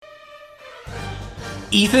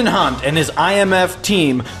Ethan Hunt and his IMF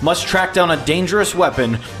team must track down a dangerous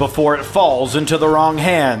weapon before it falls into the wrong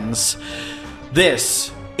hands.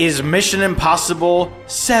 This is Mission Impossible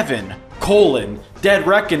 7, Dead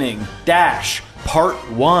Reckoning, Part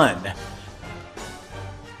 1.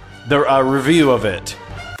 The review of it.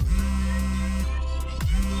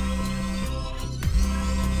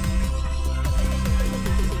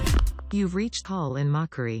 You've reached Hall in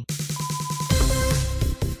Mockery.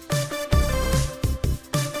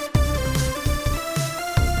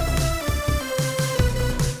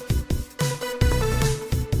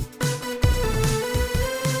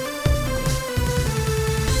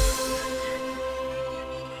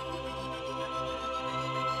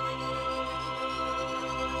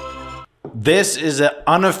 This is an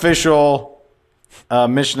unofficial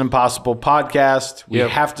Mission Impossible podcast. We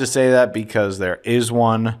have to say that because there is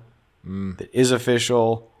one that is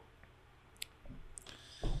official.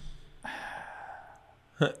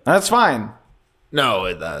 That's fine.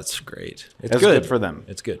 No, that's great. It's That's good for them.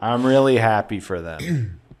 It's good. I'm really happy for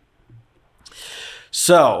them.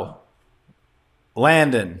 So,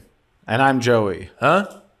 Landon and I'm Joey.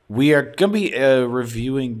 Huh? We are going to be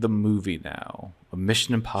reviewing the movie now.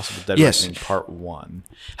 Mission Impossible Dead Reckoning Part 1.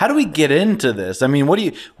 How do we get into this? I mean,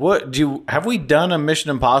 have we done a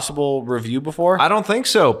Mission Impossible review before? I don't think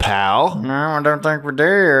so, pal. No, I don't think we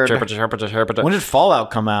did. When did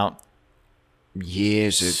Fallout come out?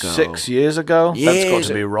 Years ago. 6 years ago? That's got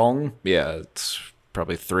to be wrong. Yeah, it's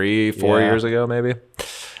probably 3-4 years ago, maybe.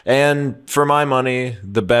 And for my money,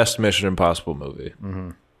 the best Mission Impossible movie. Mm-hmm.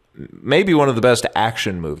 Maybe one of the best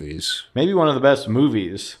action movies. Maybe one of the best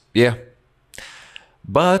movies. Yeah.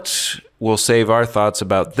 But we'll save our thoughts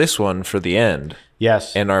about this one for the end.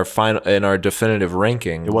 Yes. And our definitive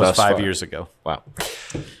ranking. It was 5 years ago. Wow.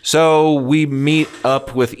 So we meet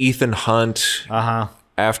up with Ethan Hunt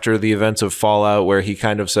after the events of Fallout, where they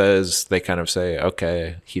kind of say,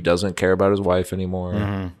 okay, he doesn't care about his wife anymore.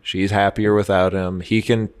 Mm-hmm. She's happier without him. He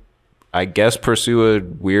can, I guess, pursue a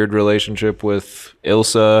weird relationship with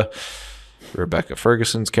Ilsa, Rebecca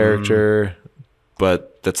Ferguson's character.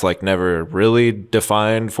 But that's like never really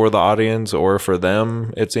defined for the audience or for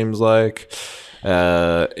them, it seems like.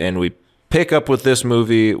 And we pick up with this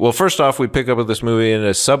movie. Well, first off, we pick up with this movie in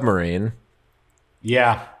a submarine.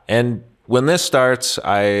 Yeah. And when this starts,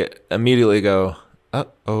 I immediately go,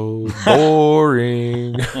 uh-oh,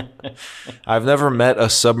 boring. I've never met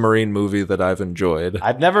a submarine movie that I've enjoyed.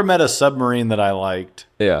 I've never met a submarine that I liked.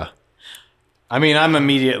 Yeah. I mean, I'm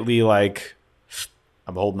immediately like,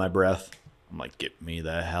 I'm holding my breath. I'm like, get me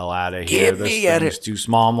the hell out of here. This thing's too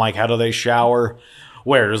small. I'm like, how do they shower?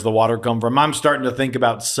 Where does the water come from? I'm starting to think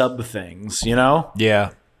about sub things, you know? Yeah.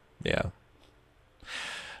 Yeah.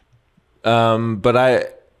 And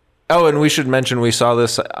we should mention we saw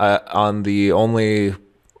this on the only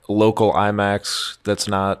local IMAX that's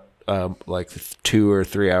not like 2 or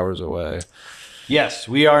 3 hours away. Yes,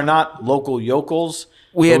 we are not local yokels.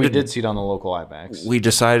 We did see it on the local IMAX. We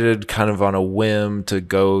decided kind of on a whim to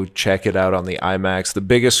go check it out on the IMAX, the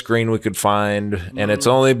biggest screen we could find. And it's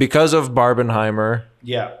only because of Barbenheimer.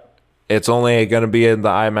 Yeah. It's only going to be in the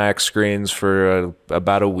IMAX screens for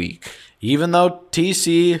about a week. Even though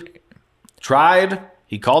TC tried,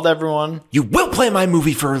 he called everyone. You will play my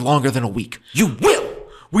movie for longer than a week. You will.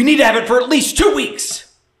 We need to have it for at least 2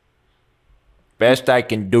 weeks. Best I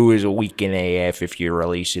can do is a week and a half if you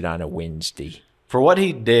release it on a Wednesday. For what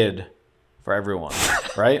he did for everyone,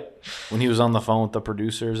 right? When he was on the phone with the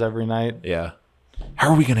producers every night. Yeah. How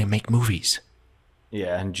are we going to make movies?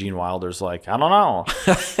 Yeah, and Gene Wilder's like, I don't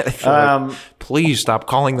know. Please stop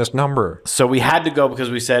calling this number. So we had to go because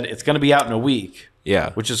we said it's going to be out in a week.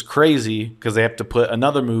 Yeah. Which is crazy because they have to put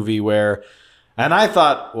another movie where... And I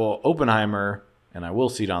thought, well, Oppenheimer, and I will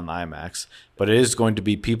see it on the IMAX, but it is going to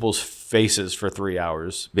be people's faces for 3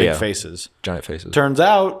 hours. Big faces. Giant faces. Turns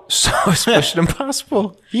out... So it's Mission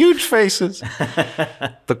Impossible. Huge faces.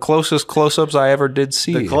 The closest close-ups I ever did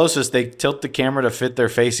see. The closest, they tilt the camera to fit their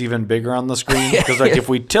face even bigger on the screen. Because like if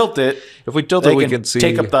we tilt it, we can see...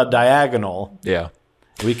 take up the diagonal. Yeah.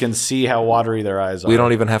 We can see how watery their eyes are. We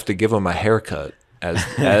don't even have to give them a haircut, as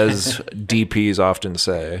DPs often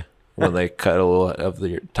say when they cut a little of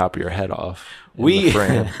the top of your head off.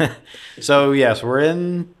 So yes, we're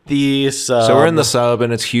in the sub. So we're in the sub,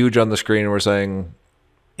 and it's huge on the screen. And we're saying,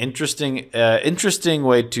 interesting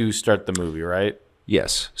way to start the movie, right?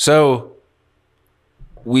 Yes. So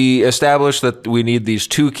we established that we need these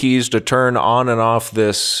 2 keys to turn on and off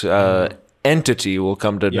this entity. We'll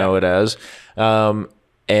come to know it as,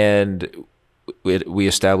 and we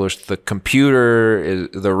established the computer,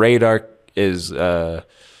 the radar is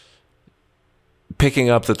picking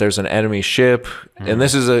up that there's an enemy ship, and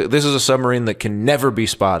this is a submarine that can never be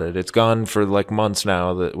spotted. It's gone for like months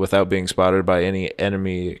now without being spotted by any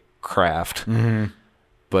enemy craft.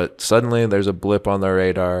 But suddenly there's a blip on their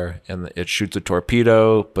radar, and it shoots a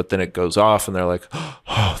torpedo, but then it goes off, and they're like,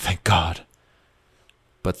 "Oh, thank God!"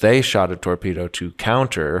 But they shot a torpedo to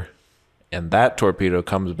counter, and that torpedo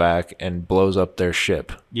comes back and blows up their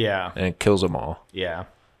ship. Yeah. And it kills them all. Yeah.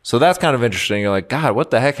 So that's kind of interesting. You're like, God,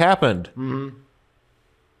 what the heck happened?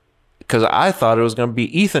 Because I thought it was going to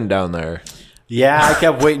be Ethan down there. Yeah, I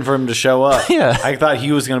kept waiting for him to show up. Yeah. I thought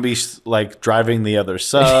he was going to be like driving the other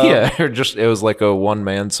sub. Yeah, or just it was like a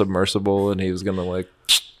one-man submersible, and he was going to like...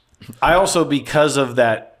 I also, because of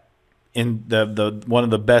that, in the one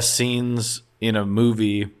of the best scenes in a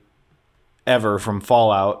movie ever from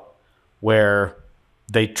Fallout, where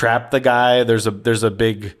they trap the guy. There's a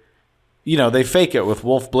big, they fake it with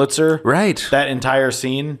Wolf Blitzer. Right. That entire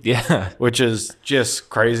scene. Yeah. Which is just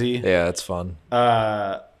crazy. Yeah, it's fun.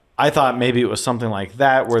 I thought maybe it was something like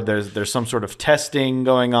that, where there's some sort of testing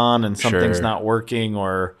going on and something's not working,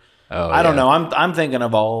 or I don't know. I'm thinking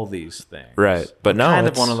of all these things. Right. But no, I'm kind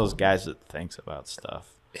of one of those guys that thinks about stuff.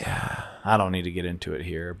 Yeah. I don't need to get into it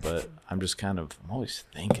here, but I'm always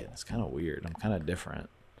thinking. It's kind of weird. I'm kind of different.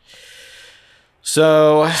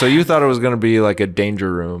 So you thought it was going to be like a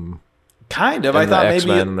danger room. Kind of. I thought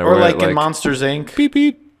maybe, or like in Monsters, Inc. Beep,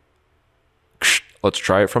 beep. Let's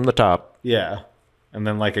try it from the top. Yeah. And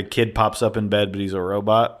then like a kid pops up in bed, but he's a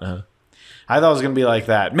robot. I thought it was going to be like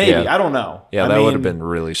that. Maybe. Yeah. I don't know. Yeah, that would have been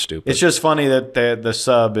really stupid. It's just funny that the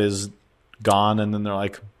sub is gone, and then they're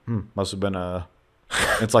like, must have been a...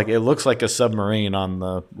 It's like, it looks like a submarine on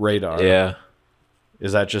the radar. Yeah.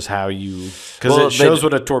 Is that just how you... Because it shows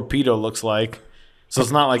what a torpedo looks like. So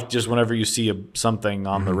it's not like just whenever you see something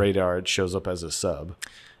on the radar, it shows up as a sub.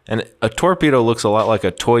 And a torpedo looks a lot like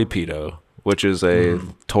a toy-pedo, which is a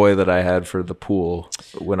toy that I had for the pool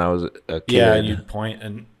when I was a kid. Yeah, and you'd point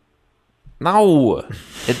and... No,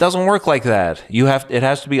 it doesn't work like that. It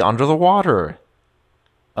has to be under the water.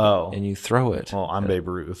 Oh. And you throw it. Well, I'm Babe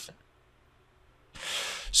Ruth.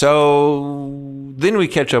 So then we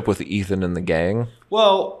catch up with Ethan and the gang.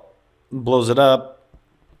 Well, blows it up.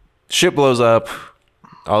 Ship blows up.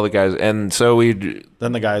 All the guys, and so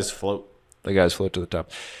then the guys float. The guys float to the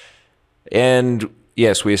top. And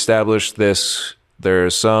yes, we established this.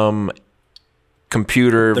 There's some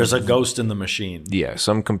computer. There's a ghost in the machine. Yeah,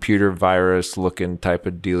 some computer virus looking type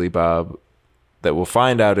of dealy bob that we'll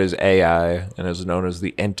find out is AI and is known as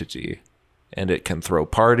the Entity. And it can throw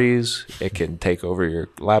parties. It can take over your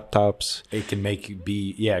laptops. It can make you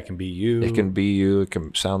be. Yeah, it can be you. It can be you. It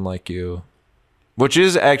can sound like you, which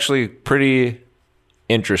is actually pretty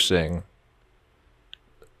interesting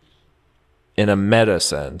in a meta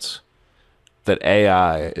sense that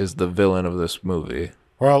AI is the villain of this movie.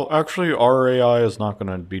 Well, actually, our AI is not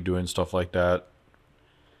going to be doing stuff like that.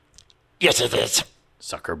 Yes, it is.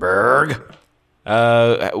 Zuckerberg.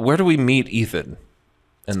 Where do we meet Ethan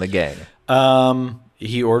and the gang?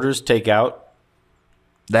 He orders takeout.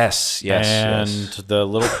 Yes. And the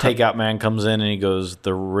little takeout man comes in and he goes,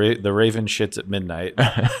 the raven shits at midnight.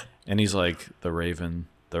 And he's like, the raven,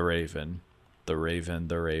 the raven, the raven,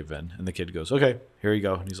 the raven. And the kid goes, okay, here you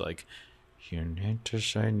go. And he's like, you need to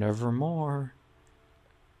say nevermore.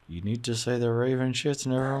 You need to say the raven shits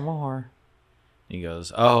nevermore. And he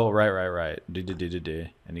goes, oh, right.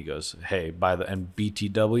 And he goes, hey, and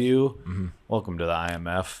BTW, welcome to the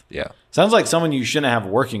IMF. Yeah. Sounds like someone you shouldn't have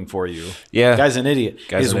working for you. Yeah. Guy's an idiot.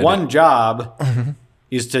 His one job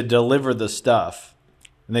is to deliver the stuff.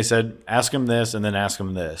 And they said, ask him this and then ask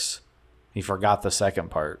him this. He forgot the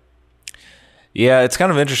second part. Yeah, it's kind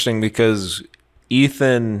of interesting because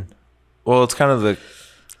Ethan, well,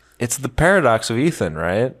 it's the paradox of Ethan,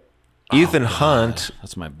 right? Ethan Hunt.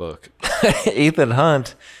 That's my book. Ethan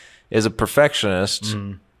Hunt is a perfectionist,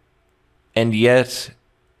 and yet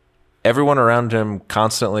everyone around him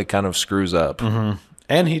constantly kind of screws up.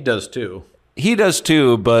 And he does too. He does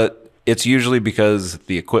too, but it's usually because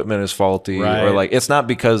the equipment is faulty, or like it's not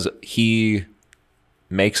because he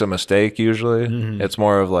makes a mistake. Usually, it's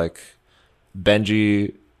more of like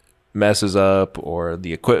Benji messes up, or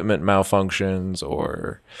the equipment malfunctions,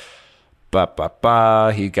 or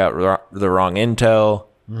he got the wrong intel.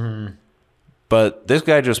 But this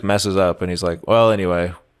guy just messes up, and he's like, "Well,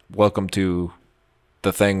 anyway, welcome to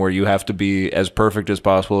the thing where you have to be as perfect as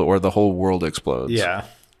possible, or the whole world explodes." Yeah.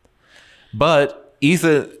 But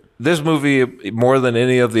Ethan. This movie, more than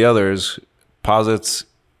any of the others, posits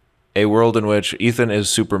a world in which Ethan is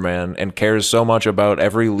Superman and cares so much about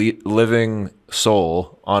every living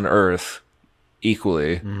soul on Earth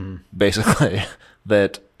equally, basically,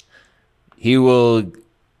 that he will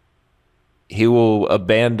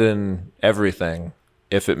abandon everything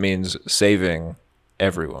if it means saving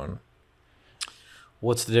everyone.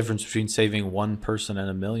 What's the difference between saving one person and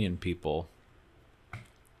 1 million people?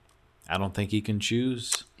 I don't think he can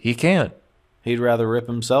choose. He can't. He'd rather rip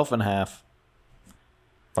himself in half.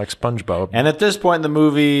 Like SpongeBob. And at this point in the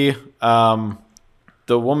movie,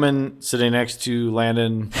 the woman sitting next to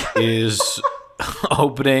Landon is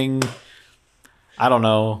opening, I don't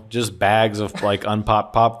know, just bags of like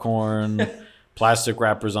unpopped popcorn, plastic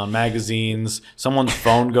wrappers on magazines. Someone's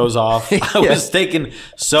phone goes off. I was taken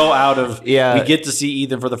so out of. Yeah. We get to see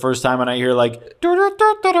Ethan for the first time, and I hear like.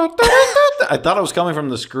 I thought it was coming from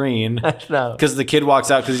the screen because the kid walks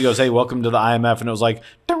out because he goes, "Hey, welcome to the IMF," and it was like.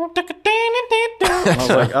 I was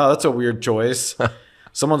like, "Oh, that's a weird choice."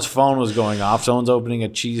 Someone's phone was going off. Someone's opening a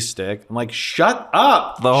cheese stick. I'm like, "Shut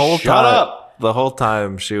up!" Shut up. The whole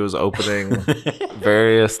time she was opening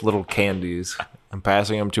various little candies and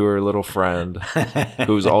passing them to her little friend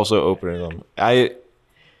who's also opening them. I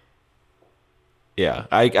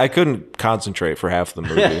couldn't concentrate for half the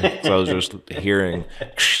movie, so I was just hearing.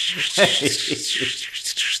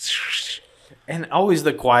 And always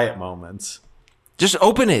the quiet moments. Just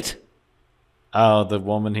open it. Oh, the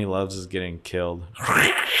woman he loves is getting killed.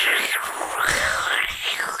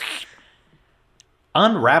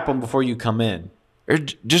 Unwrap them before you come in. Or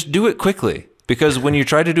just do it quickly. Because when you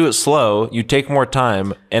try to do it slow, you take more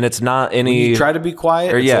time, and it's not any... When you try to be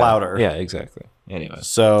quiet, it's louder. Yeah, exactly. Anyway.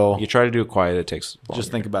 So... You try to do it quiet, it takes longer. Just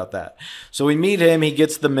think about that. So we meet him. He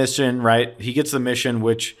gets the mission, right? He gets the mission,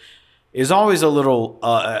 which is always a little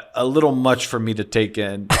much for me to take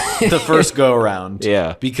in the first go-around.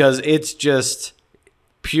 Yeah. Because it's just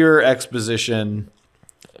pure exposition.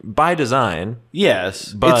 By design.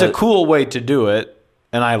 Yes. But it's a cool way to do it.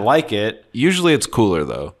 And I like it. Usually it's cooler,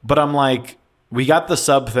 though. But I'm like, we got the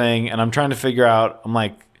sub thing, and I'm trying to figure out, I'm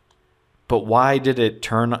like, but why did it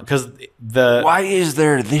turn on? Because why is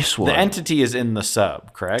there this one? The entity is in the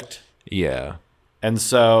sub, correct? Yeah. And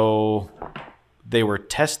so they were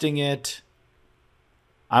testing it.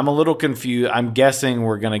 I'm a little confused. I'm guessing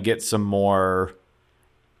we're going to get some more,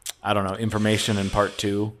 I don't know, information in part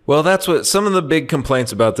 2. Well, that's what some of the big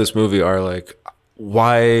complaints about this movie are, like,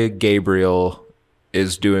 why Gabriel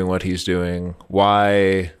is doing what he's doing,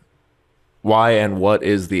 why and what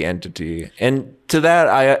is the entity. And to that,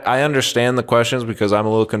 I understand the questions because I'm a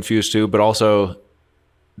little confused too, but also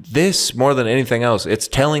this, more than anything else, it's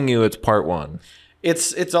telling you it's part 1.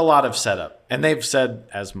 It's a lot of setup, and they've said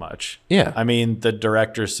as much. Yeah. I mean, the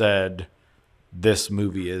director said this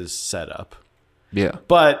movie is setup. Yeah.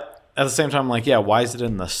 But at the same time, I'm like, yeah, why is it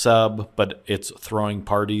in the sub, but it's throwing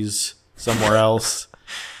parties somewhere else?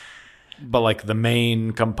 But like the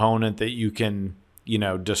main component that you can,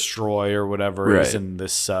 destroy or whatever is in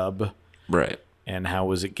this sub. Right. And how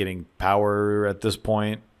was it getting power at this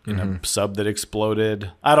point in a sub that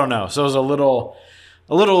exploded? I don't know. So it was a little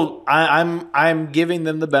I'm giving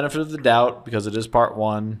them the benefit of the doubt because it is part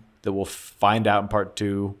 1 that we'll find out in part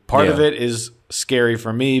 2. Part of it is scary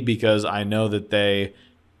for me because I know that they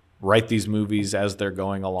write these movies as they're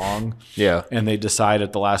going along. Yeah. And they decide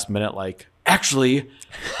at the last minute, like, actually,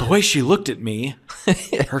 the way she looked at me,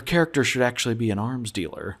 her character should actually be an arms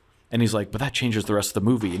dealer. And he's like, but that changes the rest of the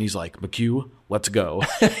movie. And he's like, McHugh, let's go.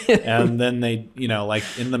 And then they, like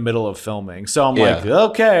in the middle of filming. So I'm like,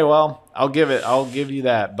 okay, well, I'll give you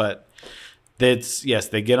that. But it's, yes,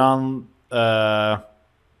 they get on.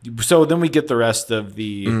 So then we get the rest of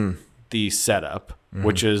the setup,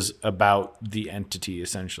 which is about the entity,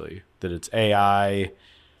 essentially, that it's AI,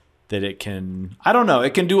 that it can, I don't know,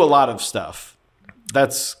 it can do a lot of stuff.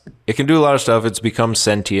 It can do a lot of stuff. It's become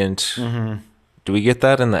sentient. Do we get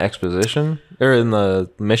that in the exposition or in the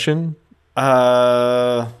mission?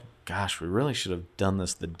 Gosh, we really should have done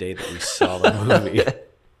this the day that we saw the movie.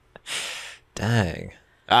 Dang.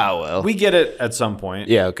 Ah, well. We get it at some point.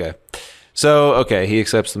 Yeah, okay. So, he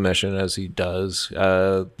accepts the mission as he does.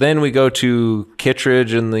 Then we go to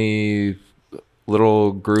Kittredge and the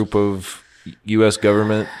little group of U.S.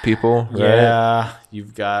 government people. Right? Yeah,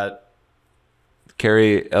 you've got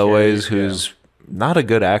Carrie Elways, who's not a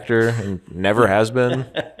good actor and never has been,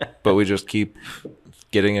 but we just keep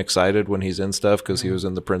getting excited when he's in stuff because he was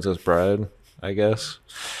in The Princess Bride, I guess.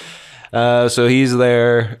 So he's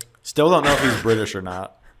there. Still don't know if he's British or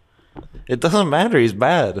not. It doesn't matter. He's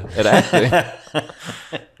bad at acting.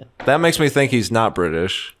 That makes me think he's not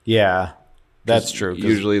British. Yeah, that's true.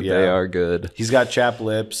 Usually they are good. He's got chapped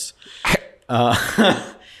lips.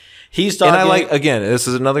 He's talking. And I like, again, this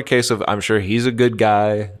is another case of I'm sure he's a good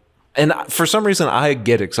guy. And for some reason, I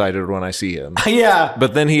get excited when I see him. Yeah.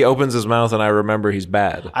 But then he opens his mouth and I remember he's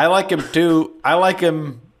bad. I like him too. I like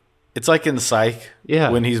him. It's like in Psych.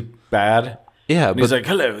 Yeah. When he's bad. Yeah. And he's like,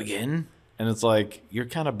 hello again. And it's like, you're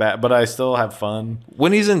kind of bad, but I still have fun.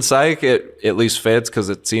 When he's in Psych, it at least fits because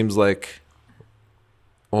it seems like,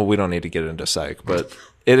 well, we don't need to get into Psych, but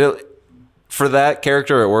for that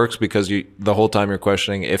character, it works because the whole time you're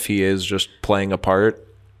questioning if he is just playing a part.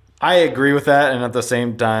 I agree with that, and at the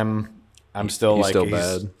same time, he's still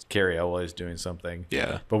bad. Carrie Elway is doing something.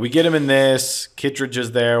 Yeah. But we get him in this. Kittredge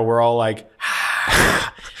is there. We're all like,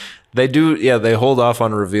 They do, yeah, they hold off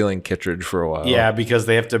on revealing Kittredge for a while. yeah, because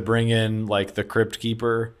they have to bring in like the Crypt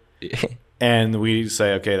Keeper. And we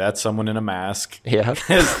say, okay, that's someone in a mask. Yeah.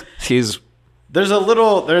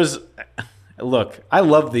 Look, I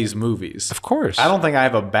love these movies. Of course. I don't think I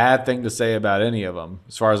have a bad thing to say about any of them,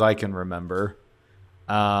 as far as I can remember.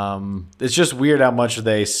 It's just weird how much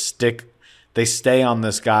they stay on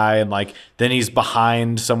this guy, and like then he's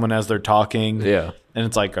behind someone as they're talking. Yeah. And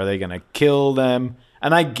it's like, are they gonna kill them?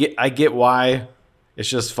 And I get why. It's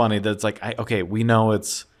just funny that it's like, okay, we know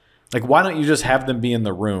it's like, why don't you just have them be in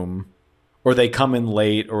the room, or they come in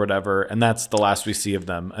late or whatever, and that's the last we see of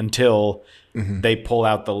them until they pull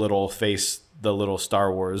out the little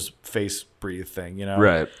Star Wars face breathe thing, you know?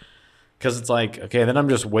 Right. Because it's like, okay, then I'm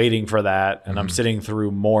just waiting for that, and I'm sitting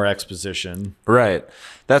through more exposition. Right.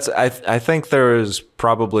 I think there is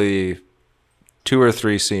probably 2 or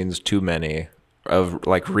 3 scenes too many of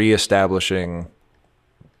like reestablishing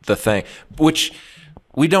the thing, which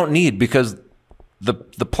we don't need because the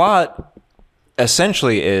plot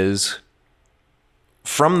essentially is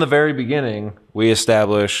from the very beginning we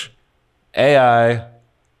establish AI,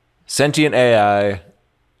 sentient AI,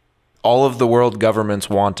 all of the world governments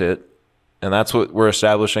want it. And that's what we're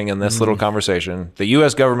establishing in this little conversation. The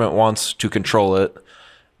U.S. government wants to control it.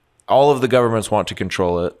 All of the governments want to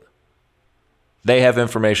control it. They have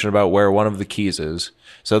information about where one of the keys is.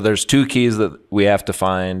 So there's 2 keys that we have to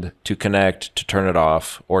find to connect, to turn it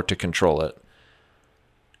off, or to control it.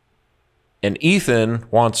 And Ethan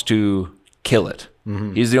wants to kill it.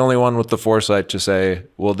 He's the only one with the foresight to say,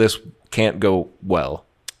 well, this can't go well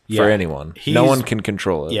for anyone. No one can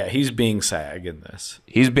control it. Yeah, he's being SAG in this.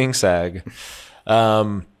 He's being SAG.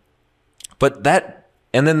 But that,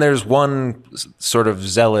 and then there's one sort of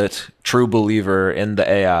zealot, true believer in the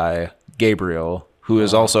AI, Gabriel, who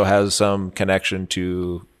also has some connection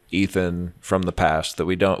to Ethan from the past that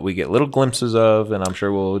we get little glimpses of, and I'm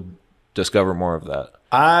sure we'll discover more of that.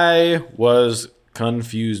 I was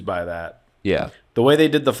confused by that. Yeah. The way they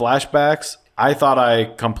did the flashbacks, I thought I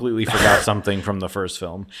completely forgot something from the first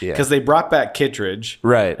film. Yeah. Because they brought back Kittredge.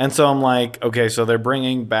 Right. And so I'm like, okay, so they're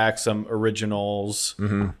bringing back some originals,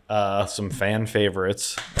 some fan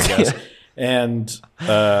favorites, I guess. And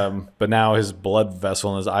but now his blood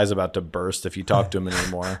vessel in his eye's about to burst if you talk to him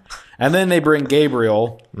anymore. And then they bring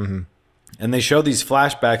Gabriel, and they show these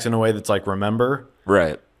flashbacks in a way that's like, remember?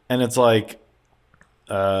 Right. And it's like,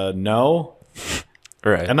 no.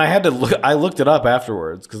 Right. And I had to look. I looked it up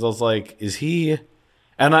afterwards because I was like, "Is he?"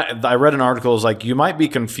 And I read an article. It was like, you might be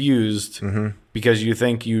confused because you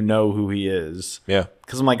think you know who he is. Yeah.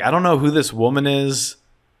 Because I'm like, I don't know who this woman is,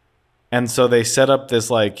 and so they set up this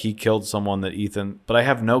like he killed someone that Ethan, but I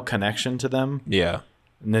have no connection to them. Yeah.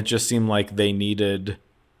 And it just seemed like they needed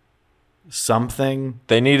something.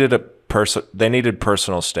 They needed They needed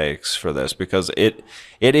personal stakes for this because it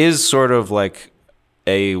is sort of like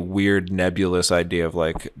a weird nebulous idea of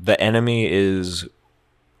like the enemy is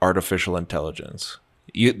artificial intelligence.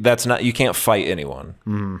 You can't fight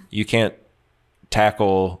anyone. You can't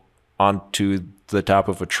tackle onto the top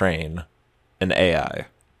of a train an AI.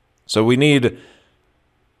 So we need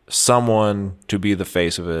someone to be the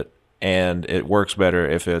face of it, and it works better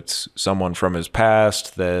if it's someone from his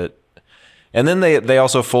past that. And then they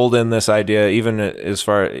also fold in this idea even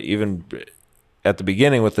at the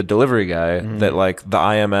beginning with the delivery guy that like the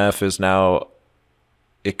IMF is now,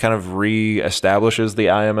 it kind of re-establishes the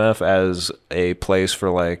IMF as a place for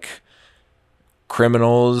like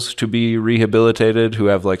criminals to be rehabilitated who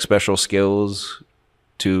have like special skills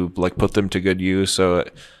to like put them to good use. So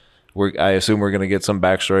I assume we're going to get some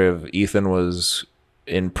backstory of Ethan was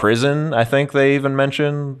in prison. I think they even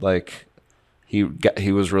mentioned like he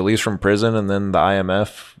was released from prison and then the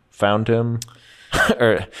IMF found him.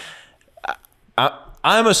 Or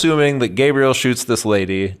I'm assuming that Gabriel shoots this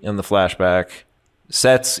lady in the flashback,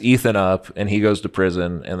 sets Ethan up, and he goes to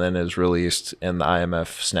prison and then is released, and the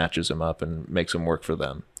IMF snatches him up and makes him work for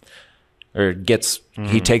them. Or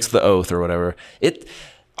he takes the oath or whatever.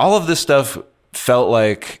 All of this stuff felt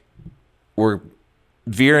like we're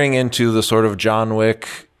veering into the sort of John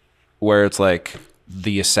Wick where it's like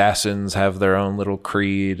the assassins have their own little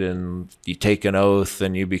creed and you take an oath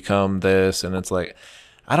and you become this, and it's like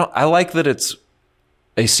I like that it's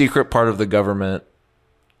a secret part of the government.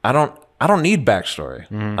 I don't need backstory.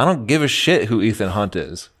 I don't give a shit who Ethan Hunt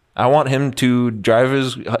is. I want him to drive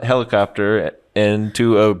his helicopter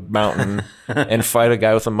into a mountain and fight a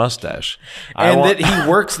guy with a mustache. That he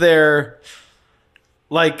works there,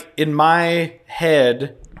 like, in my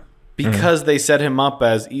head, because they set him up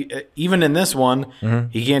as, even in this one,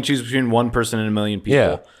 he can't choose between one person and a million people.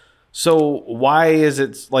 Yeah. So why is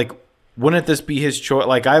it, like, wouldn't this be his choice?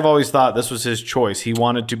 Like, I've always thought this was his choice. He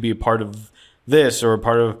wanted to be a part of this or a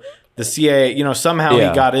part of the CIA. You know, somehow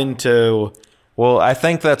he got into... Well, I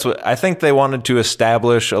think they wanted to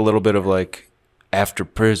establish a little bit of, like, after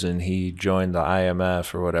prison, he joined the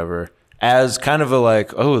IMF or whatever, as kind of a,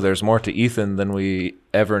 like, oh, there's more to Ethan than we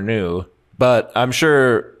ever knew. But I'm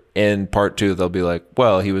sure in part 2 they'll be like,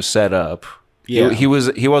 well, he was set up. Yeah. He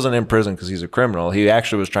wasn't in prison because he's a criminal. He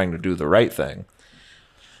actually was trying to do the right thing.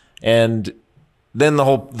 And then the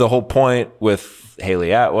whole point with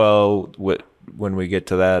Haley Atwell, when we get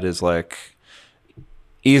to that, is like,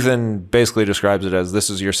 Ethan basically describes it as, this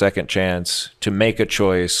is your second chance to make a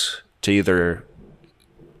choice to either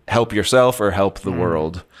help yourself or help the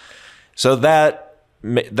world. So that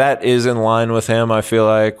is in line with him, I feel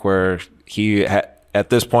like, where he at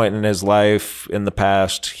this point in his life in the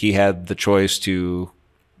past, he had the choice to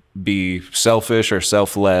be selfish or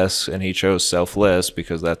selfless, and he chose selfless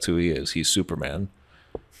because that's who he is. He's Superman.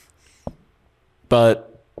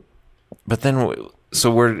 But then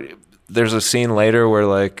there's a scene later where,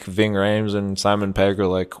 like, Ving Rhames and Simon Pegg are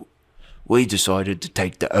like, we decided to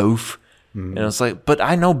take the oath. And it's like, but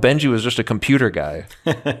I know Benji was just a computer guy.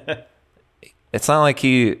 It's not like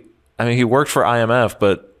he worked for IMF,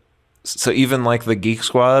 but so even like the Geek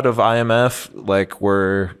Squad of IMF, like,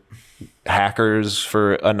 were hackers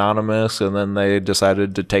for Anonymous, and then they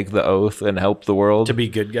decided to take the oath and help the world. To be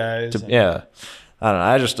good guys. Yeah. I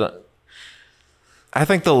don't know. I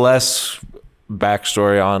think the less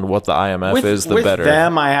backstory on what the IMF is, the better. With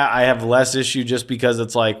them, I have less issue, just because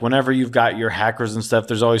it's like, whenever you've got your hackers and stuff,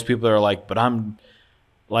 there's always people that are like, but I'm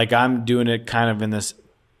doing it kind of in this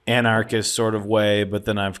anarchist sort of way, but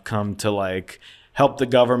then I've come to, like, help the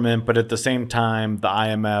government, but at the same time, the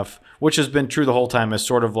IMF, which has been true the whole time, is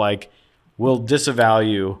sort of like, we'll disavow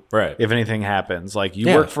you if anything happens. Like, you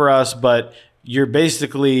work for us, but you're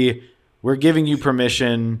basically, we're giving you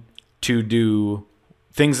permission to do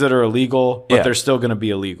things that are illegal, but they're still going to be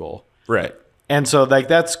illegal. Right. And so, like,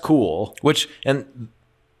 that's cool. And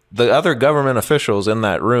the other government officials in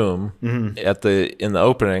that room in the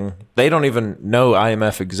opening, they don't even know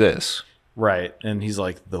IMF exists. Right. And he's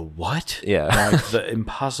like, the what? Yeah. Like, the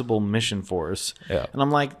Impossible Mission Force. Yeah. And I'm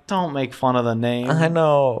like, don't make fun of the name. I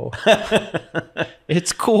know.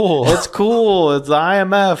 It's cool. It's cool. It's the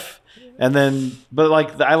IMF. And then, but,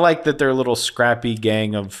 like, I like that they're a little scrappy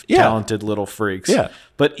gang of talented little freaks. Yeah.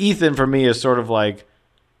 But Ethan, for me, is sort of like,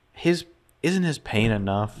 isn't his pain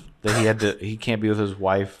enough that he can't be with his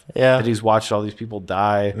wife? Yeah. That he's watched all these people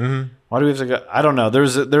die. Why do we have to go? I don't know.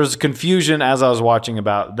 There's confusion as I was watching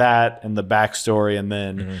about that and the backstory, and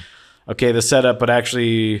then, okay, the setup, but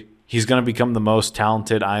actually he's going to become the most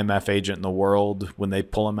talented IMF agent in the world when they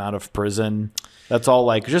pull him out of prison. That's all,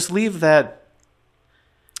 like, just leave that.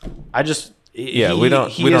 He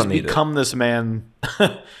has become this man.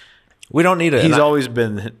 We don't need it. He's always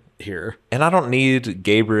been here. And I don't need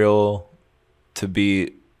Gabriel to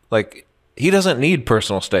be, like, he doesn't need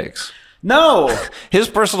personal stakes. No. His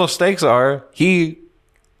personal stakes are, he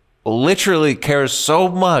literally cares so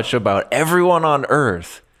much about everyone on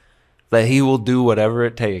Earth that he will do whatever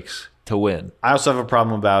it takes to win. I also have a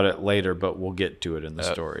problem about it later, but we'll get to it in the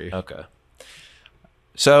story. Okay.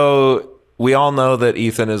 So we all know that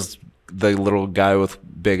Ethan is the little guy with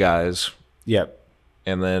big eyes. Yep.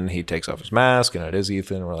 And then he takes off his mask, and it is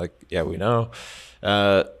Ethan. We're like, yeah, we know.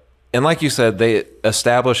 And like you said, they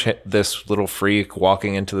establish this little freak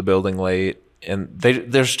walking into the building late, and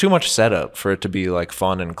there's too much setup for it to be, like,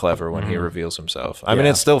 fun and clever when he reveals himself. I mean,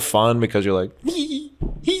 it's still fun because you're like,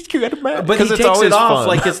 he's got a mask. But he takes it off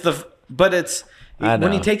like it's the. But it's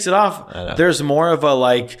when he takes it off, there's more of a,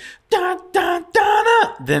 like, da da da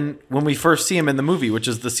da than when we first see him in the movie, which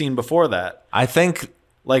is the scene before that. I think,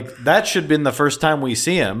 like, that should have been the first time we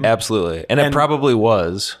see him. Absolutely. And it probably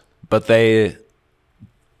was, but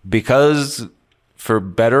because for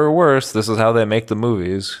better or worse, this is how they make the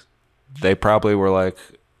movies, they probably were like,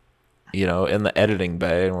 you know, in the editing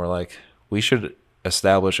bay, and we're like, we should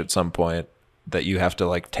establish at some point that you have to,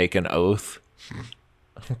 like, take an oath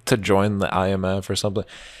to join the IMF or something.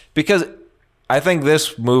 Because I think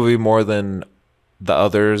this movie, more than the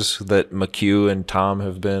others that McHugh and Tom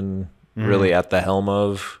have been really at the helm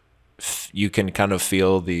of, you can kind of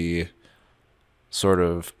feel the sort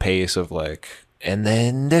of pace of like, and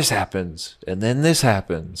then this happens, and then this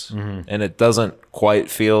happens. And it doesn't quite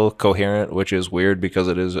feel coherent, which is weird because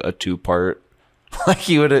it is a 2-part. Like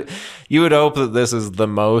you would hope that this is the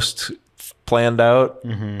most planned out,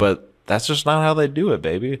 but that's just not how they do it,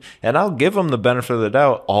 baby. And I'll give them the benefit of the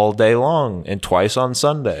doubt all day long and twice on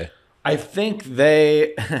Sunday. I think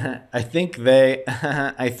they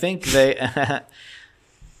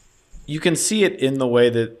you can see it in the way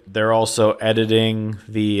that they're also editing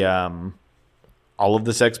the all of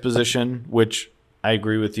this exposition, which I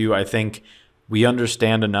agree with you. I think we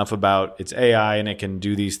understand enough about its AI and it can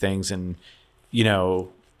do these things, and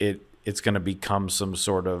it's going to become some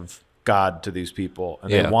sort of god to these people,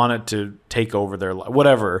 and they want it to take over their life,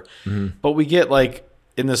 whatever. But we get like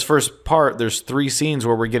in this first part, there's 3 scenes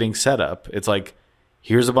where we're getting set up. It's like,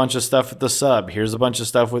 here's a bunch of stuff at the sub, here's a bunch of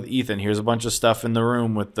stuff with Ethan, here's a bunch of stuff in the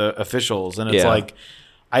room with the officials, and it's like,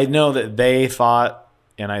 I know that they thought,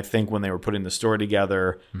 and I think when they were putting the story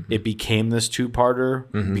together, it became this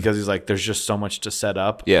 2-parter because he's like, there's just so much to set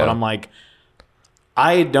up. But I'm like,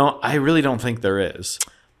 I really don't think there is.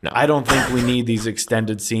 No. I don't think we need these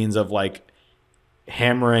extended scenes of like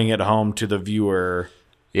hammering it home to the viewer.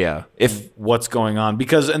 Yeah. If what's going on,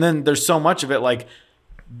 and then there's so much of it, like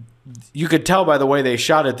you could tell by the way they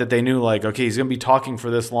shot it that they knew like, okay, he's going to be talking for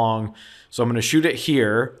this long. So I'm going to shoot it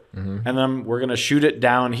here and then we're going to shoot it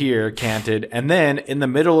down here canted. And then in the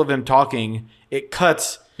middle of him talking, it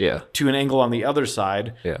cuts to an angle on the other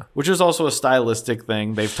side, which is also a stylistic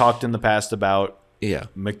thing. They've talked in the past about,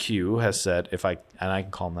 McHugh has said, and I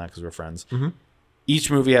can call him that because we're friends.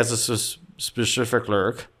 Each movie has a specific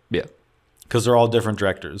lyric. Yeah. Because they're all different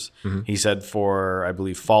directors. He said for, I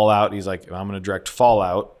believe, Fallout, he's like, I'm going to direct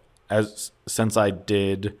Fallout since I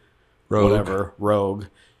did Rogue Nation.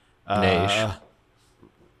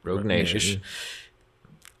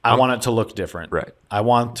 I want it to look different. Right. I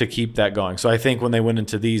want to keep that going. So I think when they went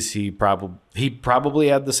into these, he probably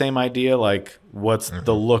had the same idea. Like, what's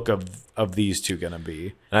the look of these two going to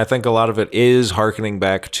be? And I think a lot of it is hearkening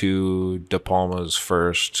back to De Palma's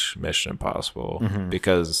first Mission Impossible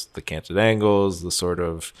because the canted angles, the sort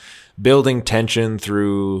of building tension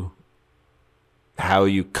through how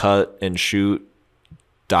you cut and shoot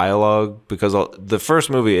dialogue, because the first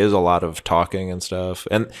movie is a lot of talking and stuff,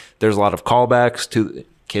 and there's a lot of callbacks to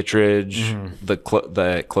Kittredge, the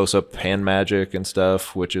close-up hand magic and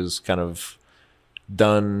stuff, which is kind of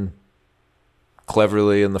done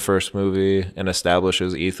cleverly in the first movie and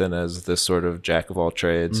establishes Ethan as this sort of jack of all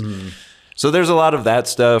trades. So there's a lot of that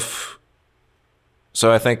stuff.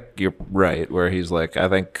 So I think you're right where he's like, I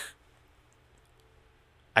think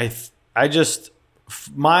I just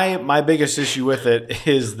my biggest issue with it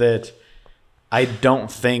is that I don't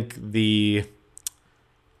think this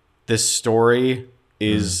story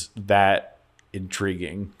is that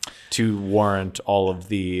intriguing to warrant all of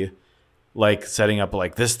the like setting up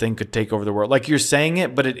like this thing could take over the world. Like you're saying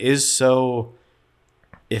it, but it is so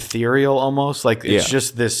ethereal almost. Like it's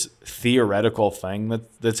just this theoretical thing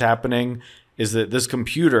that's happening, is that this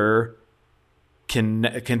computer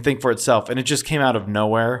can think for itself, and it just came out of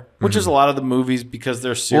nowhere, which is a lot of the movies because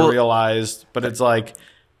they're serialized. But it's like,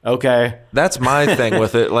 okay, that's my thing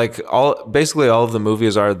with it. Like basically all of the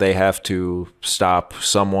movies they have to stop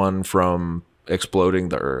someone from exploding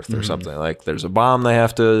the Earth or something. Like there's a bomb they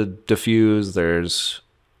have to defuse. There's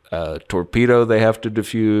a torpedo they have to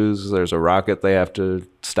defuse. There's a rocket they have to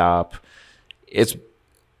stop. It's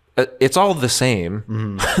all the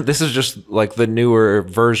same. This is just like the newer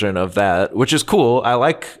version of that, which is cool. I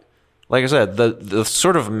like I said, the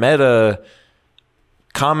sort of meta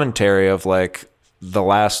commentary of like the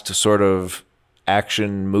last sort of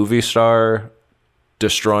action movie star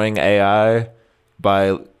destroying AI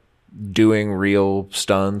by doing real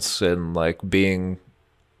stunts and like being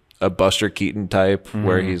a Buster Keaton type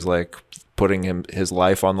where he's like putting his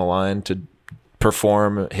life on the line to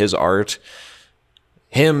perform his art.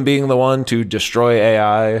 Him being the one to destroy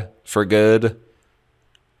AI for good.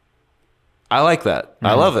 I like that.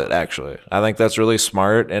 I love it, actually. I think that's really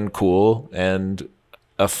smart and cool and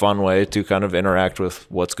a fun way to kind of interact with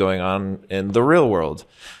what's going on in the real world.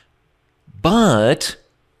 But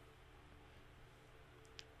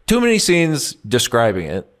too many scenes describing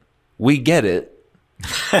it. We get it.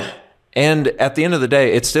 And at the end of the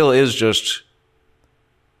day, it still is just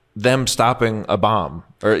them stopping a bomb.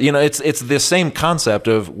 Or, it's the same concept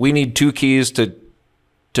of we need 2 keys to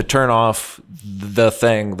turn off the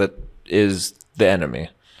thing that is the enemy.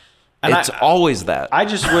 And it's always that. I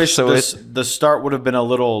just wish the start would have been a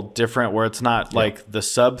little different, where it's not like the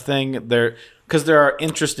sub thing there, because there are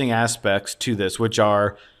interesting aspects to this, which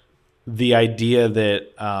are the idea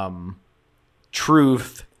that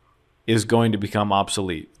truth is going to become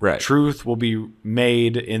obsolete. Right. Truth will be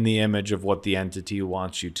made in the image of what the entity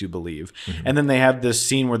wants you to believe. And then they have this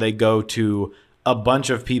scene where they go to a bunch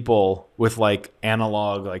of people with like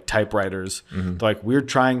analog like typewriters. They're like, we're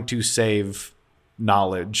trying to save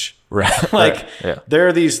knowledge. Right. Like Yeah. there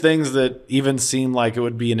are these things that even seem like it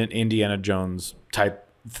would be in an Indiana Jones type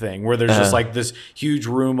thing, where there's just like this huge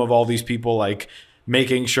room of all these people like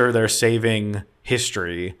making sure they're saving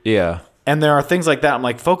history. Yeah. And there are things like that. I'm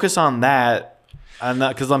like, focus on that. I'm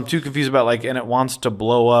not, because I'm too confused about like, and it wants to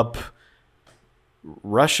blow up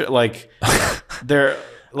Russia. Like there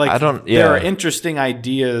are interesting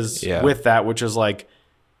ideas with that, which is like,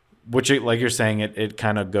 like you're saying, it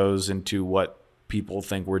kind of goes into what people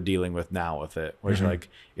think we're dealing with now with it, which like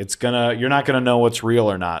you're not gonna know what's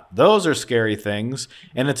real or not. Those are scary things,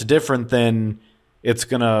 and it's different than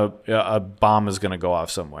a bomb is gonna go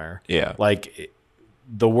off somewhere. Yeah, like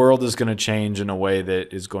the world is gonna change in a way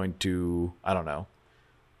that is going to, I don't know.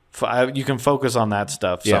 You can focus on that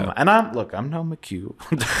stuff. Yeah. And I'm no McHugh.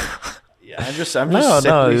 Yeah, I'm just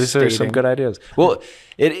these are some good ideas. Well,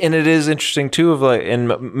 it is interesting too, of like,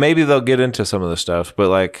 and maybe they'll get into some of the stuff, but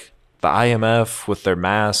like the IMF with their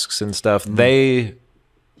masks and stuff, their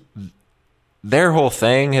whole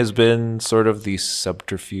thing has been sort of the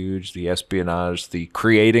subterfuge, the espionage, the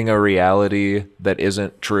creating a reality that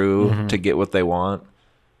isn't true to get what they want.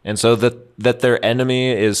 And so that their enemy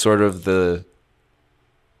is sort of a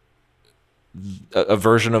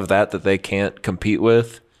version of that they can't compete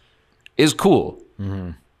with is cool.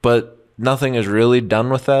 But nothing is really done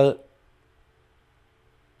with that.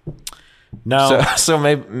 No. So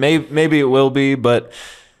maybe it will be, but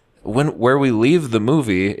where we leave the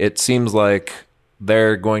movie, it seems like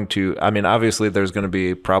they're going to, I mean, obviously there's going to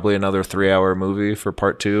be probably another 3-hour movie for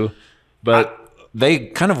part 2, but they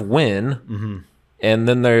kind of win, and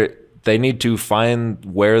then they need to find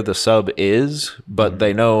where the sub is, but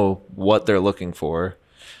they know what they're looking for.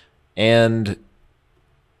 And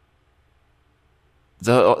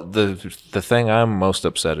the thing I'm most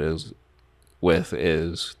upset with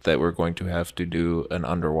is that we're going to have to do an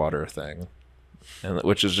underwater thing, and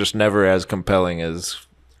which is just never as compelling as.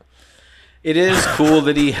 It is cool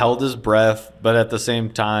that he held his breath, but at the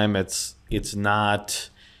same time, it's not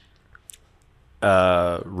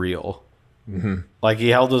real. Like he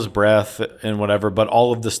held his breath and whatever, but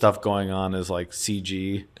all of the stuff going on is like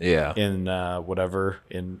CG. Yeah. In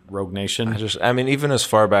in Rogue Nation. I mean, even as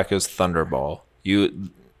far back as Thunderball,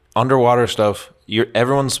 underwater stuff,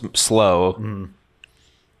 everyone's slow.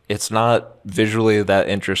 It's not visually that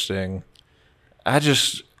interesting.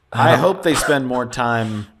 I hope they spend more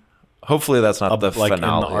time. Hopefully that's not the like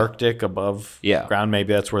finale. In the Arctic above ground.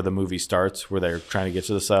 Maybe that's where the movie starts, where they're trying to get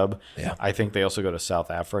to the sub. Yeah. I think they also go to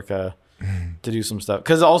South Africa to do some stuff.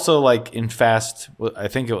 Because also like in I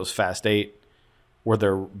think it was Fast 8, where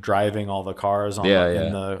they're driving all the cars in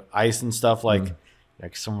the ice and stuff. Like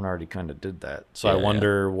someone already kind of did that. So I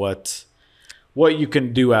wonder what you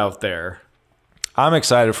can do out there. I'm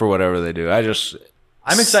excited for whatever they do.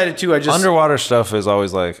 I'm excited too. Underwater stuff is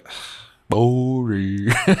always like boring.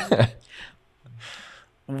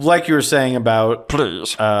 Like you were saying about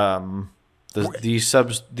please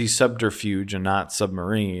the subterfuge and not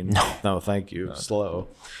submarine. No, thank you. Slow.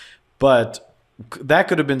 But that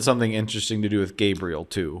could have been something interesting to do with Gabriel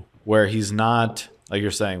too, where he's not, like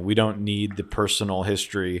you're saying, we don't need the personal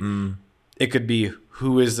history. It could be,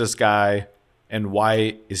 who is this guy and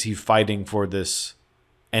why is he fighting for this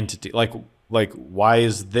entity? Like why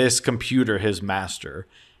is this computer his master?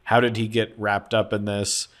 How did he get wrapped up in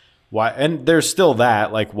this? Why? And there's still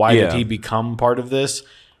that, like, why did he become part of this?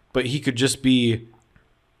 But he could just be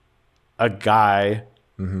a guy,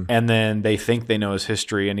 and then they think they know his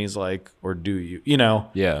history, and he's like, or do you? You know?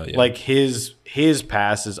 Yeah. Like his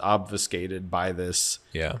past is obfuscated by this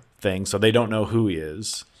thing, so they don't know who he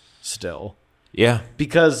is still. Yeah.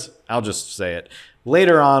 Because, I'll just say it,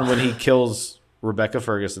 later on when he kills Rebecca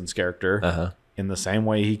Ferguson's character, in the same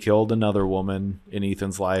way he killed another woman in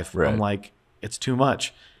Ethan's life, I'm like, it's too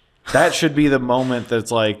much. That should be the moment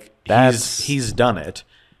that's like, he's done it.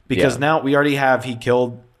 Because now we already have, he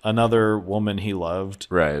killed another woman he loved.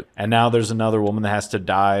 Right. And now there's another woman that has to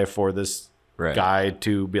die for this guy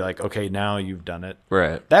to be like, okay, now you've done it.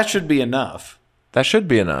 Right. That should be enough. That should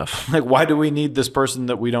be enough. Like, why do we need this person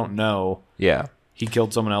that we don't know? Yeah. He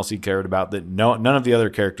killed someone else he cared about that none of the other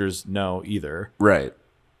characters know either. Right.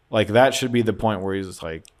 Like, that should be the point where he's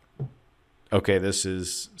like, okay, this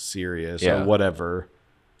is serious Yeah. or whatever.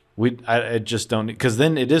 I just don't, because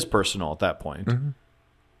then it is personal at that point. Mm-hmm.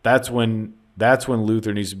 That's when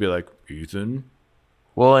Luther needs to be like, Ethan.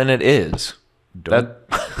 Well, and it is.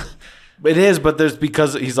 It is, but there's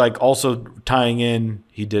because he's like also tying in.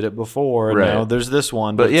 He did it before, and Right. now there's this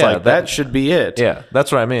one. But yeah, like, that should be it. Yeah,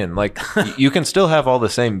 that's what I mean. Like, you can still have all the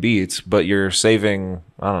same beats, but you're saving,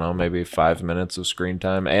 I don't know, maybe 5 minutes of screen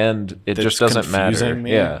time, and it That's just doesn't matter. confusing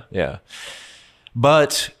me. Yeah.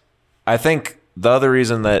 But I think the other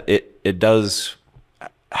reason that it does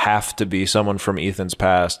have to be someone from Ethan's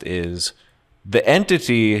past is the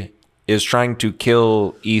entity is trying to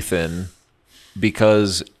kill Ethan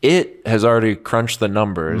because it has already crunched the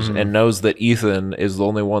numbers and knows that Ethan is the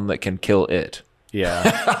only one that can kill it.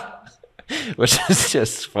 Yeah. Which is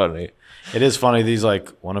just funny. It is funny. These like,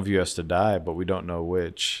 one of you has to die, but we don't know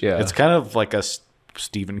which. Yeah. It's kind of like a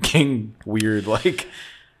Stephen King weird, like,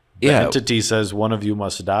 the entity says one of you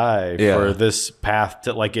must die for this path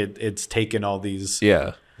to, like, it's taken all these.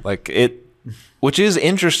 Yeah. Like it, which is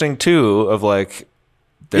interesting too, of like,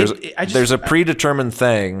 there's a predetermined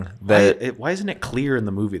thing that. Why isn't it clear in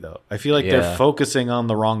the movie, though? I feel like Yeah. they're focusing on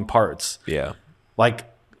the wrong parts. Yeah. Like,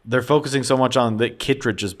 they're focusing so much on that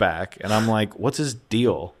Kittredge is back, and I'm like, what's his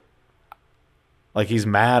deal? Like, he's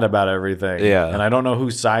mad about everything. Yeah. And I don't know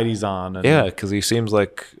whose side he's on. And, Yeah, because he seems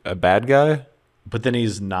like a bad guy, But then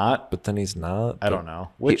he's not. but then he's not. I don't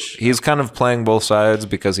know. He's kind of playing both sides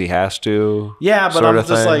because he has to. Yeah, but sort I'm of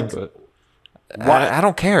just thing, like, but I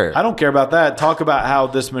don't care. I don't care about that. Talk about how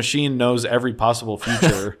this machine knows every possible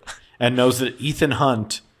future and knows that Ethan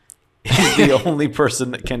Hunt is the only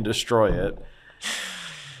person that can destroy it.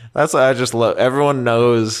 That's what I just love. Everyone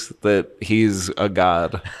knows that he's a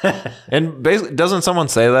god. And basically, doesn't someone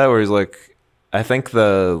say that where he's like, I think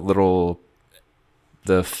the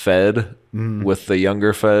Fed with the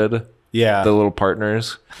younger Fed, Yeah. the little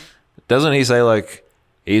partners, doesn't he say like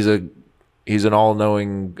he's an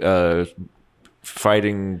all-knowing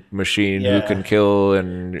fighting machine who can kill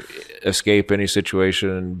and escape any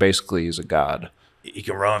situation? Basically, he's a god. He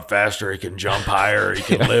can run faster, he can jump higher, he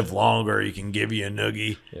can live longer, he can give you a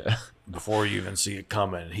noogie before you even see it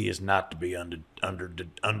coming. He is not to be under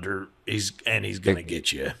he's gonna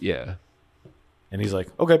get you. Yeah. And he's like,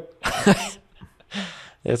 okay.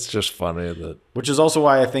 It's just funny that. Which is also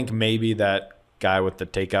why I think maybe that guy with the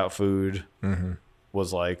takeout food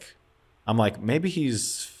was like, I'm like, maybe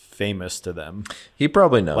he's famous to them. He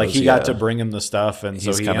probably knows. Like, he got to bring him the stuff, and He's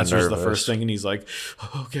so he kinda answers the nervous. first thing, and he's like,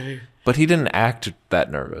 okay. But he didn't act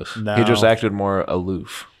that nervous. No. He just acted more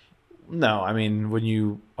aloof. No, I mean, when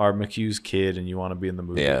you are McHugh's kid and you want to be in the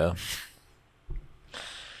movie. Yeah.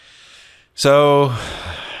 So,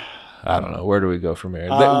 I don't know. Where do we go from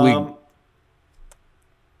here?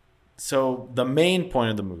 So the main point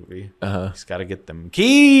of the movie, he's got to get them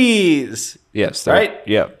keys. Yes. Right?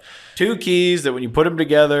 Yeah. 2 keys that when you put them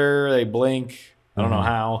together, they blink. I don't know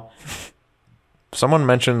how. Someone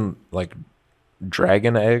mentioned like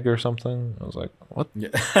dragon egg or something. I was like, what?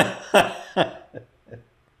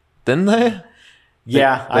 Didn't they?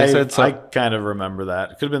 Yeah, They said I kind of remember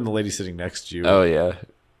that. It could have been the lady sitting next to you. Oh, yeah.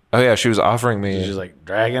 Oh, yeah. She was offering me. She's like,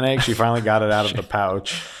 dragon egg? She finally got it out of the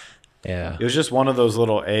pouch. Yeah. It was just one of those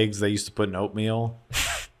little eggs they used to put in oatmeal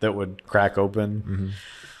that would crack open.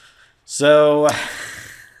 So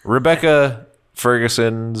Rebecca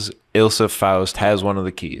Ferguson's Ilsa Faust has one of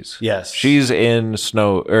the keys. Yes. She's in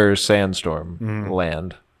sandstorm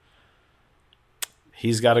land.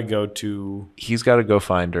 he's got to go to... He's got to go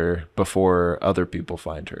find her before other people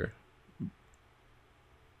find her,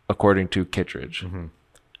 according to Kittredge.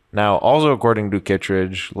 Now, also according to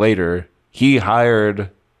Kittredge, later, he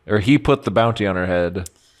put the bounty on her head.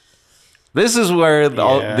 This is where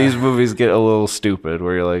all these movies get a little stupid,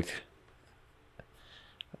 where you're like,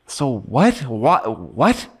 so what?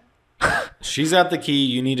 What? She's got the key.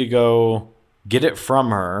 You need to go get it from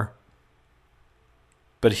her.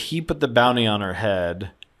 But he put the bounty on her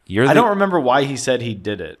head. I don't remember why he said he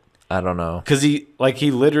did it. I don't know. Because he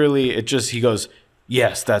goes,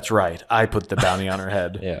 yes, that's right. I put the bounty on her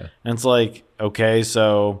head. Yeah. And it's like, okay,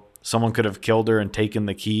 so someone could have killed her and taken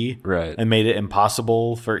the key. Right. And made it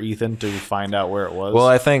impossible for Ethan to find out where it was. Well,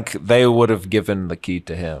 I think they would have given the key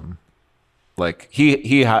to him. Like,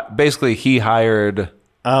 he hired...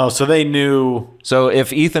 Oh, so they knew... So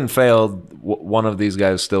if Ethan failed, one of these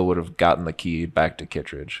guys still would have gotten the key back to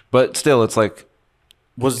Kittredge. But still, it's like...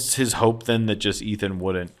 Was his hope then that just Ethan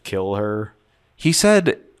wouldn't kill her? He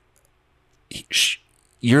said,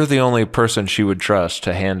 you're the only person she would trust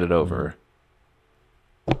to hand it over.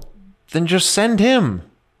 Then just send him.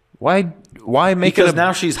 Why why make because it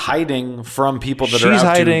now she's hiding from people that are she's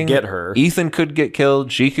out hiding. to get her. Ethan could get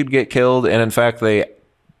killed. She could get killed. And in fact, they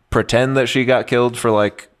pretend that she got killed for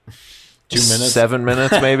like 2 minutes, 7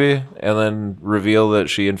 minutes maybe, and then reveal that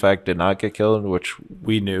she in fact did not get killed, which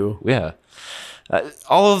we knew. yeah.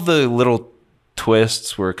 All of the little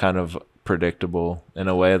twists were kind of predictable in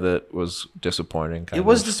a way that was disappointing. It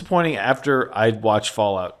was disappointing after I'd watched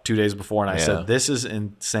Fallout 2 days before, and I Yeah. said, "This is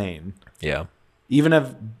insane." Yeah.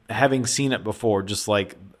 Even having seen it before, just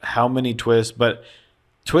like how many twists, but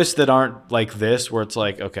twists that aren't like this, where it's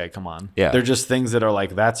like, okay, come on. Yeah. They're just things that are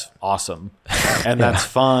like, that's awesome, and that's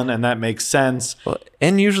fun, and that makes sense. Well,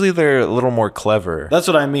 and usually they're a little more clever. That's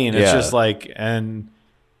what I mean. It's Yeah. just like, and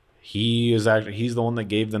he's the one that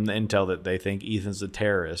gave them the intel that they think Ethan's a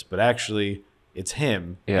terrorist, but actually it's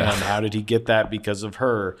him. Yeah. And how did he get that? Because of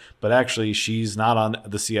her. But actually she's not on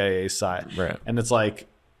the CIA side. Right. And it's like,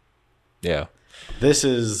 Yeah. this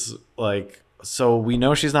is like, so we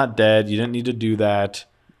know she's not dead. You didn't need to do that.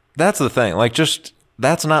 That's the thing. Like, just,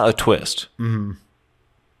 that's not a twist.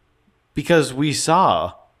 Because we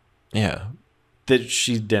saw Yeah. that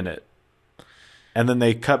she didn't. And then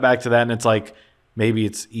they cut back to that, and it's like, maybe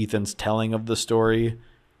it's Ethan's telling of the story,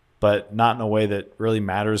 but not in a way that really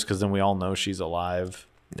matters, because then we all know she's alive.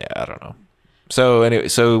 Yeah, I don't know. So anyway,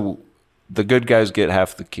 so the good guys get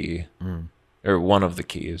half the key, or one of the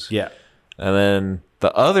keys. Yeah. And then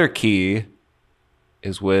the other key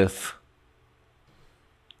is with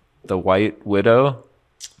the White Widow.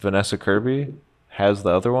 Vanessa Kirby has the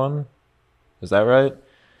other one. Is that right?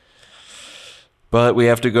 But we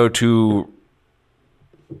have to go to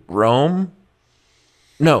Rome.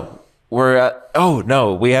 No, we're at. Oh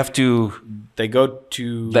no, we have to They go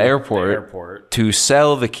to the airport to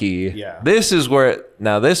sell the key. Yeah. This is where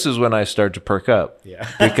now this is when I start to perk up. Yeah.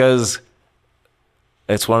 Because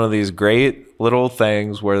it's one of these great little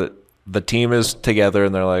things where the team is together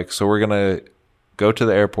and they're like, so we're gonna go to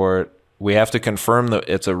the airport. We have to confirm that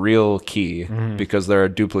it's a real key because there are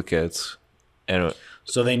duplicates. And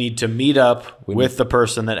So they need to meet up with the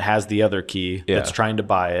person that has the other key Yeah. that's trying to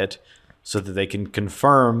buy it, so that they can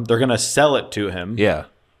confirm they're going to sell it to him yeah.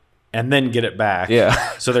 and then get it back. Yeah.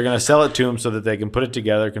 So they're going to sell it to him so that they can put it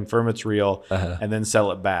together, confirm it's real, and then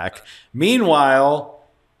sell it back. Meanwhile,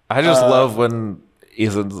 I just love when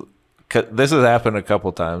Ethan's. This has happened a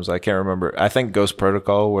couple times. I can't remember. I think Ghost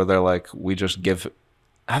Protocol, where they're like, we just give.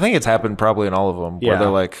 I think it's happened probably in all of them, where Yeah. they're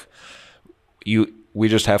like, we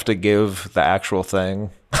just have to give the actual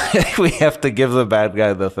thing. We have to give the bad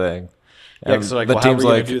guy the thing. yeah, And so like, the well, how are team's we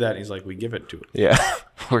going like, to do that? And he's like, we give it to him. yeah,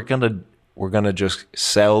 we're gonna just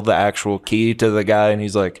sell the actual key to the guy, and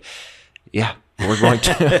he's like, yeah, we're going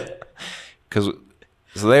to, because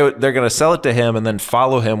so they're gonna sell it to him and then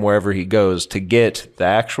follow him wherever he goes to get the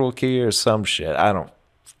actual key or some shit. I don't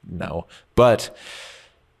know, but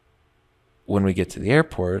when we get to the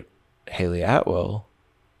airport, Haley Atwell,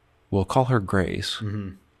 we'll call her Grace,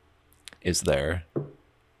 is there,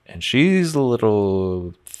 and she's a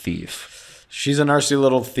little thief. She's a nasty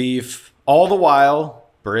little thief. All the while,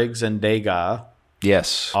 Briggs and Degas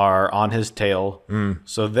Yes. are on his tail.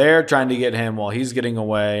 So they're trying to get him while he's getting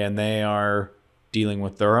away, and they are dealing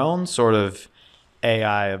with their own sort of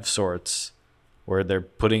AI of sorts, where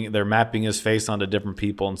they're mapping his face onto different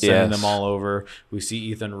people and sending Yes. them all over. We see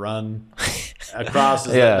Ethan run across.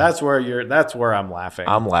 Yeah. That's where I'm laughing.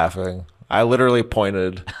 I'm laughing. I literally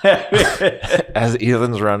pointed as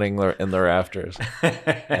Ethan's running in the rafters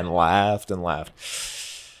and laughed and laughed.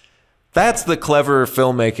 That's the clever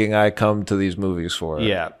filmmaking I come to these movies for.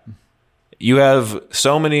 Yeah. You have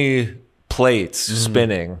so many plates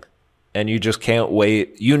spinning and you just can't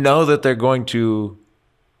wait. You know that they're going to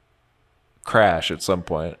crash at some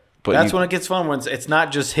point. But That's when it gets fun, when it's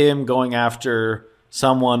not just him going after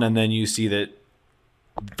someone and then you see that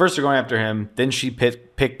first they're going after him, then she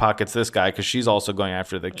pickpockets this guy because she's also going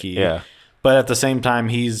after the key. Yeah. But at the same time,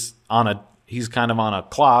 he's kind of on a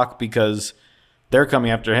clock because they're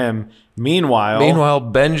coming after him. Meanwhile,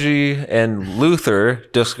 Benji and Luther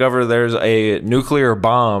discover there's a nuclear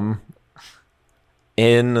bomb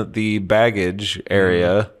in the baggage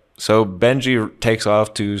area. So Benji takes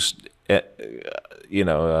off to, what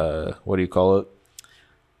do you call it?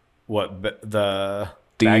 the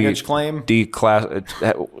baggage claim? What do you?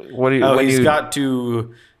 Oh, when he's you got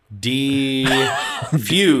to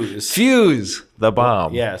defuse. fuse the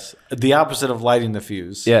bomb. Yes. The opposite of lighting the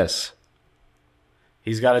fuse. Yes.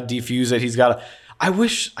 He's got to defuse it.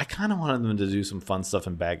 I kind of wanted them to do some fun stuff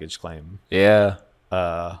in baggage claim. Yeah.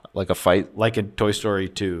 Like a fight. Like in Toy Story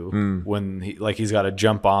 2, when he's got to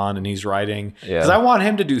jump on and he's riding. Yeah. Because I want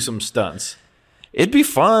him to do some stunts. It'd be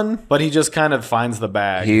fun. But he just kind of finds the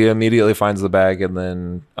bag. He immediately finds the bag and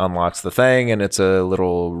then unlocks the thing, and it's a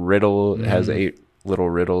little riddle. It has 8 little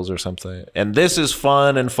riddles or something. And this is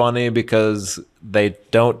fun and funny because they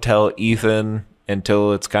don't tell Ethan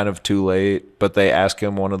until it's kind of too late, but they ask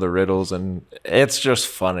him one of the riddles, and it's just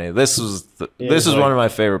funny. This is one of my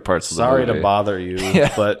favorite parts of the movie. Sorry to bother you,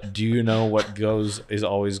 but do you know what is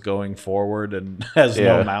always going forward and has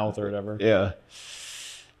no mouth or whatever? Yeah.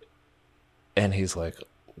 And he's like,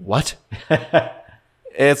 what?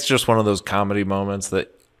 It's just one of those comedy moments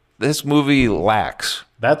that this movie lacks.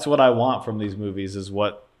 That's what I want from these movies, is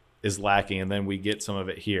what is lacking, and then we get some of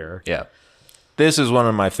it here. Yeah. This is one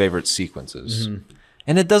of my favorite sequences.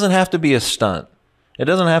 And it doesn't have to be a stunt. It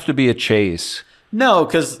doesn't have to be a chase. No,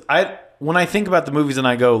 because when I think about the movies and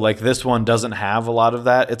I go, like, this one doesn't have a lot of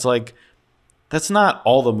that, it's like, that's not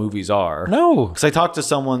all the movies are. No. Because I talked to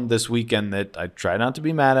someone this weekend that I try not to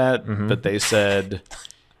be mad at, but they said,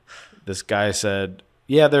 this guy said,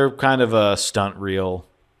 yeah, they're kind of a stunt reel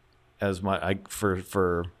as much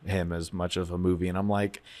for him as much of a movie. And I'm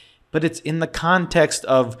like, but it's in the context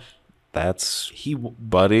of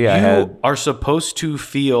buddy. Are supposed to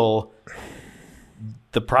feel.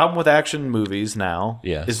 The problem with action movies now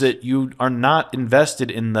is that you are not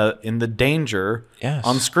invested in the danger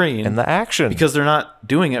on screen and the action because they're not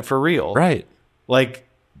doing it for real. Right. Like,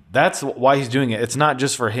 that's why he's doing it. It's not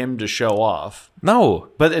just for him to show off. No.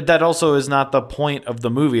 But that also is not the point of the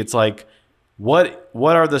movie. It's like, what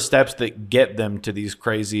are the steps that get them to these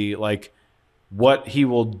crazy, like, what he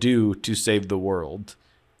will do to save the world?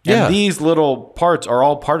 Yeah. And these little parts are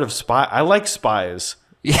all part of spy. I like spies.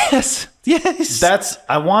 Yes.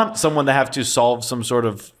 I want someone to have to solve some sort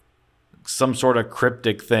of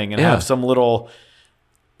cryptic thing and have some little,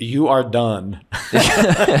 you are done.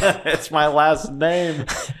 It's my last name.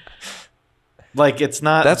 Like, it's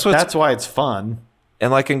not, that's why it's fun.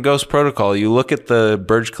 And like in Ghost Protocol, you look at the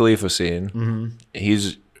Burj Khalifa scene.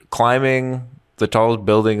 He's climbing the tallest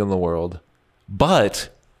building in the world. But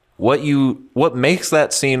what makes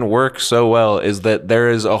that scene work so well is that there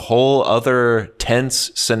is a whole other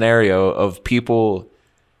tense scenario of people.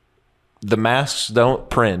 The masks don't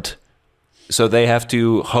print, so they have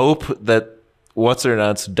to hope that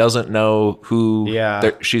what's-her-nuts doesn't know who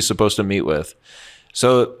she's supposed to meet with.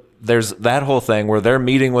 So there's that whole thing where they're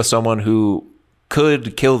meeting with someone who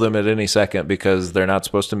could kill them at any second because they're not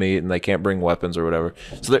supposed to meet and they can't bring weapons or whatever.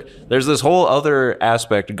 So there's this whole other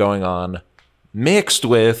aspect going on, mixed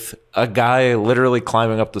with a guy literally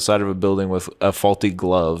climbing up the side of a building with a faulty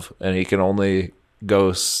glove, and he can only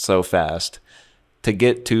go so fast to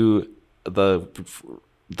get to the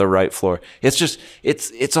right floor. It's just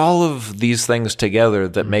it's all of these things together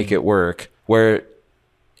that make it work. Where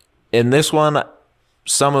in this one,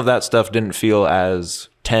 some of that stuff didn't feel as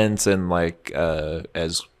tense and like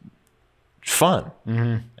as fun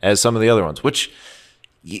as some of the other ones. Which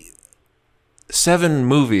 7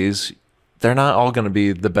 movies. They're not all going to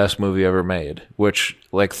be the best movie ever made, which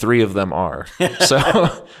like 3 of them are.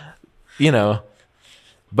 So,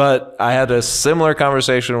 but I had a similar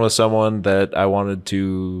conversation with someone that I wanted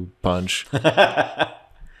to punch.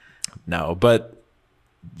 No, but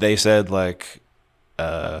they said like,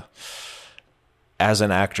 as an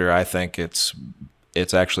actor, I think it's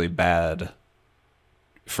actually bad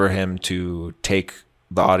for him to take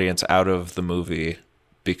the audience out of the movie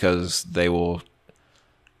because they will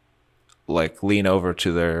like lean over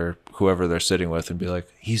to whoever they're sitting with and be like,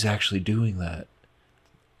 he's actually doing that.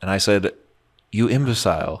 And I said, you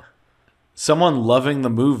imbecile. Someone loving the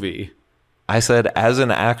movie. I said, as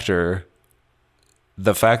an actor,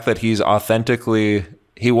 the fact that he's authentically,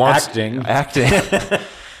 he wants acting.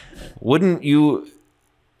 Wouldn't you,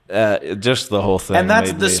 just the whole thing. And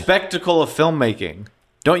that's the spectacle of filmmaking.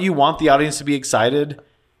 Don't you want the audience to be excited?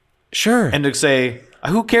 Sure. And to say,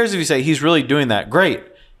 who cares if you say he's really doing that? Great.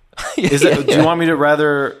 Do you want me to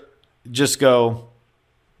rather just go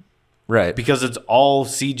right because it's all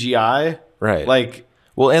CGI? Right. Like,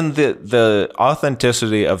 well, and the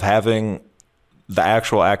authenticity of having the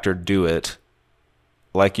actual actor do it,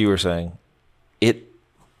 like you were saying,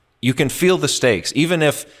 you can feel the stakes. Even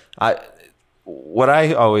if what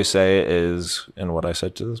I always say is, and what I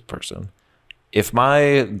said to this person, if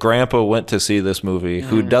my grandpa went to see this movie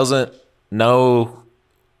who doesn't know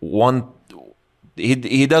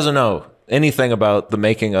he doesn't know anything about the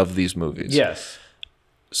making of these movies. Yes.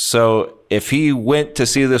 So if he went to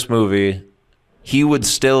see this movie, he would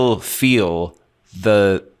still feel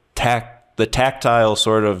the tactile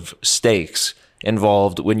sort of stakes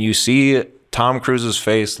involved when you see Tom Cruise's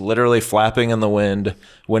face literally flapping in the wind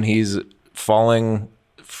when he's falling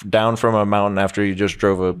down from a mountain after you just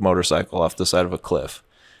drove a motorcycle off the side of a cliff.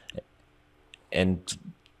 And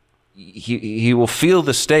he will feel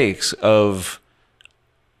the stakes of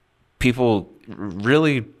people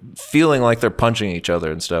really feeling like they're punching each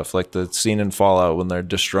other and stuff, like the scene in Fallout when they're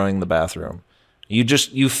destroying the bathroom.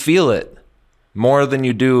 You feel it more than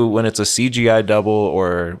you do when it's a CGI double,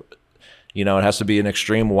 or it has to be an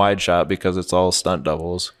extreme wide shot because it's all stunt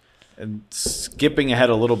doubles. And skipping ahead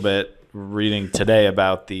a little bit, reading today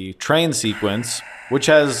about the train sequence, which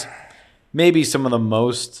has maybe some of the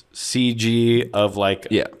most CG of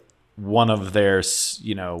one of their,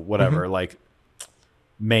 whatever, like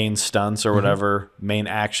main stunts or whatever, main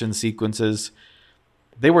action sequences.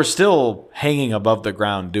 They were still hanging above the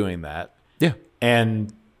ground doing that. Yeah.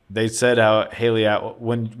 And they said how Haley,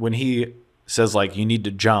 when he says like, you need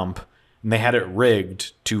to jump, and they had it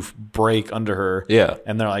rigged to break under her. Yeah.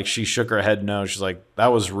 And they're like, she shook her head no. She's like,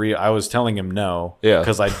 that was real. I was telling him no. Yeah.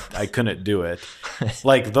 Because I couldn't do it.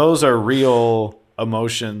 Like, those are real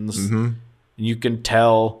emotions. Mm-hmm. You can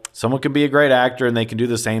tell someone can be a great actor and they can do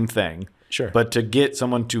the same thing. Sure. But to get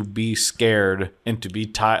someone to be scared and to be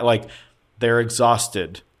tired, like, they're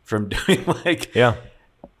exhausted from doing yeah.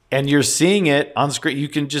 And you're seeing it on screen. You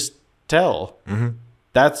can just tell. Mm-hmm.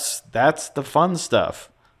 That's the fun stuff.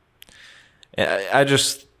 I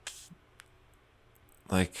just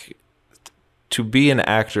like to be an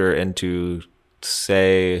actor and to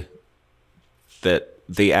say that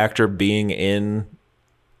the actor being in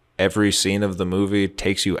every scene of the movie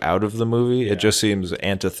takes you out of the movie. Yeah. It just seems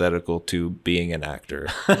antithetical to being an actor.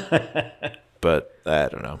 But I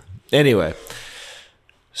don't know. Anyway,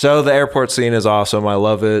 so the airport scene is awesome. I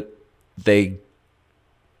love it.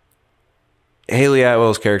 Haley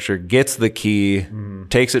Atwell's character gets the key,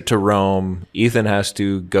 takes it to Rome. Ethan has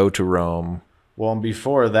to go to Rome. Well, and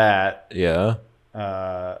before that... Yeah?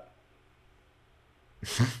 Am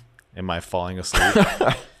I falling asleep?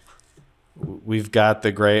 We've got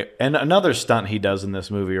the great... And another stunt he does in this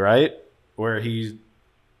movie, right? Where he's...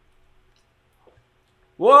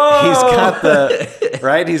 Whoa! He's got the...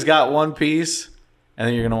 Right? He's got one piece. And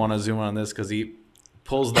then you're going to want to zoom in on this because he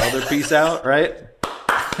pulls the other piece out, right?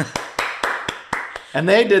 And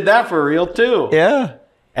they did that for real, too. Yeah.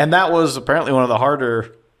 And that was apparently one of the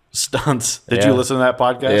harder stunts. Did you listen to that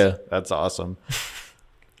podcast? Yeah. That's awesome.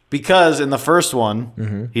 Because in the first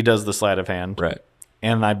one, he does the sleight of hand. Right.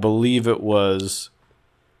 And I believe it was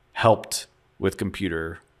helped with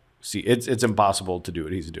computer. See, it's impossible to do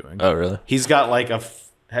what he's doing. Oh, really? He's got like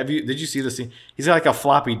did you see the scene? He's got like a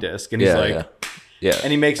floppy disk, and he's yeah.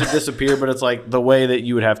 And he makes it disappear, but it's like the way that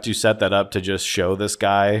you would have to set that up to just show this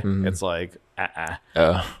guy. It's like,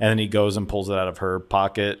 Oh. And then he goes and pulls it out of her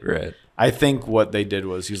pocket. Right. I think what they did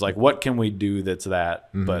was he's like, what can we do that's that,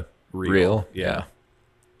 but real? Yeah.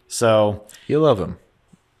 So. You love him.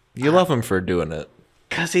 You love him for doing it.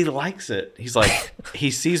 Because he likes it. He's like,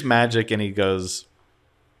 he sees magic and he goes,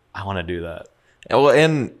 I want to do that. Well,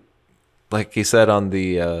 and like he said on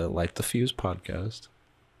the Light the Fuse podcast,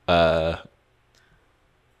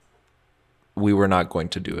 we were not going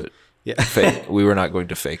to do it. Yeah. We were not going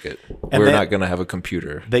to fake it. And we're not going to have a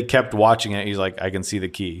computer. They kept watching it. He's like, I can see the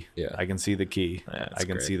key. Yeah. I can see the key. Yeah, I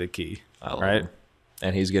can see the key. Right. Him.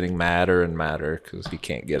 And he's getting madder and madder because he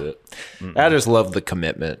can't get it. I just love the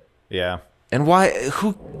commitment. Yeah. And why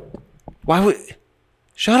would,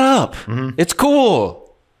 shut up. It's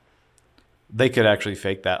cool. They could actually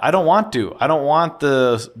fake that. I don't want to. I don't want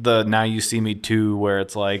the Now You See Me 2 where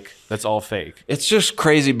it's like, that's all fake. It's just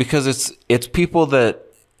crazy because it's people that,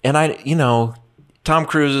 and Tom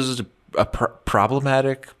Cruise is a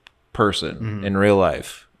problematic person in real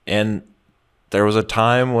life. And there was a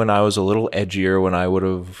time when I was a little edgier, when I would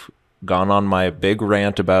have gone on my big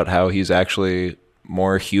rant about how he's actually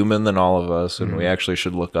more human than all of us, and we actually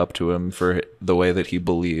should look up to him for the way that he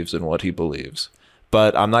believes and what he believes.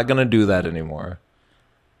 But I'm not going to do that anymore.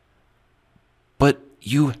 But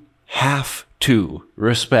you have to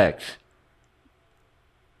respect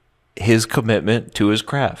his commitment to his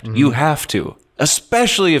craft. You have to,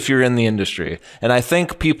 especially if you're in the industry. And I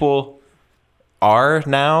think people are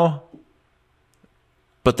now,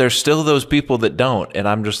 but there's still those people that don't. And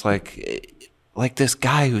I'm just like this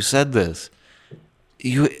guy who said this.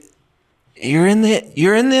 You're in the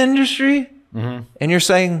industry, and you're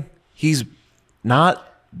saying he's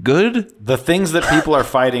not good. The things that people are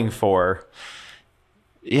fighting for.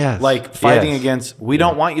 Yeah, like fighting against. We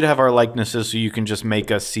don't want you to have our likenesses, so you can just make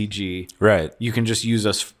us CG. Right. You can just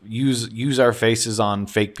use our faces on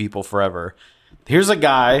fake people forever. Here's a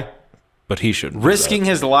guy, but he should risking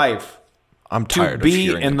his life. I'm tired to be of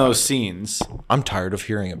hearing in about those it. scenes. I'm tired of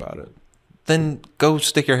hearing about it. Then go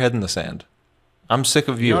stick your head in the sand. I'm sick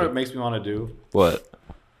of you. You know what it makes me want to do? What?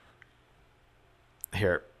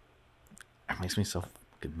 Here. It makes me so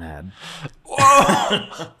fucking mad.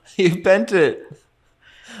 You bent it.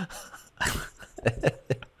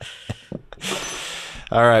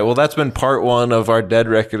 All right. Well, that's been part 1 of our Dead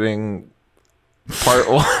Reckoning part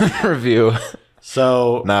 1 review.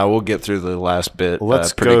 So now we'll get through the last bit.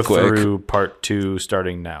 Let's pretty go quick. through part 2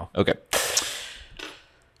 starting now. Okay.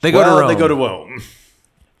 They go to Rome. They go to Rome.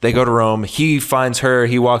 They go to Rome. He finds her.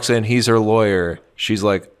 He walks in. He's her lawyer. She's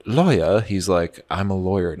like, lawyer? He's like, I'm a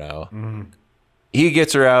lawyer now. Mm-hmm. He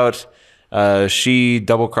gets her out. She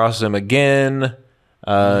double crosses him again.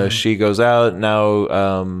 She goes out. Now,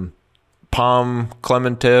 Palm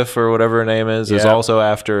Clementif, or whatever her name is also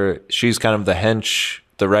after. She's kind of the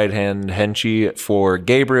right hand henchy for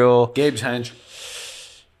Gabriel. Gabe's hench.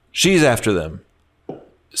 She's after them.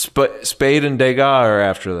 Spade and Degas are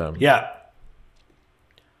after them. Yeah.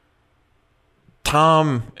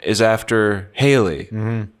 Tom is after Haley.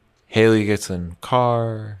 Mm-hmm. Haley gets in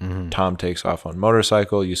car. Mm-hmm. Tom takes off on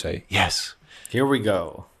motorcycle. You say, yes. Here we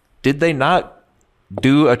go. Did they not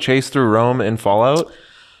do a chase through Rome in Fallout?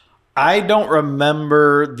 I don't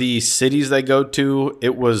remember the cities they go to.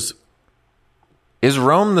 Is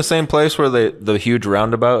Rome the same place where the huge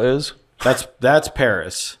roundabout is? That's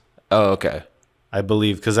Paris. Oh, okay. I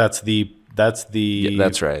believe, because that's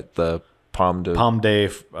that's right. The Palm de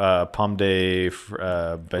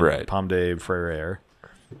Frere.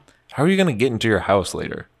 How are you going to get into your house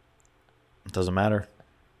later? It doesn't matter.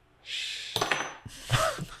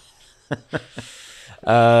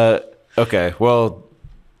 Okay. Well,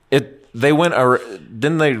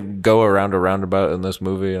 didn't they go around a roundabout in this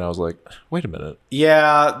movie? And I was like, wait a minute.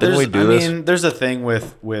 Yeah. Didn't there's a thing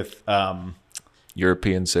with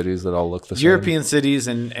European cities that all look the same. European cities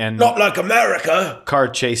and not like America. Car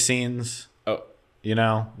chase scenes. Oh,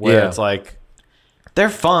 where it's like they're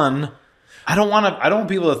fun. I don't want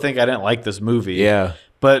people to think I didn't like this movie. Yeah,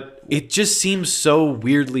 but it just seems so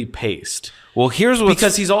weirdly paced. Well,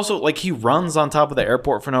 because he's also like he runs on top of the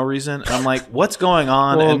airport for no reason, and I'm like, what's going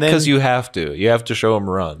on? Well, and then because you have to show him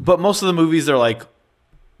run. But most of the movies, they're like,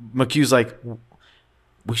 McHugh's like,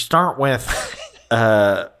 we start with.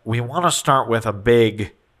 We want to start with a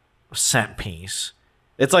big set piece.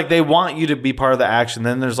 It's like they want you to be part of the action.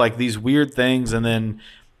 Then there's like these weird things, and then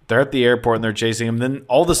they're at the airport and they're chasing him. Then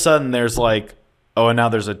all of a sudden there's like, oh, and now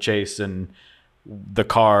there's a chase, and the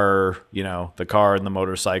car and the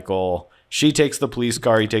motorcycle. She takes the police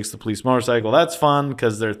car. He takes the police motorcycle. That's fun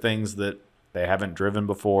because they're things that they haven't driven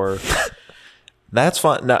before. That's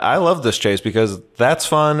fun. No, I love this chase because that's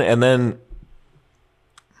fun, and then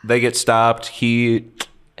they get stopped. He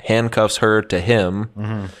handcuffs her to him.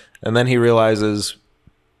 Mm-hmm. And then he realizes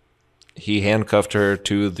he handcuffed her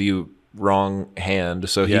to the wrong hand.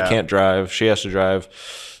 So he can't drive. She has to drive.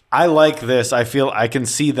 I like this. I feel I can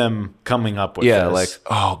see them coming up with this. Yeah, like,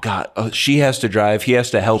 oh, God. She has to drive. He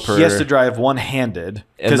has to help her. He has to drive one-handed.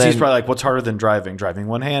 Because he's probably like, what's harder than driving? Driving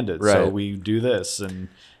one-handed. Right. So we do this. And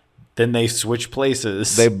then they switch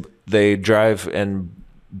places. They drive and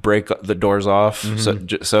break the doors off.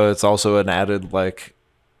 Mm-hmm. So it's also an added, like,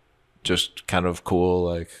 just kind of cool,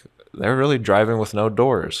 like, they're really driving with no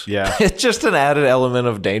doors. Yeah. It's just an added element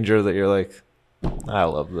of danger that you're like, I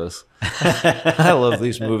love this. I love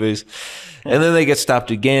these movies. And then they get stopped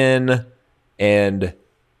again, and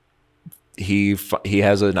he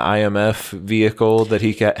has an IMF vehicle that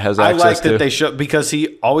he has access to. I like that they show, because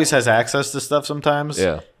he always has access to stuff sometimes.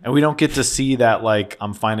 Yeah. And we don't get to see that, like,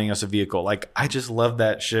 I'm finding us a vehicle. Like, I just love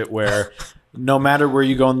that shit where no matter where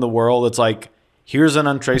you go in the world, it's like, here's an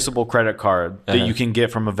untraceable credit card that you can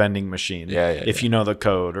get from a vending machine if you know the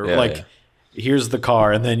code. Or here's the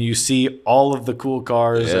car, and then you see all of the cool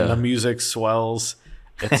cars and the music swells.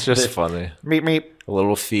 It's just funny. Meep, meep. A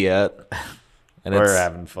little Fiat. And we're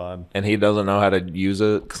having fun. And he doesn't know how to use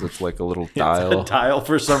it because it's like a little dial. It's a dial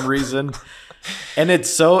for some reason. And it's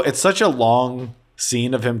such a long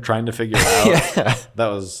scene of him trying to figure it out.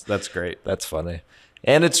 That's great. That's funny.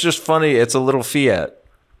 And it's just funny. It's a little Fiat.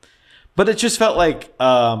 But it just felt like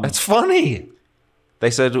it's funny. They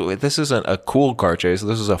said this isn't a cool car chase.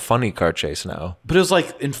 This is a funny car chase now. But it was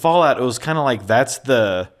like in Fallout, it was kind of like that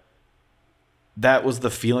was the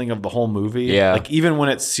feeling of the whole movie. Yeah. Like even when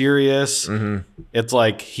it's serious, it's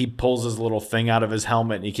like he pulls his little thing out of his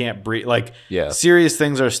helmet and he can't breathe. Like serious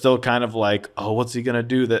things are still kind of like, oh, what's he gonna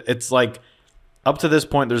do? That it's like up to this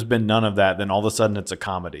point, there's been none of that. Then all of a sudden, it's a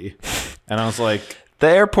comedy, and I was like. The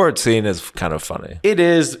airport scene is kind of funny. It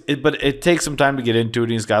is, but it takes some time to get into it.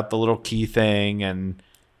 He's got the little key thing, and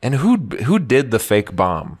who did the fake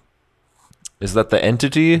bomb? Is that the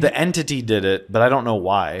entity? The entity did it, but I don't know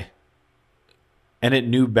why. And it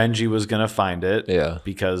knew Benji was going to find it. Yeah.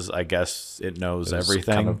 Because I guess it knows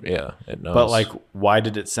everything. It knows. But, like, why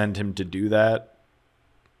did it send him to do that?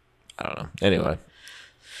 I don't know. Anyway.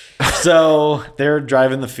 So they're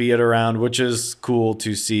driving the Fiat around, which is cool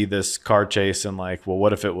to see this car chase. And, like, well,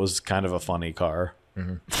 what if it was kind of a funny car?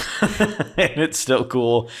 Mm-hmm. And it's still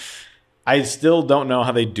cool. I still don't know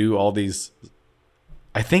how they do all these.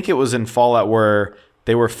 I think it was in Fallout where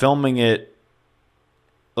they were filming it.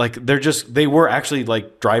 Like they were actually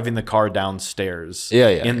like driving the car downstairs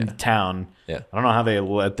in town. Yeah. I don't know how they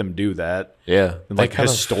let them do that. Yeah. In like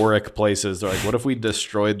historic places. They're like, what if we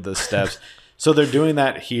destroyed the steps? So they're doing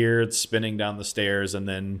that here. It's spinning down the stairs. And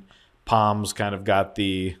then Palm's kind of got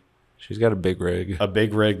she's got a big rig. A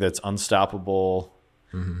big rig that's unstoppable.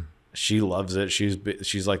 Mm-hmm. She loves it.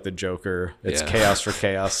 She's like the Joker. It's chaos for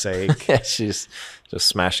chaos sake. She's just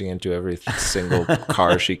smashing into every single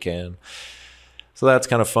car she can. So that's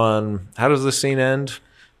kind of fun. How does the scene end?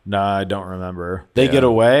 No, I don't remember. They get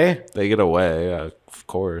away? They get away, of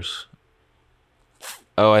course.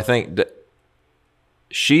 Oh, I think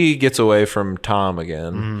she gets away from Tom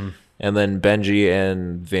again. And then Benji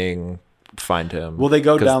and Ving find him. Well, they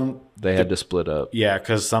go down. They had to split up. Yeah,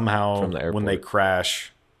 because somehow when they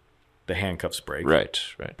crash, the handcuffs break. Right.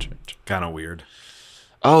 Kind of weird.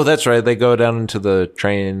 Oh, that's right. They go down into the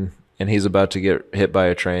train. And he's about to get hit by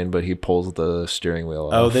a train, but he pulls the steering wheel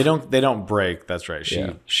off. Oh, they don't break. That's right.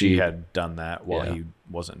 She had done that while he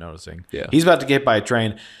wasn't noticing. Yeah. He's about to get hit by a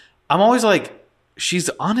train. I'm always like, she's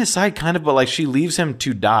on his side kind of, but like she leaves him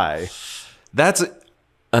to die. That's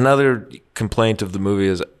another complaint of the movie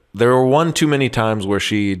is there were one too many times where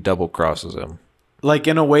she double crosses him. Like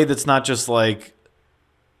in a way that's not just like,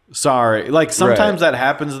 sorry. Like sometimes that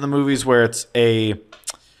happens in the movies where it's a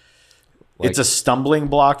stumbling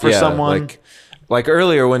block for someone. Like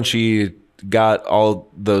earlier when she got all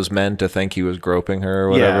those men to think he was groping her or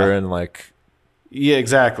whatever, and like... Yeah,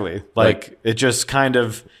 exactly. Like it just kind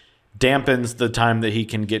of dampens the time that he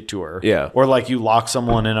can get to her. Yeah. Or like you lock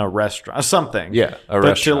someone in a restaurant, something. Yeah,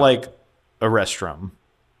 but to like a restroom.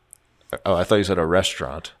 Oh, I thought you said a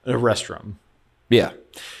restaurant. A restroom. Yeah.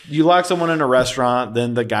 You lock someone in a restaurant,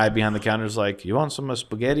 then the guy behind the counter is like, you want some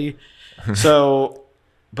spaghetti? So...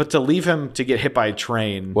 But to leave him to get hit by a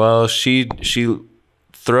train. Well, she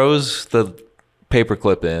throws the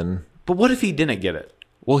paperclip in. But what if he didn't get it?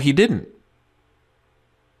 Well, he didn't.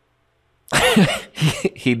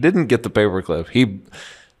 he didn't get the paperclip. He,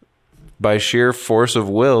 by sheer force of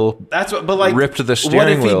will, ripped the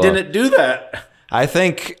steering wheel. What if he didn't do that? I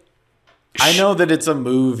think... I know that it's a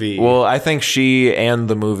movie. Well, I think she and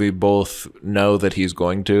the movie both know that he's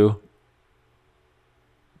going to.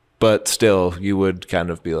 But still, you would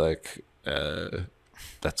kind of be like,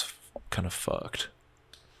 that's kind of fucked.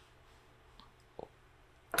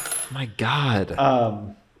 My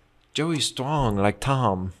God. Joey Strong, like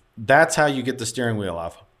Tom. That's how you get the steering wheel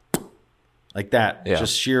off. Like that. Yeah.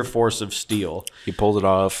 Just sheer force of steel. He pulls it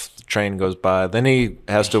off. The train goes by. Then he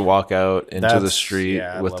has to walk out into the street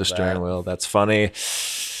with the steering wheel. That's funny.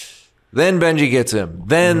 Then Benji gets him.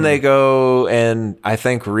 Then they go and I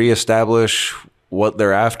think reestablish what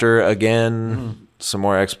they're after again. Some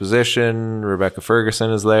more exposition. Rebecca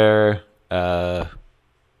Ferguson is there. Don't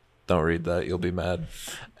read that. You'll be mad.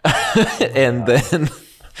 And then...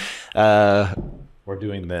 we're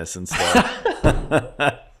doing this instead.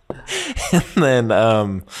 And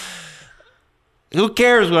then... who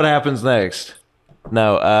cares what happens next?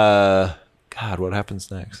 No. God, what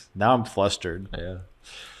happens next? Now I'm flustered. Yeah.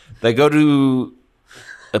 They go to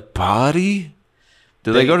a party?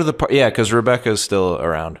 Do they go to the party? Yeah, because Rebecca's still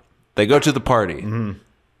around. They go to the party.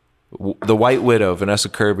 The White Widow, Vanessa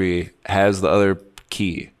Kirby, has the other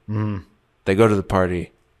key. They go to the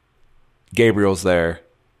party. Gabriel's there.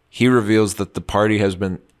 He reveals that the party has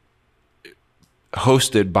been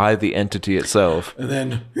hosted by the entity itself. And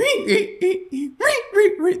then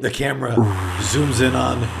the camera zooms in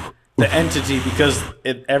on the entity because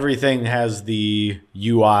everything has the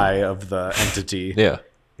UI of the entity. Yeah.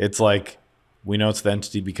 It's like, we know it's the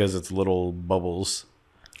entity because it's little bubbles.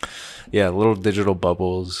 Yeah, little digital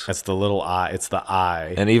bubbles. That's the little eye. It's the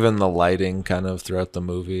eye. And even the lighting kind of throughout the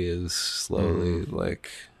movie is slowly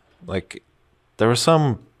like there was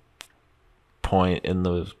some point in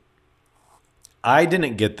the... I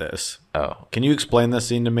didn't get this. Oh. Can you explain this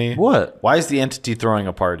scene to me? What? Why is the entity throwing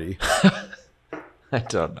a party? I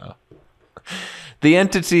don't know. The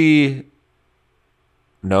entity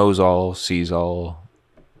knows all, sees all.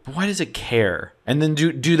 But why does it care? And then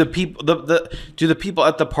do the people do the people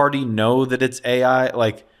at the party know that it's AI?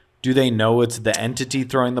 Like, do they know it's the entity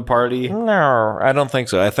throwing the party? No, I don't think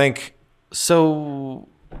so. I think so.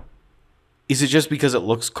 Is it just because it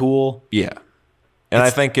looks cool? Yeah. And I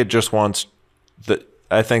think it just wants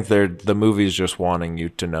I think the movie's just wanting you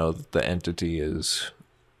to know that the entity is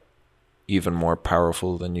even more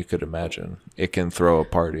powerful than you could imagine. It can throw a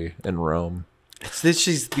party in Rome. It's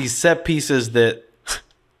these set pieces that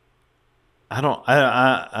I don't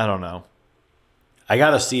know. I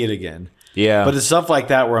got to see it again. Yeah. But it's stuff like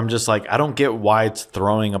that where I'm just like, I don't get why it's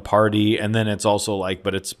throwing a party, and then it's also like,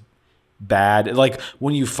 but it's bad. Like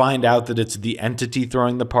when you find out that it's the entity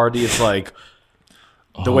throwing the party, it's like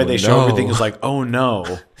the way they show everything is like, oh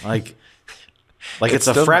no, like it's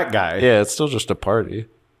a frat guy. Yeah, it's still just a party.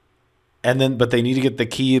 And then, but they need to get the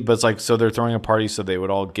key. But it's like, so they're throwing a party so they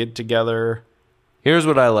would all get together. Here's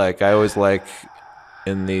what I like. I always like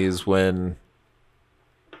in these when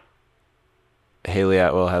Haley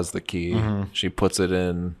Atwell has the key. Mm-hmm. She puts it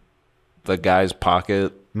in the guy's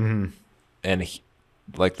pocket, and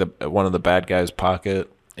one of the bad guy's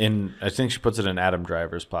pocket. I think she puts it in Adam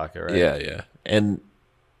Driver's pocket, right? Yeah. And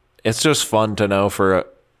it's just fun to know for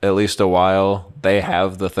at least a while they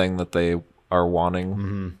have the thing that they are wanting.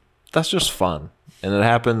 Mm-hmm. That's just fun. And it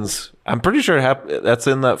happens. I'm pretty sure that's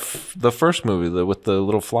in the first movie with the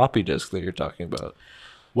little floppy disk that you're talking about.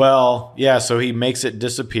 Well, yeah. So he makes it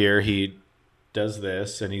disappear. He does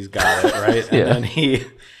this, and he's got it right. And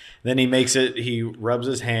then he makes it. He rubs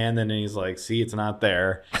his hand, and then he's like, "See, it's not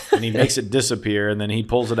there." And he makes it disappear, and then he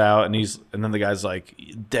pulls it out, and then the guy's like,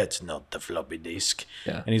 "That's not the floppy disk."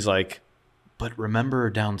 Yeah. And he's like, "But remember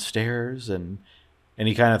downstairs?" And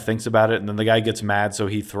he kind of thinks about it, and then the guy gets mad, so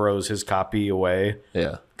he throws his copy away.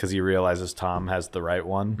 Yeah. Because he realizes Tom has the right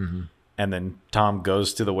one. Mm-hmm. And then Tom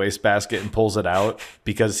goes to the wastebasket and pulls it out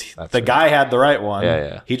because the guy had the right one.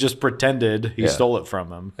 Yeah. He just pretended he stole it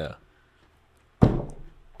from him. Yeah.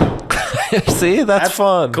 See, that's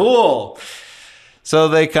fun. Cool. So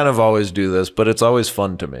they kind of always do this, but it's always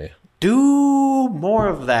fun to me. Do more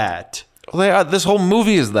of that. This whole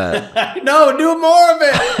movie is that. No, do more of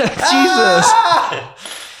it. Jesus.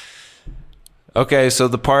 Okay, so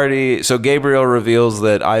so Gabriel reveals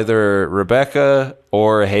that either Rebecca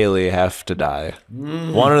or Haley have to die.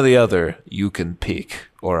 Mm. One or the other. You can peek,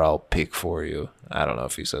 or I'll peek for you. I don't know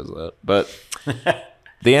if he says that, but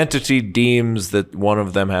the entity deems that one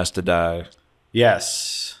of them has to die.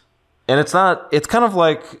 Yes. And it's kind of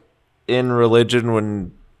like in religion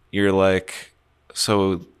when you're like,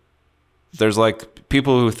 so there's like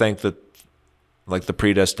people who think that like the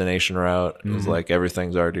predestination route is like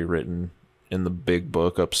everything's already written in the big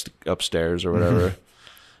book upstairs or whatever. And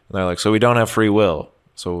they're like, so we don't have free will.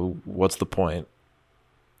 So what's the point?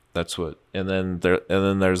 That's what. And then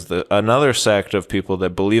there's another sect of people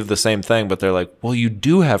that believe the same thing, but they're like, well, you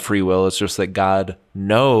do have free will. It's just that God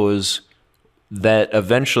knows that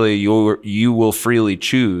eventually you will freely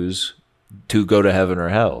choose to go to heaven or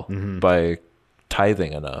hell by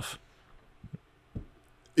tithing enough.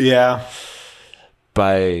 Yeah.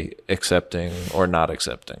 By accepting or not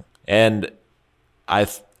accepting. And I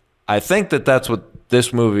think that that's what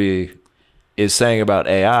this movie is saying about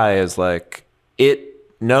AI is like it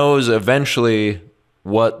knows eventually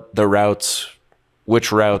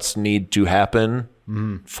which routes need to happen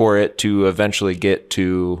for it to eventually get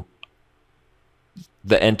to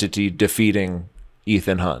the entity defeating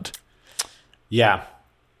Ethan Hunt. Yeah.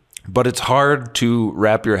 But it's hard to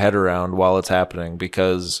wrap your head around while it's happening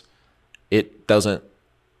because it doesn't,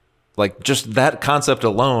 like, just that concept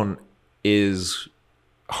alone is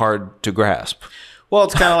hard to grasp. Well,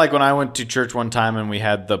 it's kind of like when I went to church one time and we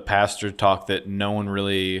had the pastor talk that no one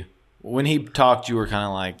really, when he talked, you were kind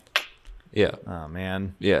of like, yeah, oh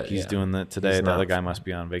man, yeah, he's doing that today. The other guy must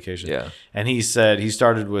be on vacation. Yeah. And he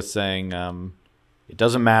started with saying, it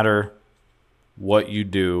doesn't matter what you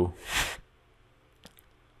do.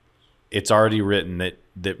 It's already written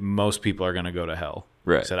that most people are going to go to hell.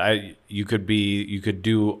 Right. He said, you could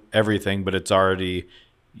do everything, but it's already,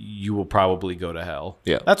 you will probably go to hell.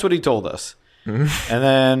 Yeah. That's what he told us. Mm-hmm. And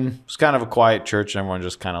then it was kind of a quiet church and everyone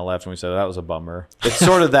just kind of left and we said, that was a bummer. It's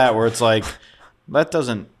sort of that where it's like, that's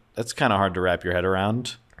kind of hard to wrap your head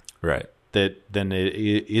around. Right.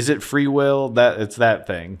 Is it free will? That it's that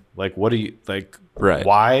thing. Like, what do you like? Right.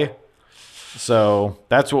 Why? So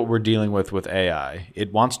that's what we're dealing with AI.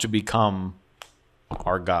 It wants to become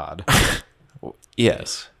our God.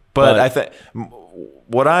 Yes. But I think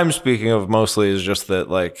what I'm speaking of mostly is just that,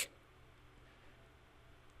 like,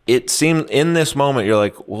 it seems in this moment, you're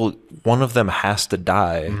like, well, one of them has to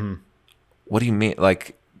die. Mm-hmm. What do you mean?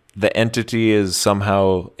 Like, the entity is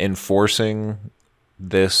somehow enforcing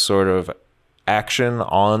this sort of action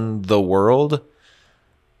on the world?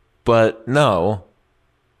 But no.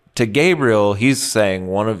 To Gabriel, he's saying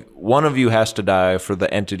one of you has to die for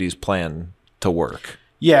the entity's plan to work.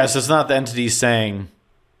 Yeah, so it's not the entity saying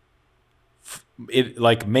it,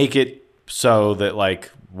 like, make it so that, like,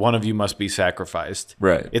 one of you must be sacrificed.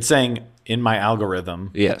 Right. It's saying in my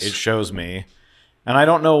algorithm, Yes. it shows me. And I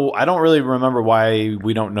don't know, I don't really remember why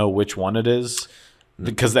we don't know which one it is.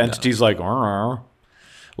 Because the entity's like, "Arr."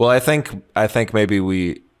 Well, I think maybe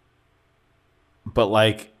we... But,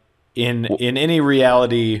 like, in any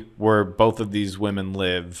reality where both of these women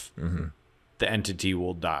live, the entity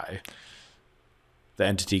will die. The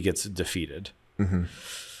entity gets defeated. Well,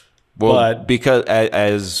 But because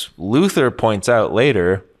as Luther points out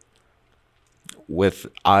later, with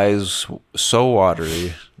eyes so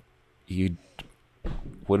watery, you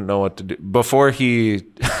wouldn't know what to do. Before he...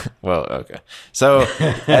 Well, okay. So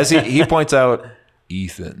as he points out,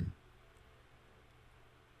 Ethan,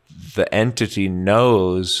 the entity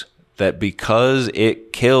knows that because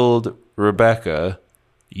it killed Rebecca,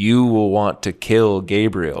 you will want to kill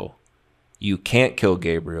Gabriel. You can't kill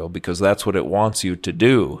Gabriel because that's what it wants you to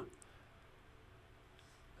do.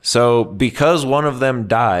 So because one of them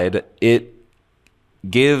died, it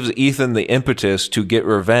gives Ethan the impetus to get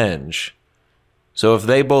revenge. So if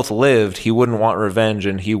they both lived, he wouldn't want revenge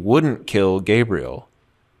and he wouldn't kill Gabriel.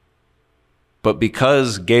 But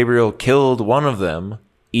because Gabriel killed one of them,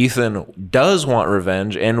 Ethan does want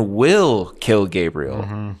revenge and will kill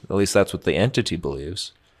Gabriel. At least that's what the entity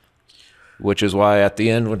believes. Which is why at the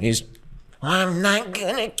end when he's, I'm not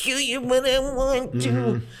gonna kill you, but I want to.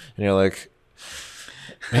 And you're like,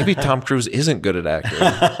 maybe Tom Cruise isn't good at acting.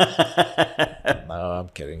 No, I'm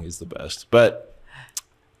kidding. He's the best. But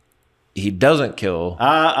he doesn't kill.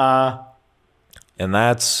 And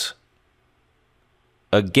that's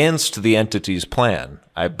against the entity's plan,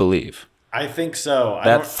 I believe. I think so.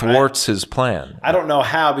 That thwarts his plan. I don't know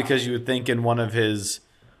how, because you would think in one of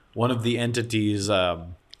the entity's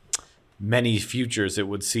many futures, it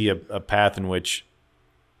would see a path in which,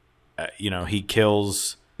 he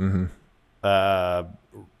kills.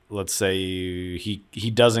 Let's say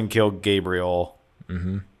he doesn't kill Gabriel.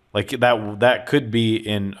 Like that could be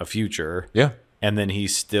in a future. Yeah. And then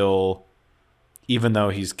he's still, even though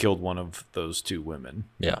he's killed one of those two women.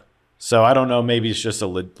 Yeah. So I don't know. Maybe it's just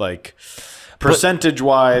percentage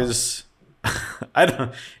wise. I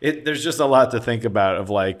don't. There's just a lot to think about. Of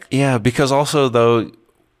like. Yeah, because also though,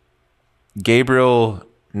 Gabriel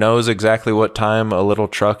knows exactly what time a little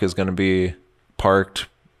truck is going to be parked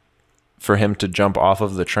for him to jump off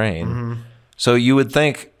of the train. So you would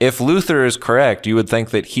think, if Luther is correct, you would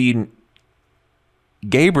think that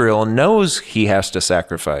Gabriel knows he has to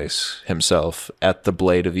sacrifice himself at the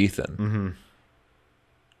blade of Ethan.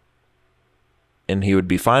 And he would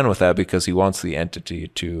be fine with that because he wants the entity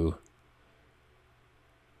to...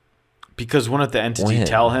 Because wouldn't the entity win.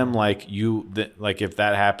 tell him, like, if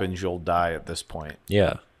that happens, you'll die at this point?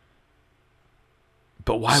 Yeah.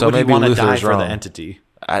 But why would he want to die for the entity?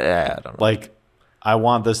 I don't know. Like, I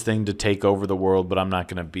want this thing to take over the world, but I'm not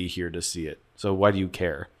going to be here to see it. So why do you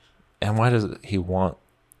care? And why does he want...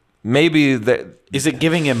 Maybe that... Is it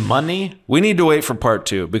giving him money? We need to wait for part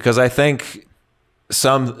 2 because I think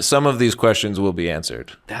some of these questions will be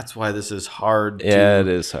answered. That's why this is hard. Yeah, it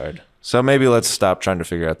is hard. So maybe let's stop trying to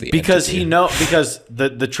figure out the because entity. because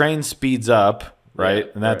the train speeds up, right?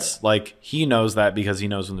 Yeah, and that's like he knows that because he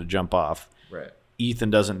knows when to jump off. Right. Ethan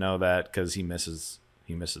doesn't know that because he misses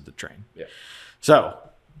the train. Yeah. So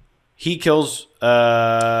he kills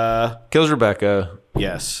Rebecca.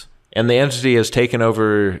 Yes. And the entity has taken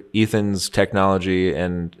over Ethan's technology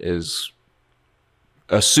and is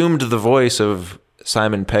assumed the voice of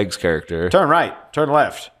Simon Pegg's character. Turn right, turn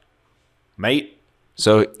left, mate.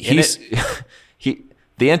 So the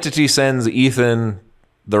entity sends Ethan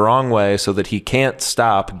the wrong way so that he can't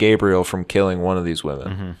stop Gabriel from killing one of these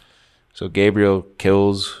women. So Gabriel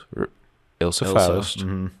kills Ilsa Faust,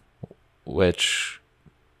 which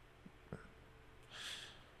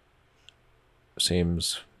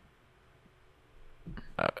seems...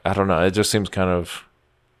 I don't know. It just seems kind of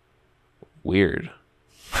weird.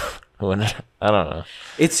 I don't know.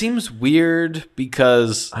 It seems weird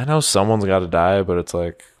because I know someone's got to die, but it's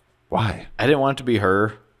like, why? I didn't want it to be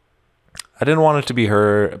her. I didn't want it to be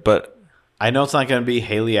her, but I know it's not going to be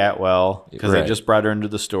Haley Atwell because they just brought her into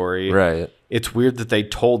the story. Right. It's weird that they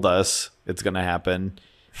told us it's going to happen.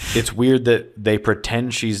 It's weird that they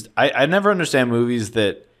pretend she's... I never understand movies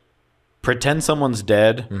that pretend someone's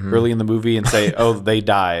dead early in the movie and say, oh, they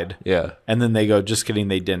died. Yeah. And then they go, just kidding,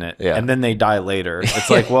 they didn't. Yeah. And then they die later.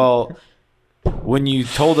 It's like, well, when you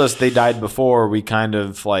told us they died before, we kind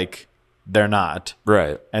of like, they're not.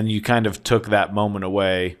 Right. And you kind of took that moment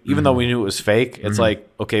away. Even though we knew it was fake, it's like,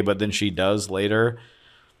 okay, but then she does later.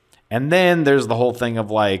 And then there's the whole thing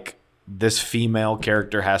of like, this female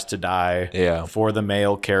character has to die for the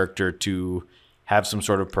male character to have some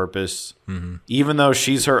sort of purpose. Even though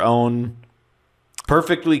she's her own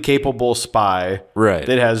perfectly capable spy that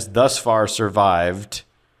has thus far survived.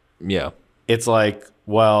 Yeah. It's like,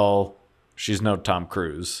 well, she's no Tom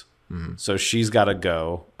Cruise. So she's got to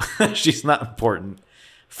go. She's not important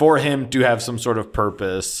for him to have some sort of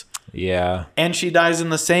purpose. Yeah. And she dies in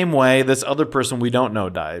the same way this other person we don't know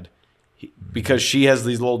died. Because she has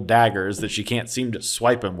these little daggers that she can't seem to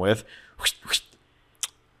swipe him with.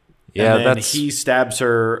 Yeah, and then he stabs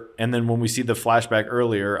her, and then when we see the flashback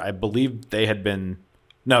earlier, I believe they had been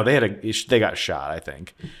they got shot, I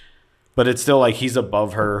think. But it's still like he's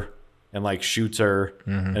above her and like shoots her,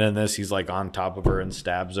 and in this he's like on top of her and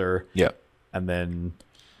stabs her. Yeah. And then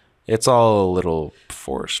it's all a little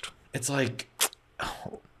forced. It's like,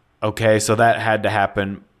 okay, so that had to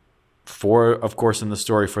happen for, of course, in the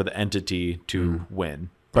story for the entity to win.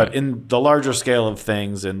 But in the larger scale of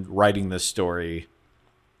things and writing this story,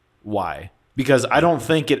 why? Because I don't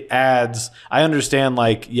think it adds. I understand,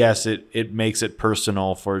 like, yes, it makes it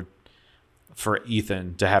personal for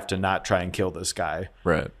Ethan to have to not try and kill this guy.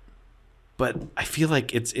 Right. But I feel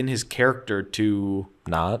like it's in his character to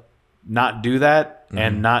not do that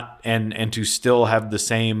and not and to still have the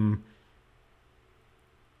same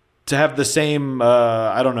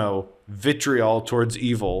I don't know, vitriol towards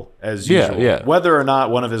evil as usual. Yeah. Whether or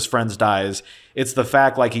not one of his friends dies, it's the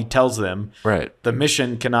fact, like he tells them, the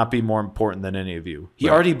mission cannot be more important than any of you. He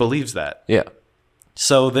already believes that. Yeah.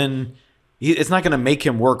 So then it's not going to make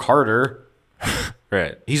him work harder.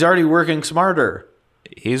 Right. He's already working smarter.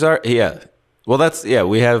 Well,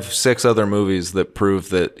 we have 6 other movies that prove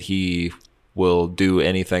that he will do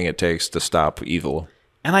anything it takes to stop evil.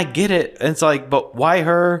 And I get it. And it's like, but why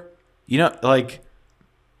her? You know, like,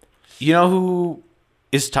 you know who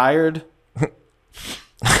is tired?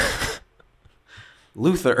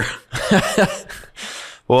 Luther.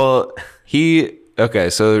 Well,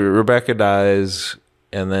 so Rebecca dies,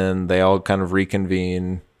 and then they all kind of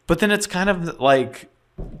reconvene. But then it's kind of like,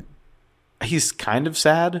 he's kind of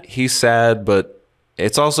sad. He's sad, but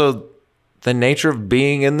it's also the nature of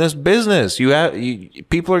being in this business.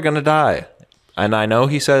 People are going to die. And I know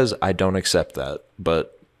he says, I don't accept that,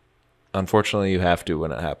 but unfortunately you have to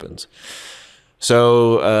when it happens.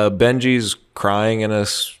 So Benji's crying in a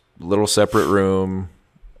little separate room.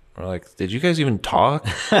 We're like, did you guys even talk?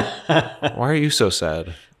 Why are you so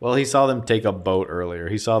sad? Well, he saw them take a boat earlier.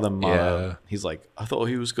 He saw them. He's like, I thought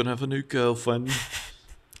he was going to have a new girlfriend.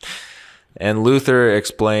 And Luther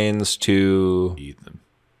explains to Ethan,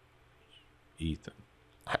 you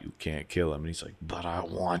can't kill him. And he's like, but I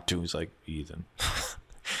want to. He's like, Ethan.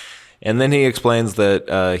 And then he explains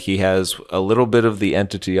that he has a little bit of the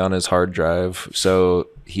entity on his hard drive. So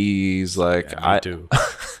he's like,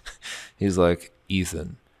 he's like,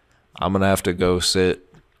 Ethan, I'm going to have to go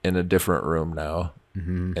sit in a different room now.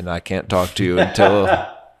 And I can't talk to you until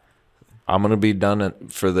I'm going to be done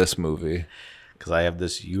for this movie. Because I have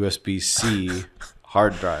this USB-C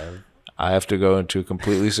hard drive. I have to go into a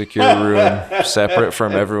completely secure room, separate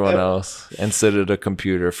from everyone else, and sit at a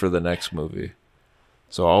computer for the next movie.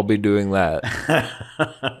 So I'll be doing that.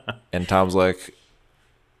 And Tom's like,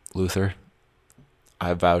 Luther,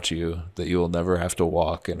 I vow to you that you will never have to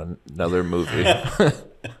walk in another movie.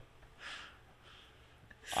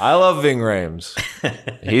 I love Ving Rhames.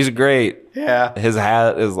 He's great. Yeah. His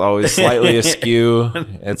hat is always slightly askew.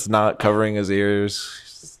 It's not covering his ears.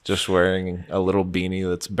 He's just wearing a little beanie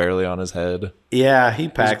that's barely on his head. Yeah, he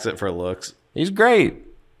packs it for looks. He's great.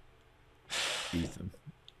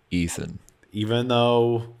 Ethan. Even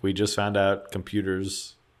though we just found out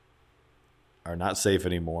computers are not safe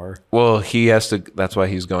anymore. Well, he has to. That's why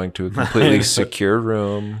he's going to a completely secure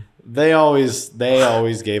room. They always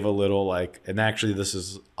gave a little like, and actually this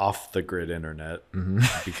is off the grid internet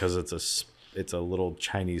because it's a little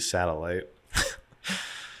Chinese satellite.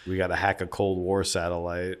 We got to hack a Cold War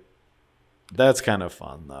satellite. That's kind of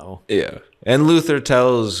fun though. Yeah. And Luther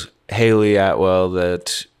tells Haley Atwell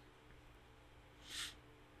that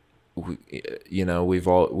we've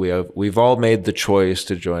all made the choice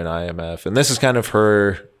to join IMF, and this is kind of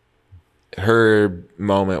her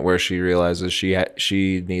moment where she realizes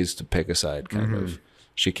she needs to pick a side, kind of.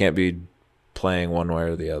 She can't be playing one way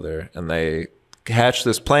or the other. And they hatch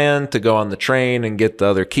this plan to go on the train and get the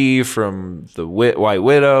other key from the White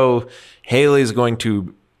Widow. Haley's going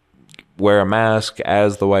to wear a mask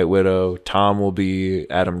as the White Widow. Tom will be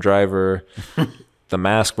Adam Driver. The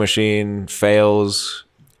mask machine fails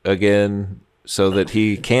again so that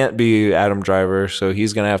he can't be Adam Driver. So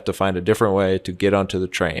he's going to have to find a different way to get onto the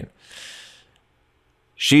train.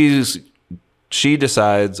 She's she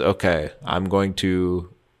decides, okay, I'm going to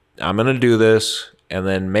do this. And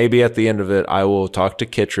then maybe at the end of it, I will talk to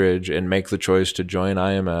Kittredge and make the choice to join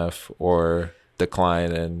IMF or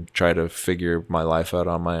decline and try to figure my life out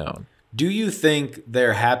on my own. Do you think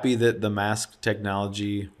they're happy that the mask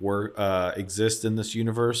technology exists in this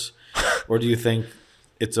universe? Or do you think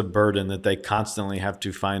it's a burden that they constantly have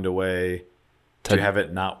to find a way to have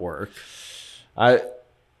it not work? I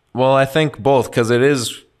think both, because it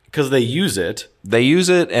is... Because they use it. They use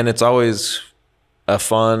it, and it's always a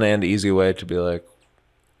fun and easy way to be like,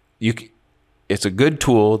 it's a good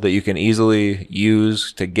tool that you can easily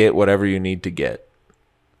use to get whatever you need to get.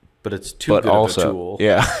 But it's too good of a tool.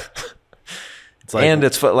 Yeah. It's like, and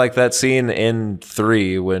it's like that scene in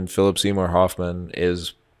 3 when Philip Seymour Hoffman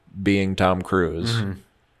is being Tom Cruise. Mm-hmm.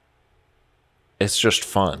 It's just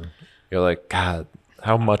fun. You're like, God,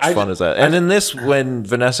 how much fun is that? And in this, when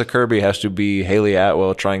Vanessa Kirby has to be Haley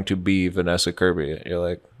Atwell trying to be Vanessa Kirby, you're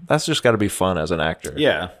like, that's just got to be fun as an actor.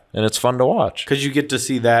 Yeah. And it's fun to watch. Because you get to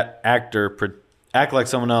see that actor act like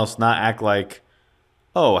someone else, not act like,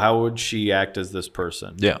 oh, how would she act as this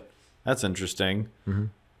person? Yeah. That's interesting. Mm-hmm.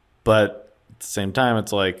 But at the same time,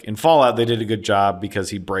 it's like in Fallout, they did a good job because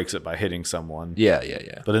he breaks it by hitting someone.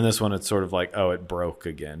 Yeah. But in this one, it's sort of like, oh, it broke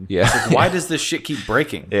again. Yeah. It's like, why does this shit keep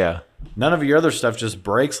breaking? Yeah. None of your other stuff just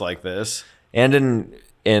breaks like this. And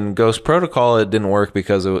in Ghost Protocol, it didn't work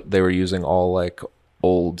because they were using all like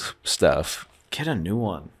old stuff. Get a new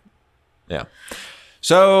one. Yeah.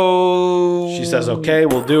 So she says, okay,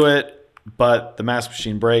 we'll do it, but the mask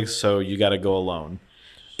machine breaks, so you got to go alone.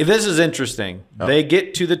 This is interesting. Oh. They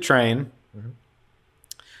get to the train. Mm-hmm.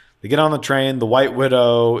 They get on the train. The White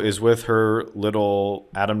Widow is with her little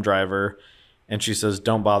Adam Driver, and she says,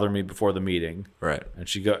 don't bother me before the meeting. Right.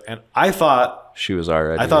 And I thought she was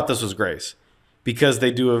already. I thought this was Grace. Because they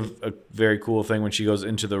do a very cool thing when she goes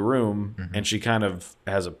into the room, mm-hmm. and she kind of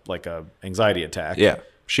has a anxiety attack. Yeah.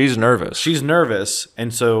 She's nervous.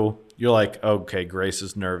 And so you're like, okay, Grace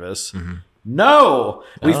is nervous. Mm-hmm. No!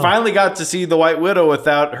 We finally got to see the White Widow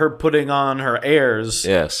without her putting on her airs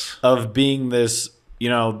of being this,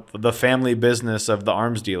 the family business of the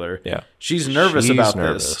arms dealer. Yeah. She's nervous about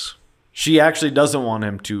this. She actually doesn't want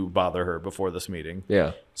him to bother her before this meeting.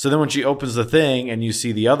 Yeah. So then when she opens the thing and you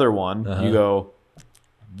see the other one, you go,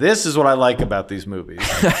 this is what I like about these movies.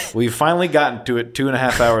 We've finally gotten to it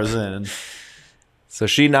 2.5 hours in. So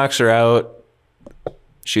she knocks her out.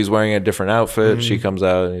 She's wearing a different outfit. Mm-hmm. She comes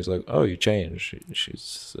out and he's like, oh, you changed.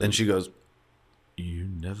 Then she goes, you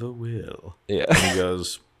never will. Yeah. And he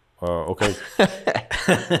goes, oh,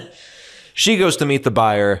 okay. She goes to meet the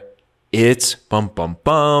buyer. It's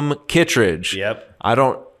Kittredge. Yep. I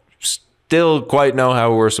don't still quite know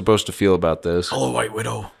how we're supposed to feel about this. Hello, White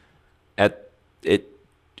Widow.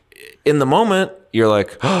 In the moment, you're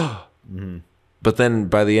like, oh. Mm-hmm. But then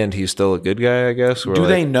by the end, he's still a good guy, I guess. Do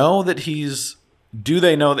they know that he's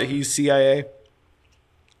CIA?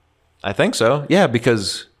 I think so. Yeah,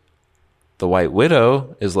 because the White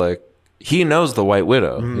Widow is like, he knows the White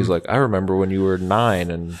Widow. Mm. He's like, I remember when you were 9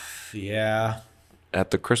 and at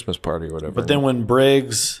the Christmas party or whatever. But then when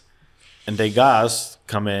Briggs and Degas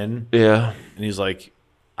come in, and he's like,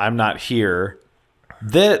 I'm not here.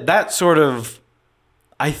 That sort of,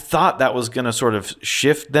 I thought that was going to sort of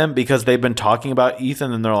shift them because they've been talking about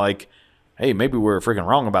Ethan and they're like, hey, maybe we're freaking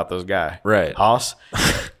wrong about this guy. Right. Haas.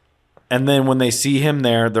 And then when they see him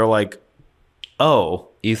there, they're like, oh.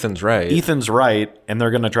 Ethan's right. And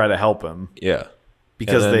they're going to try to help him. Yeah.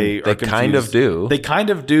 Because they kind of do. They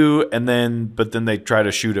kind of do, but then they try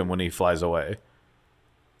to shoot him when he flies away.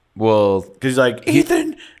 Well. Because he's like,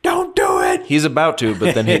 Ethan, don't do it. He's about to,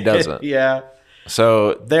 but then he doesn't. Yeah.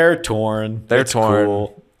 So they're torn. It's torn.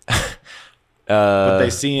 Cool. But they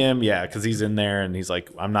see him, because he's in there and he's like,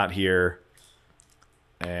 I'm not here.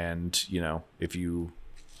 And, if you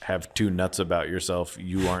have two nuts about yourself,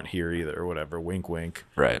 you aren't here either, or whatever. Wink, wink.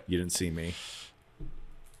 Right. You didn't see me.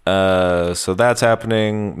 So that's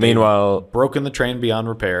happening. Meanwhile, broken the train beyond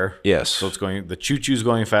repair. Yes. So the choo-choo's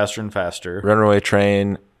going faster and faster. Runaway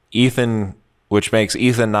train. Which makes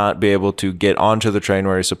Ethan not be able to get onto the train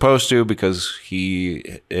where he's supposed to because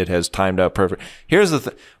it has timed out perfect. Here's the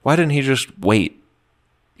thing. Why didn't he just wait?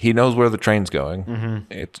 He knows where the train's going.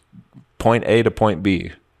 Mm-hmm. It's point A to point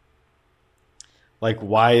B. Like,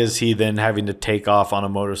 why is he then having to take off on a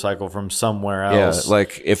motorcycle from somewhere else? Yeah,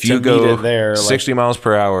 like if you go there, 60 miles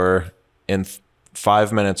per hour in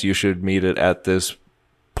 5 minutes, you should meet it at this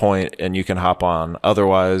point and you can hop on.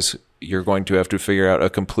 Otherwise, you're going to have to figure out a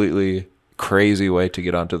completely crazy way to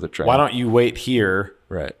get onto the train. Why don't you wait here?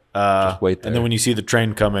 Right. Just wait there. And then when you see the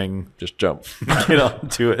train coming, just jump. Get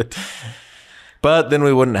onto it. But then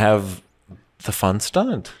we wouldn't have the fun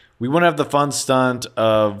stunt. We want to have the fun stunt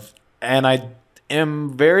of, and I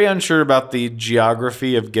am very unsure about the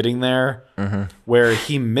geography of getting there, where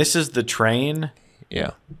he misses the train.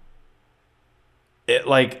 Yeah. It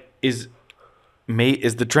like is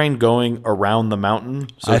the train going around the mountain?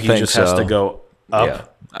 So he just has to go up. Yeah,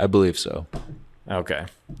 I believe so. Okay.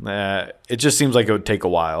 It just seems like it would take a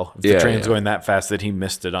while. If the train's going that fast that he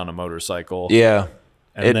missed it on a motorcycle. Yeah.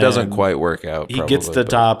 And it then doesn't quite work out. He gets to the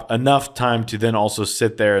top, enough time to then also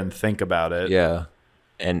sit there and think about it. Yeah.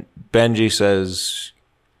 And Benji says,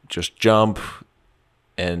 just jump.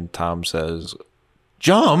 And Tom says,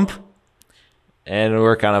 jump. And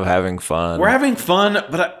we're kind of having fun. We're having fun,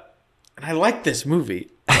 but I like this movie.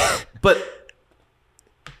 But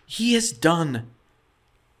he has done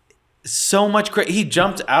so much great. He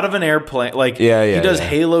jumped out of an airplane. Like, he does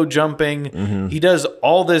halo jumping. He does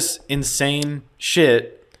all this insane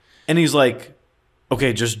shit. And he's like,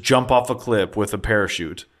 okay, just jump off a cliff with a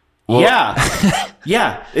parachute. Well,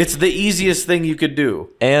 yeah. It's the easiest thing you could do.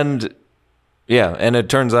 And and it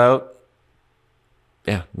turns out,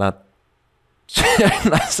 not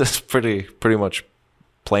that's just pretty much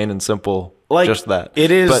plain and simple. Like, just that. It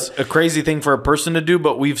is a crazy thing for a person to do,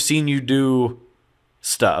 but we've seen you do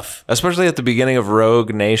stuff. Especially at the beginning of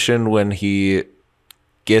Rogue Nation when he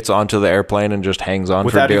gets onto the airplane and just hangs on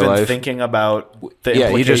without for dear even life. Thinking about the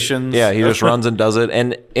implications. He just runs and does it.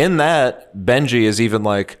 And in that, Benji is even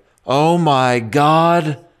like, oh my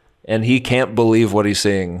God. And he can't believe what he's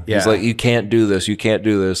seeing. Yeah. He's like, you can't do this. You can't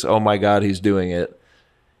do this. Oh my God, he's doing it.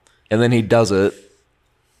 And then he does it.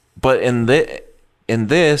 But in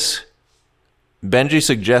this, Benji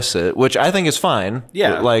suggests it, which I think is fine.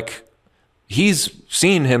 Yeah. Like, he's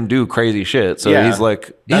seen him do crazy shit. So he's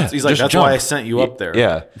like, that's jump. why I sent you up there.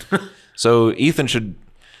 Yeah. So Ethan should,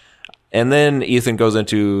 and then Ethan goes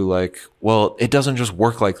into like, well, it doesn't just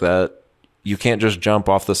work like that. You can't just jump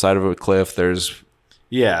off the side of a cliff. There's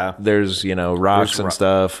rocks and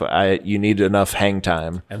stuff. You need enough hang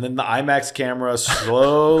time. And then the IMAX camera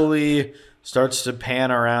slowly starts to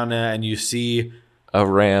pan around and you see a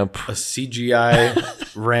ramp, a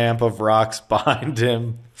CGI ramp of rocks behind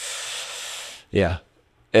him. Yeah.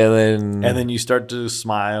 And then you start to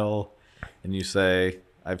smile and you say,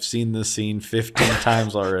 I've seen this scene 15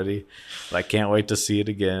 times already, but I can't wait to see it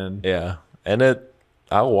again. Yeah. And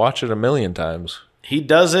I'll watch it a million times. He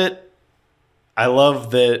does it. I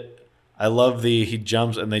love that. He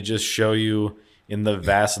jumps and they just show you in the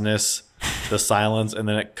vastness, the silence, and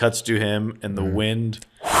then it cuts to him and the wind.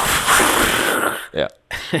 Yeah.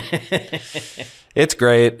 It's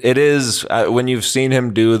great. It is, when you've seen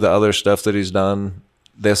him do the other stuff that he's done,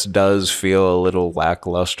 this does feel a little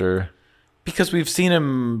lackluster. Because we've seen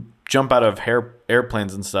him jump out of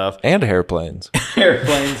airplanes and stuff. And airplanes.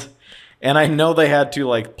 Airplanes. And I know they had to,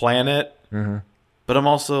 like, plan it. Mm-hmm. But I'm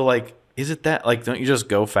also like, is it that? Like, don't you just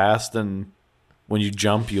go fast and when you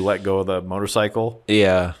jump, you let go of the motorcycle?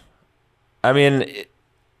 Yeah. I mean,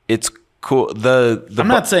 it's cool. I'm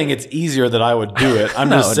not saying it's easier that I would do it. I'm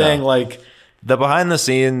just saying, like, the behind the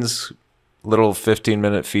scenes little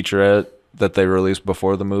 15-minute featurette that they released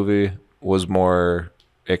before the movie was more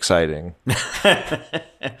exciting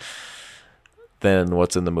than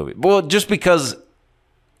what's in the movie. Well, just because,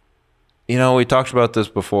 we talked about this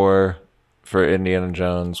before for Indiana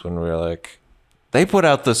Jones when we were like, they put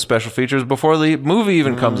out the special features before the movie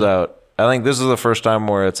even comes out. I think this is the first time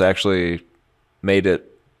where it's actually made it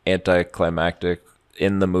anticlimactic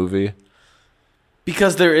in the movie.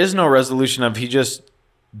 Because there is no resolution of he just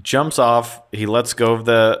jumps off, he lets go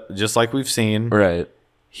of just like we've seen. Right.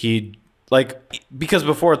 Because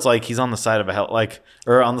before it's like he's on the side of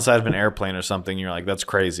or on the side of an airplane or something, you're like, that's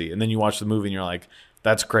crazy. And then you watch the movie and you're like,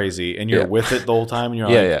 that's crazy. And you're with it the whole time and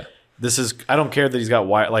you're this is, I don't care that he's got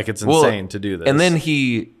wire, like it's insane to do this. And then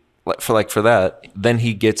for that, then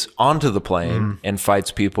he gets onto the plane and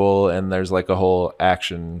fights people, and there's like a whole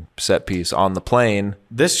action set piece on the plane.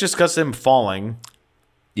 This just cuts him falling.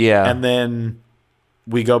 Yeah. And then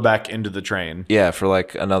we go back into the train. Yeah, for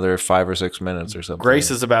like another 5 or 6 minutes or something. Grace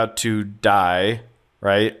is about to die,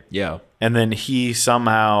 right? Yeah. And then he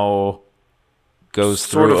somehow goes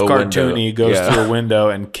through a cartoony, goes through a window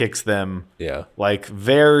and kicks them. Yeah. Like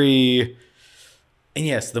very... And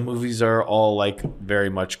yes, the movies are all like very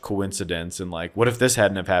much coincidence and like, what if this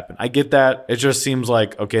hadn't have happened? I get that. It just seems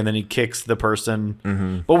like, okay, and then he kicks the person.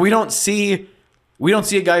 Mm-hmm. But we don't see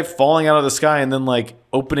a guy falling out of the sky and then like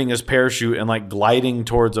opening his parachute and like gliding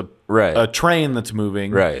towards a train that's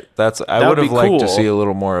moving. Right. I would have liked to see a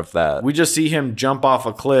little more of that. We just see him jump off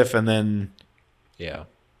a cliff and then yeah.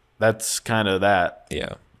 That's kind of that.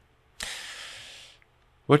 Yeah.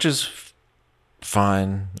 Which is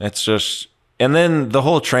fine. It's just And then the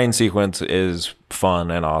whole train sequence is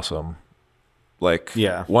fun and awesome. Like,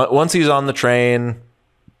 once he's on the train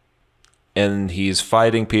and he's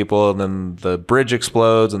fighting people, and then the bridge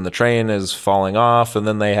explodes and the train is falling off, and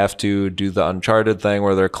then they have to do the Uncharted thing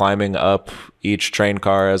where they're climbing up each train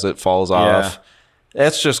car as it falls off.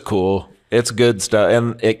 It's just cool. It's good stuff,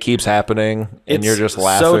 and it keeps happening, and you're just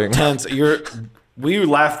laughing. So tense. We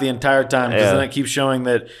laugh the entire time because then it keeps showing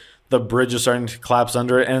that the bridge is starting to collapse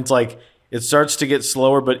under it, and it's like it starts to get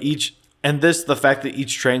slower, but the fact that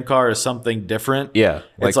each train car is something different. Yeah.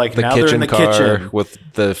 It's like the now they're in the kitchen with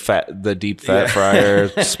the deep fat fryer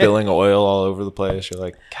spilling oil all over the place. You're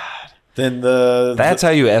like, God. Then that's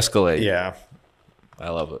how you escalate. Yeah.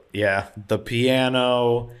 I love it. Yeah. The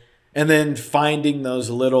piano. And then finding those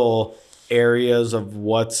little areas of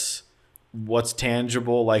what's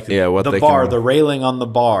tangible, like the bar, the railing on the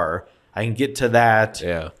bar. I can get to that.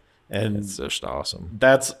 Yeah. And it's just awesome.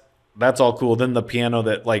 That's all cool. Then the piano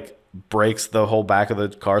that like breaks the whole back of the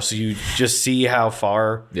car, so you just see how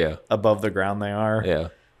far above the ground they are. Yeah,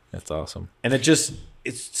 that's awesome. And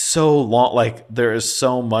it's so long. Like there is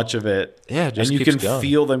so much of it. Yeah, and you can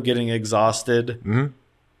feel them getting exhausted. Mm-hmm.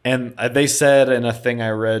 And they said in a thing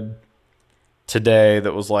I read today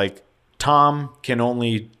that was like Tom can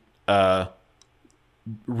only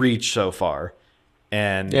reach so far.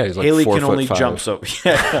 And he's like Haley can only 4'5". jump so.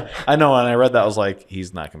 Yeah, I know. And I read that, I was like,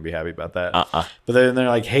 he's not going to be happy about that. But then they're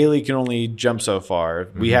like, Haley can only jump so far.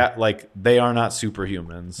 We have they are not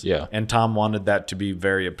superhumans. Yeah. And Tom wanted that to be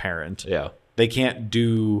very apparent. Yeah. They can't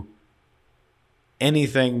do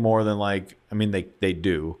anything more than they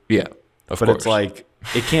do. Yeah. Of but course. It's like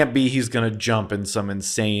it can't be he's going to jump in some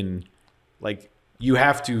insane. Like you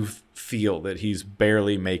have to feel that he's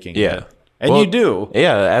barely making it. And you do.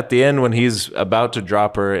 Yeah, at the end when he's about to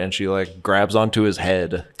drop her and she like grabs onto his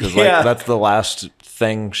head because that's the last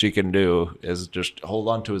thing she can do is just hold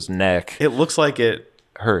onto his neck. It looks like it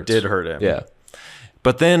hurts. Did hurt him. Yeah.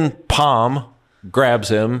 But then Palm grabs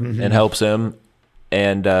him and helps him,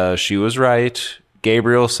 and she was right.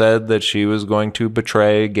 Gabriel said that she was going to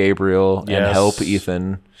betray Gabriel and help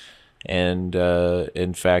Ethan, and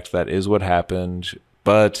in fact that is what happened.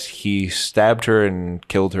 But he stabbed her and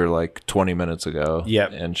killed her like 20 minutes ago.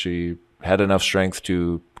 Yep. And she had enough strength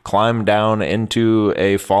to climb down into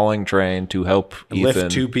a falling train to help Ethan. Lift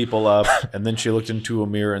two people up. And then she looked into a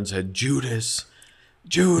mirror and said, Judas,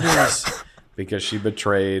 because she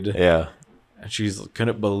betrayed. Yeah. And she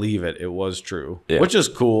couldn't believe it. It was true. Yeah. Which is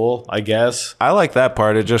cool, I guess. I like that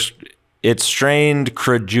part. It strained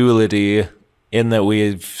credulity in that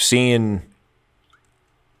we've seen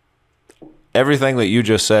everything that you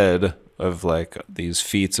just said of like these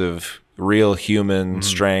feats of real human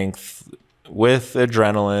strength with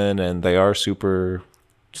adrenaline, and they are super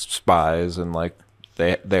spies and like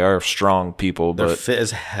they are strong people. They're fit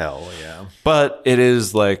as hell, yeah. But it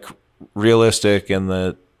is like realistic in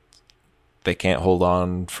that they can't hold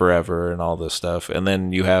on forever and all this stuff. And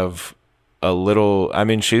then you have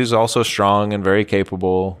she's also strong and very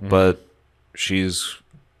capable, but she's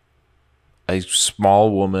a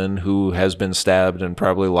small woman who has been stabbed and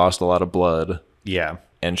probably lost a lot of blood. Yeah.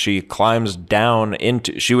 And she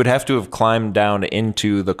would have to have climbed down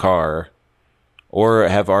into the car or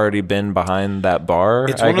have already been behind that bar.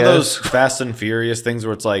 It's one of those Fast and Furious things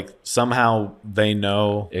where it's like somehow they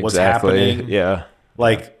know what's happening. Yeah.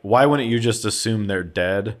 Like, why wouldn't you just assume they're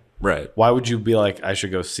dead? Right. Why would you be like, I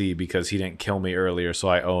should go see because he didn't kill me earlier, so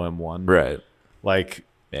I owe him one? Right. Like,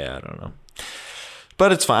 yeah, I don't know.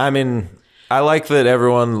 But it's fine. I mean, I like that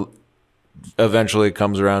everyone eventually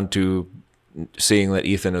comes around to seeing that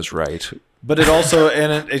Ethan is right. But it also,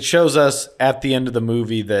 and it shows us at the end of the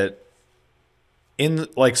movie that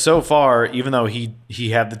so far, even though he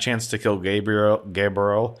had the chance to kill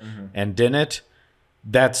Gabriel and didn't,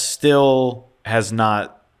 that still has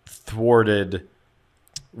not thwarted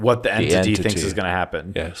what the entity thinks is going to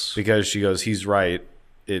happen. Yes. Because she goes, he's right.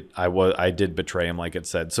 I did betray him, like it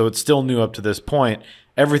said. So it's still new up to this point.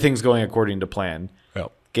 Everything's going according to plan.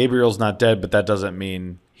 Yep. Gabriel's not dead, but that doesn't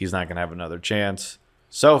mean he's not going to have another chance.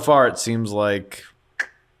 So far, it seems like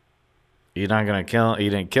you're not going to kill him. You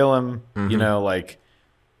didn't kill him,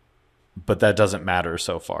 but that doesn't matter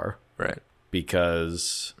so far. Right.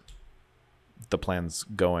 Because the plan's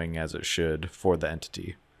going as it should for the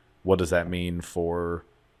entity. What does that mean for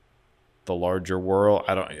the larger world?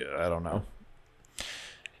 I don't know.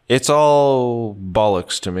 It's all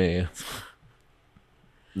bollocks to me.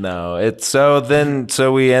 No,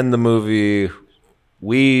 so we end the movie.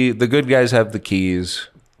 The good guys have the keys.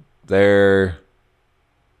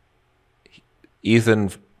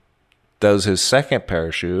 Ethan does his second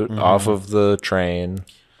parachute off of the train.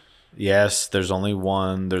 Yes, there's only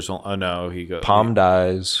one. Oh no, he goes. Palm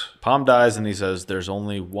dies. Palm dies, and he says, "There's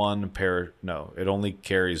only one pair. No, it only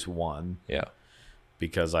carries one. Yeah.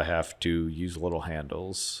 Because I have to use little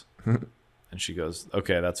handles." And she goes,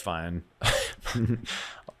 "Okay, that's fine."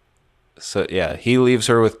 So yeah, he leaves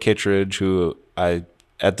her with Kittredge, who I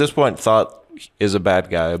at this point thought is a bad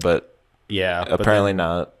guy, but yeah, apparently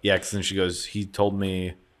not. Yeah, because then she goes, "He told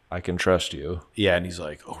me I can trust you." Yeah, and he's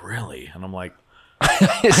like, "Oh, really?" And I'm like,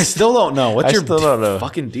 I still don't know. What's your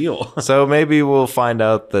fucking deal? So maybe we'll find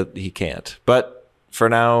out that he can't. But for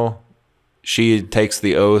now, she takes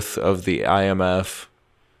the oath of the IMF.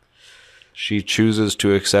 She chooses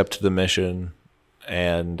to accept the mission,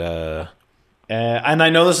 and I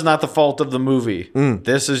know this is not the fault of the movie.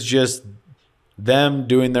 This is just them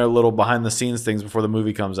doing their little behind the scenes things before the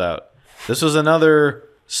movie comes out. This was another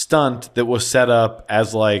stunt that was set up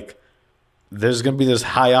as like, there's going to be this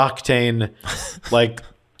high octane, like,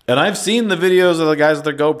 and I've seen the videos of the guys with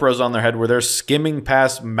their GoPros on their head where they're skimming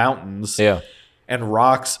past mountains and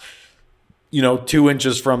rocks, 2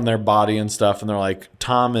 inches from their body and stuff. And they're like,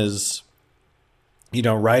 Tom is,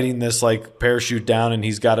 riding this like parachute down, and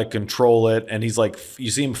he's got to control it. And he's like,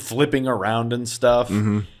 you see him flipping around and stuff.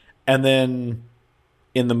 Mm-hmm. And then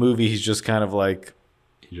in the movie, he's just kind of like,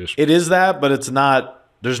 it is that, but it's not,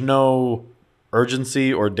 there's no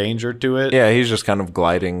urgency or danger to it. Yeah, he's just kind of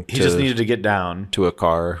gliding. He just needed to get down to a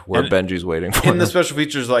car where Benji's waiting for him. And the special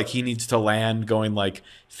features, like, he needs to land going like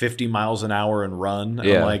 50 miles an hour and run.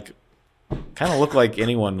 Yeah. I'm like, kind of look like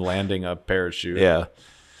anyone landing a parachute. Yeah.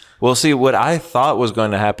 Well, see, what I thought was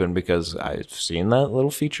going to happen, because I've seen that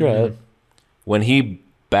little featurette, when he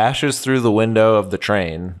bashes through the window of the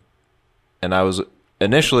train, and I was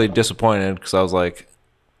initially disappointed because I was like,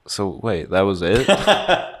 so wait, that was it?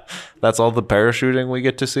 That's all the parachuting we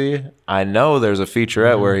get to see? I know there's a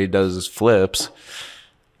featurette where he does flips,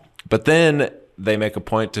 but then they make a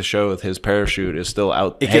point to show his parachute is still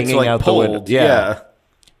out, hanging out the window. Yeah.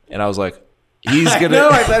 And I was like, he's gonna,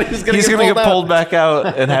 I thought he was gonna get pulled back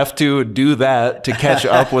out and have to do that to catch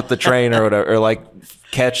up with the train or whatever, or like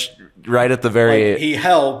catch right at the very. Like he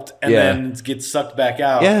helped and then gets sucked back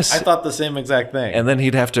out. Yes, I thought the same exact thing. And then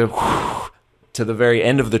he'd have to the very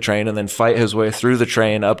end of the train and then fight his way through the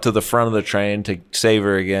train up to the front of the train to save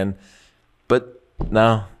her again. But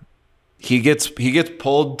no, he gets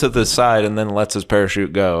pulled to the side and then lets his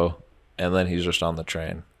parachute go, and then he's just on the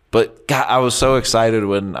train. But God, I was so excited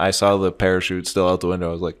when I saw the parachute still out the window.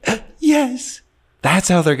 I was like, yes, that's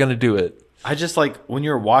how they're going to do it. I just like when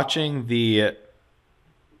you're watching the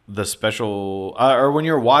special or when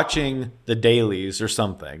you're watching the dailies or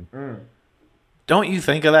something, don't you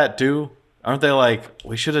think of that too? Aren't they like,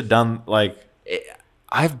 we should have done like...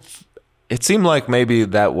 It seemed like maybe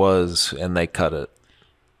that was, and they cut it.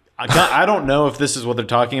 I don't know if this is what they're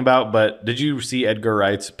talking about, but did you see Edgar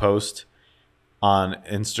Wright's post on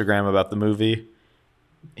Instagram about the movie?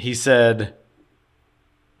 He said,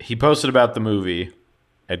 he posted about the movie,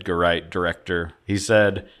 Edgar Wright, director. He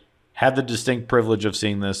said, had the distinct privilege of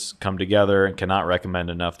seeing this come together and cannot recommend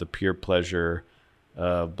enough the pure pleasure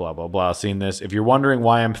blah, blah, blah, seeing this. If you're wondering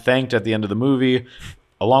why I'm thanked at the end of the movie,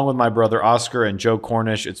 along with my brother Oscar and Joe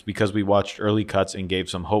Cornish, it's because we watched early cuts and gave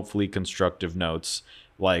some hopefully constructive notes,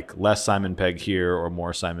 like less Simon Pegg here or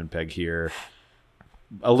more Simon Pegg here.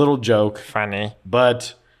 A little joke. Funny.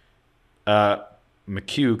 But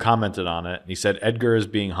McHugh commented on it. He said, Edgar is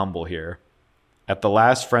being humble here. At the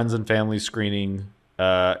last Friends and Family screening,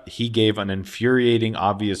 he gave an infuriating,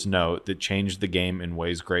 obvious note that changed the game in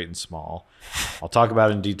ways great and small. I'll talk about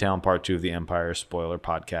it in detail in part 2 of the Empire Spoiler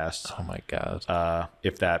Podcast. Oh, my God.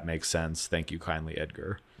 If that makes sense. Thank you kindly,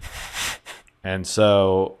 Edgar. And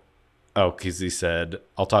so, because he said,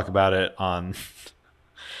 I'll talk about it on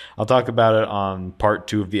part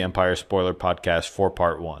 2 of the Empire Spoiler Podcast for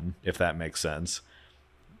part 1, if that makes sense.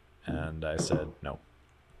 And I said, no.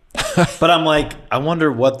 But I'm like, I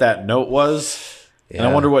wonder what that note was. Yeah. And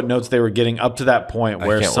I wonder what notes they were getting up to that point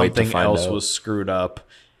where something else was screwed up.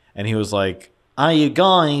 And he was like, "Hey, you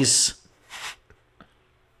guys,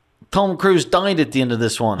 Tom Cruise died at the end of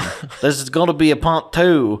this one. There's got to be a part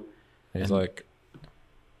 2. He's like,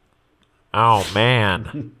 oh,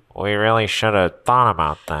 man, we really should have thought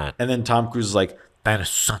about that. And then Tom Cruise is like, that is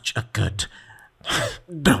such a good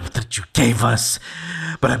note that you gave us,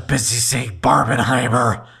 but I'm busy saying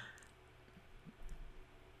Barbenheimer.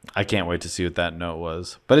 I can't wait to see what that note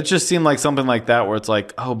was. But it just seemed like something like that where it's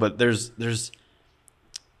like, oh, but there's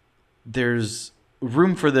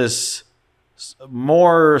room for this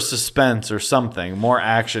more suspense or something, more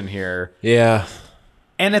action here. Yeah.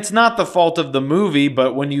 And it's not the fault of the movie,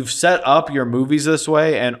 but when you've set up your movies this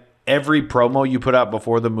way and every promo you put out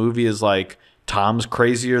before the movie is like, Tom's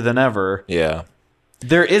crazier than ever. Yeah.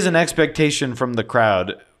 There is an expectation from the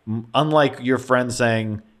crowd, unlike your friend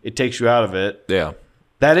saying it takes you out of it. Yeah.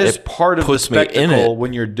 That is It part of the puts me in spectacle it.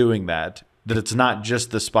 when you're doing that. That it's not just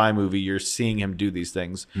the spy movie. You're seeing him do these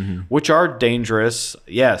things, Mm-hmm. which are dangerous,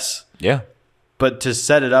 yes. Yeah. But to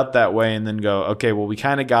set it up that way and then go, okay, well, we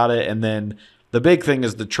kind of got it. And then the big thing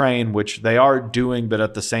is the train, which they are doing, but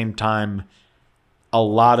at the same time, a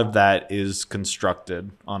lot of that is constructed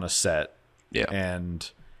on a set. Yeah. And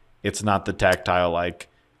it's not the tactile, like,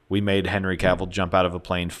 we made Henry Cavill jump out of a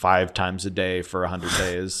plane 5 times a day for 100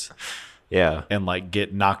 days. Yeah. And like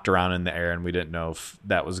get knocked around in the air, and we didn't know if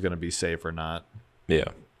that was going to be safe or not. Yeah.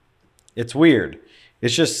 It's weird. It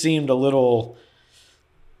just seemed a little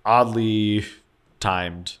oddly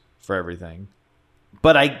timed for everything.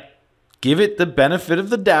 But I give it the benefit of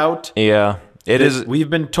the doubt. Yeah. It is. We've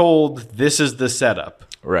been told this is the setup.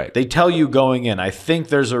 Right. They tell you going in. I think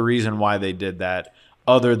there's a reason why they did that,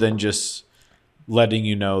 other than just letting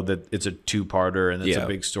you know that it's a 2-parter and it's a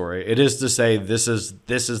big story. It is to say this is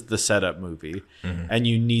the setup movie, and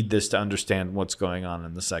you need this to understand what's going on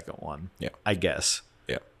in the second one. Yeah. I guess.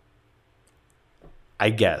 Yeah.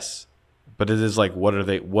 But it is like, what are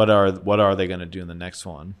they going to do in the next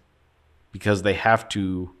one? Because they have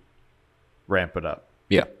to ramp it up.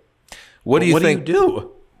 Yeah. What do you think? Do you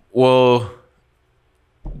do? Well,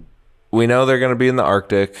 we know they're going to be in the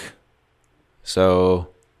Arctic. So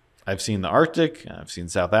I've seen the Arctic. I've seen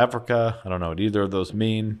South Africa. I don't know what either of those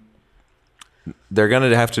mean. they're going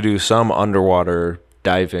to have to do some underwater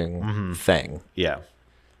diving thing. Yeah.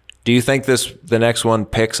 Do you think the next one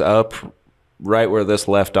picks up right where this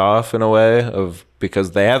left off in a way of,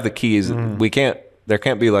 because they have the keys, there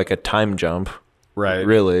can't be like a time jump, Right.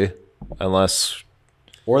 really, unless,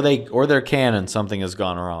 Or there can, and something has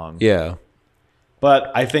gone wrong. yeah.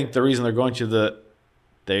 But I think the reason they're going to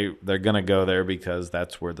they're going to go there because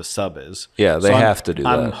that's where the sub is. Yeah, they So have to do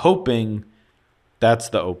I'm that. hoping that's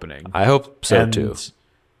the opening. I hope so And too.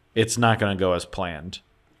 It's not going to go as planned.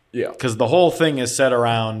 Yeah. Because the whole thing is set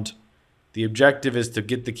around the objective is to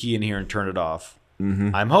get the key in here and turn it off.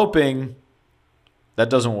 Mm-hmm. I'm hoping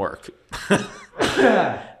that doesn't work.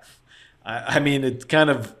 I mean, it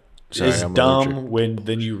kind of is I'm dumb allergic. when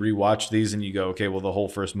then you rewatch these and you go, okay, well, the whole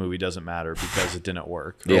first movie doesn't matter because it didn't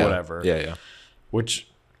work or Yeah. whatever. Yeah.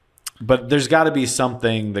 But there's got to be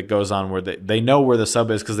something that goes on where they know where the sub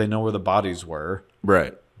is because they know where the bodies were.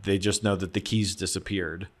 Right. They just know that the keys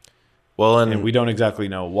disappeared. Well, And we don't exactly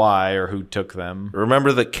know why or who took them.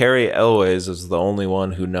 remember that Carrie Elways is the only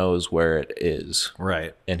one who knows where it is,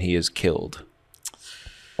 Right. and he is killed.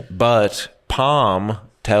 But Palm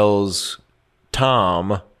tells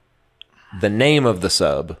Tom the name of the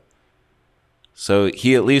sub, so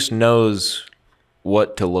he at least knows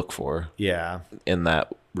what to look for Yeah. in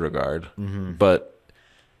that regard. But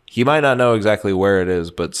he might not know exactly where it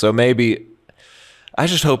is. But so maybe I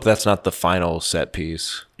just hope that's not the final set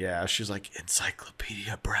piece. Yeah. She's like,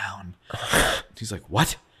 Encyclopedia Brown. He's like,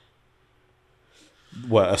 what?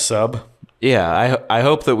 What, a sub? Yeah, I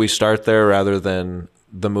hope that we start there rather than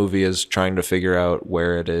the movie is trying to figure out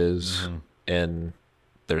where it is, and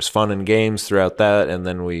there's fun and games throughout that, and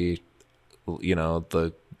then we,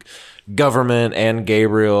 the government and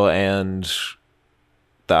Gabriel and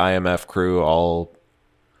the IMF crew all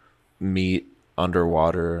meet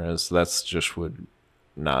underwater, as that's just would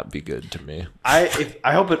not be good to me. I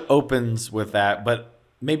hope it opens with that, but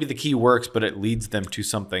maybe the key works, but it leads them to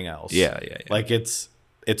something else. Yeah. Like it's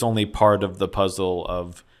only part of the puzzle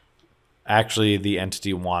of actually the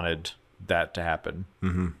entity wanted that to happen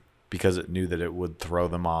because it knew that it would throw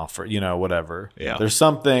them off or, whatever. Yeah. There's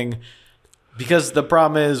something, because the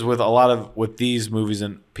problem is with these movies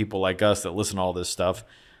and people like us that listen to all this stuff,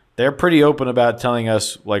 they're pretty open about telling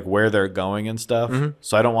us like where they're going and stuff.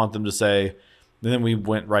 So I don't want them to say, and then we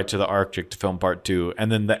went right to the Arctic to film part 2.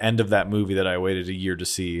 And then the end of that movie that I waited a year to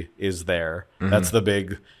see is there. That's the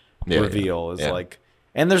big reveal. Is like,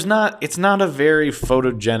 and it's not a very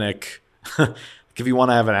photogenic, like if you want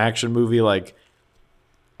to have an action movie, like,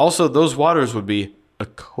 also those waters would be a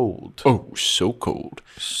cold. Oh, so cold.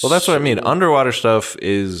 Well, that's what I mean. Underwater stuff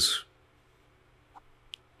is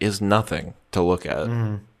nothing to look at.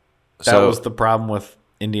 That was the problem with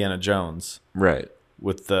Indiana Jones right.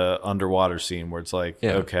 with the underwater scene where it's like,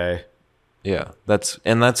 Yeah. okay. Yeah, that's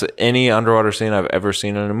any underwater scene I've ever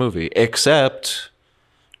seen in a movie, except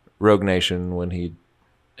Rogue Nation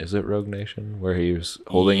is it Rogue Nation where he was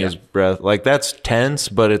holding his breath? Like, that's tense,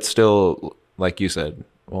 but it's still, like you said,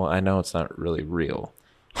 well, I know it's not really real.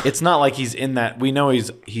 It's not like he's in that. We know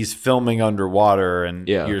he's filming underwater, and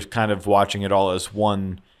Yeah. you're kind of watching it all as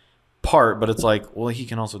one apart, but it's like, well, he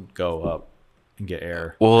can also go up and get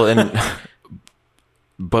air. Well, and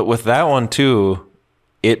but with that one too,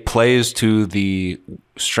 it plays to the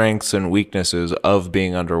strengths and weaknesses of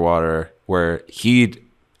being underwater, where he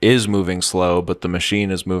is moving slow, but the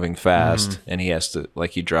machine is moving fast, and he has to,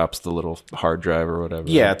 like, he drops the little hard drive or whatever.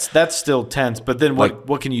 Yeah, that's still tense. But then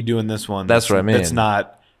what can you do in this one? That's what I mean. It's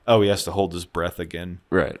not, oh, he has to hold his breath again.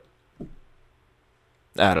 Right.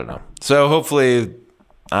 I don't know. So hopefully,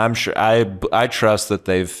 I'm sure, I trust that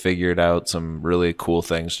they've figured out some really cool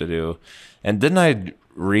things to do. And didn't I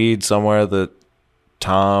read somewhere that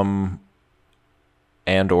Tom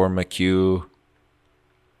and or McHugh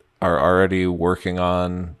are already working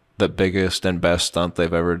on the biggest and best stunt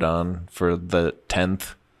they've ever done for the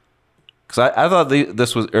 10th? Because I thought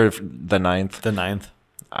this was, or the 9th. The 9th.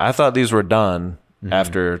 I thought these were done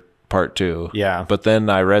after part 2. Yeah. But then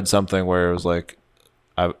I read something where it was like,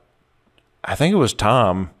 I think it was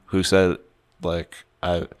Tom who said, like,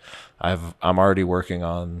 I'm already working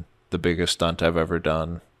on the biggest stunt I've ever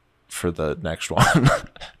done for the next one.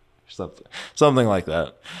 something like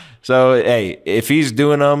that. So, hey, if he's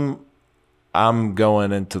doing them, I'm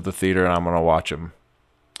going into the theater and I'm going to watch him.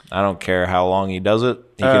 I don't care how long he does it.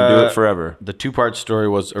 He can do it forever. The 2-part story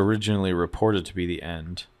was originally reported to be the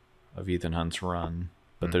end of Ethan Hunt's run,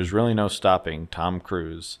 but there's really no stopping Tom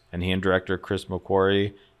Cruise, and he and director Chris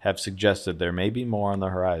McQuarrie have suggested there may be more on the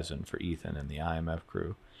horizon for Ethan and the IMF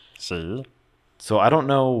crew. See? So I don't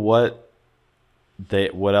know what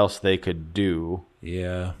else they could do.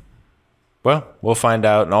 Yeah. Well, we'll find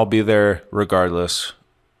out, and I'll be there regardless.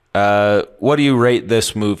 What do you rate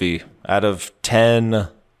this movie out of 10?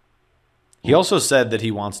 He also said that he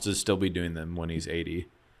wants to still be doing them when he's 80.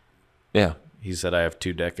 Yeah. He said, I have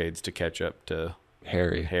 2 decades to catch up to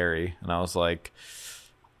Harry. And I was like,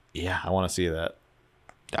 yeah, I want to see that.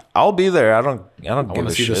 I'll be there. I don't I give want a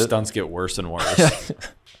to see shit. the stunts get worse and worse.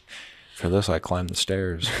 For this, I climb the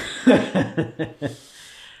stairs.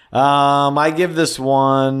 I give this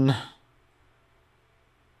one,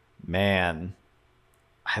 man,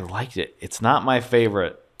 I liked it. It's not my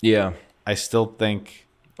favorite. Yeah. I still think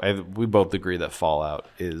we both agree that Fallout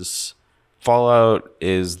is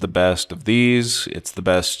the best of these. It's the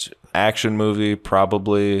best action movie,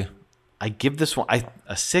 probably. I give this one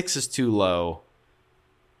a 6 is too low.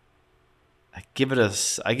 I give it a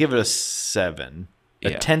 7. A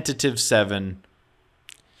Yeah. tentative 7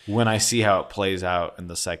 when I see how it plays out in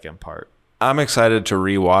the second part. I'm excited to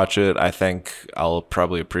rewatch it. I think I'll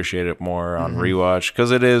probably appreciate it more on rewatch, because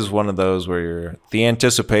it is one of those where the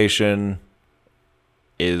anticipation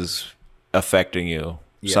is affecting you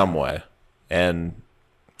some way. And,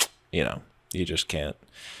 you just can't.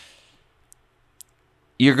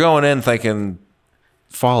 You're going in thinking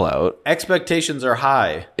Fallout. Expectations are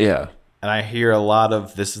high. Yeah. And I hear a lot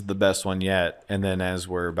of this is the best one yet. And then as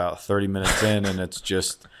we're about 30 minutes in and it's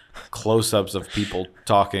just close-ups of people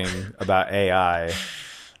talking about AI,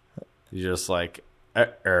 you're just like,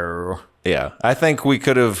 uh-oh. Yeah. I think we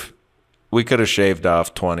could have shaved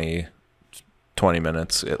off 20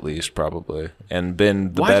 minutes at least, probably, and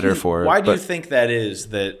been the better for it. Why do you think that is,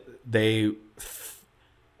 that they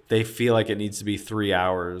feel like it needs to be 3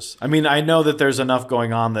 hours? I mean, I know that there's enough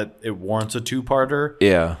going on that it warrants a 2-parter.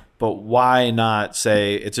 Yeah. But why not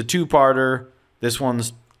say it's a 2-parter? This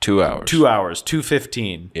one's 2 hours. 2 hours,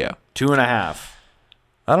 2:15. Yeah. 2.5.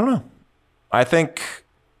 I don't know. I think,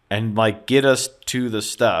 and like get us to the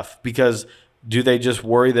stuff, because do they just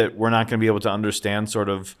worry that we're not going to be able to understand sort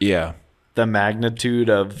of the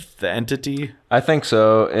magnitude of the entity? I think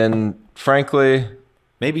so. And frankly,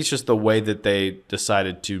 maybe it's just the way that they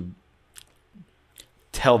decided to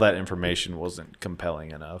tell that information wasn't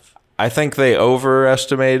compelling enough. I think they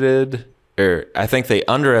underestimated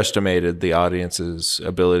the audience's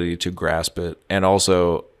ability to grasp it, and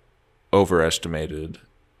also overestimated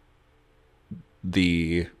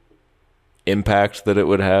the impact that it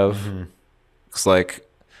would have. It's like,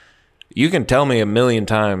 you can tell me 1,000,000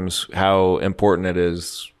 times how important it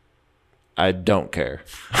is. I don't care.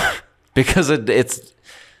 Because it's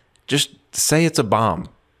just say it's a bomb.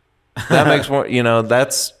 That makes more,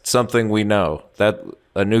 that's something we know. That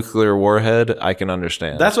a nuclear warhead, I can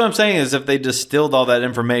understand. That's what I'm saying, is if they distilled all that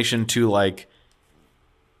information to, like,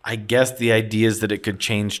 I guess the idea is that it could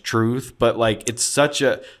change truth, but like it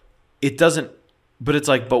doesn't, but it's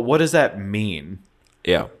like, but what does that mean?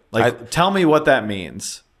 Yeah. Like, tell me what that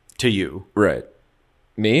means to you. Right.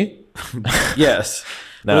 Me? Yes.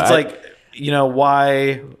 No, but it's like,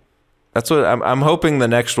 why? That's what I'm hoping the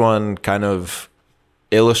next one kind of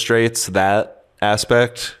illustrates that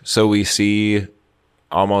aspect. So we see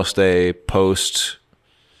almost we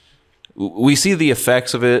see the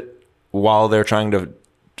effects of it while they're trying to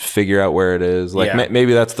figure out where it is. Like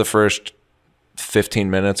maybe that's the first 15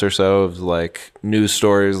 minutes or so of like news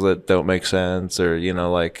stories that don't make sense, or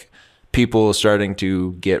like people starting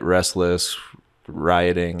to get restless,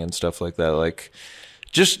 rioting and stuff like that. Like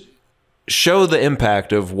just show the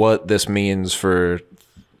impact of what this means for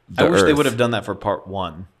the I wish they Earth. would have done that for part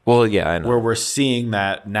 1. Well, yeah, I know. Where we're seeing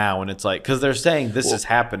that now, and it's like, because they're saying this is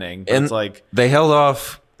happening, but and it's like they held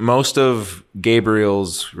off most of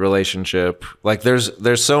Gabriel's relationship. Like there's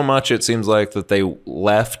so much, it seems like, that they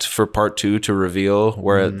left for part 2 to reveal,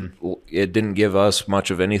 where it didn't give us much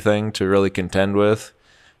of anything to really contend with.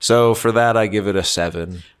 So for that, I give it a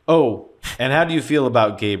 7. Oh, and how do you feel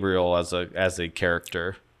about Gabriel as a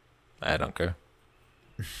character? I don't care.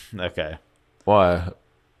 Okay. Why?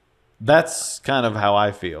 That's kind of how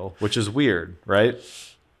I feel, which is weird, right?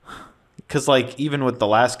 Because, like, even with the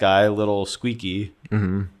last guy, Little Squeaky,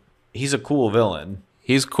 he's a cool villain.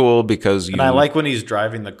 He's cool because And I like when he's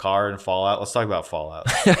driving the car in Fallout. Let's talk about Fallout.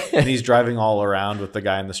 And he's driving all around with the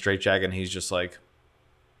guy in the straitjacket, and he's just like...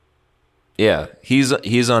 Yeah, he's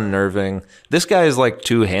unnerving. This guy is, like,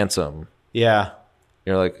 too handsome. Yeah.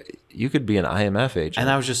 You're like, you could be an IMF agent. And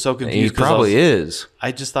I was just so And confused. he probably is.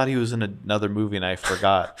 I just thought he was in another movie, and I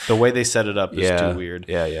forgot. The way they set it up is too weird.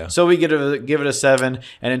 Yeah. So we give it a 7.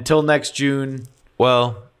 And until next June,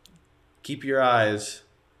 Well, keep your eyes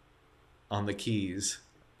on the keys.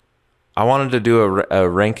 I wanted to do a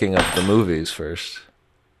ranking of the movies first.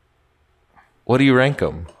 What do you rank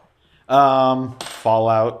them?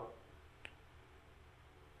 Fallout.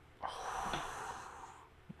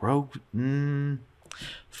 Rogue.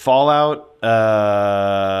 Fallout.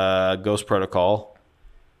 Ghost Protocol.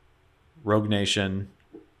 Rogue Nation.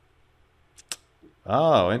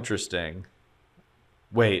 Oh, interesting.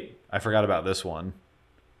 Wait, I forgot about this one.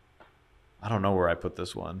 I don't know where I put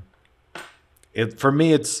this one. For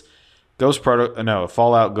me, it's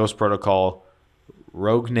Fallout, Ghost Protocol,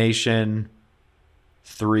 Rogue Nation,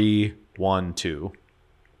 3, 1, 2.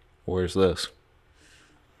 Where's this?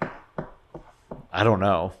 I don't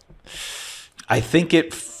know. I think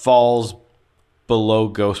it falls below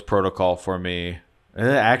Ghost Protocol for me.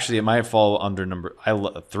 Actually, it might fall under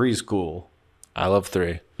 3 is cool. I love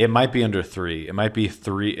 3. It might be under 3. It might be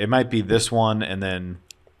 3. It might be this one and then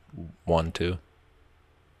 1, 2.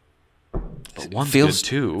 but one's Feels good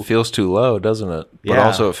too. Feels too low, doesn't it? But Yeah.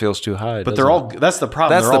 also it feels too high. But doesn't they're it? all. That's the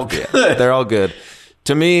problem. They're all good. They're all good.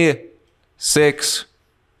 To me, 6,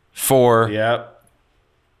 4, Yeah.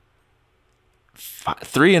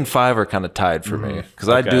 3 and 5 are kind of tied for me because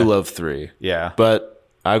I do Okay. love 3. Yeah. But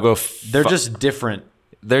I go. They're just different.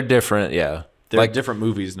 They're different. Yeah. They're different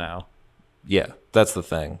movies now. Yeah, that's the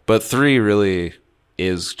thing. But 3 really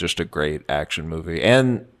is just a great action movie.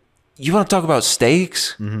 And you want to talk about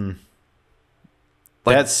stakes? Mm-hmm.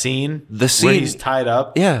 Like, That scene, the where scene- he's tied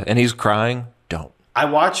up. Yeah, and he's crying. Don't. I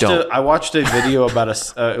watched Don't. a video about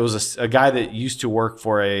it was a guy that used to work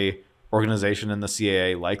for a organization in the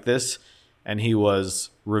CAA like this, and he was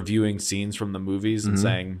reviewing scenes from the movies and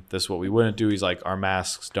saying, this is what we wouldn't do. He's like, our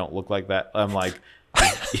masks don't look like that. I'm like,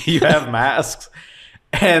 you have masks?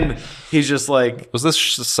 And he's just like, Was this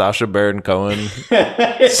Sacha Baron Cohen?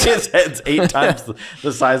 his head's 8 times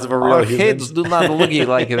the size of a real Our human. heads do not look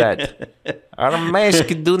like that. Our mask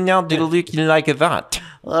do not look like that.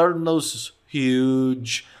 Our nose is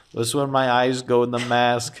huge. That's when my eyes go in the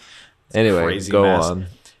mask. It's a Anyway, crazy go mask. on.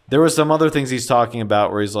 There were some other things he's talking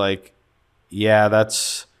about where he's like, yeah,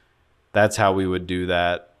 that's how we would do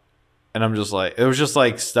that. And I'm just like, it was just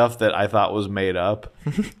like stuff that I thought was made up.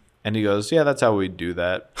 And he goes, yeah, that's how we do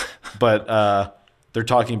that. But they're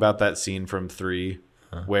talking about that scene from 3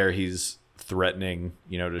 where he's threatening,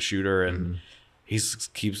 to shoot her, and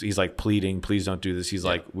he's like pleading, please don't do this. He's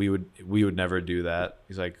like, we would never do that.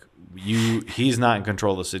 He's like, he's not in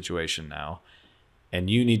control of the situation now, and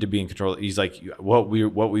you need to be in control. He's like, what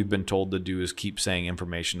we've been told to do is keep saying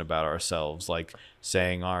information about ourselves, like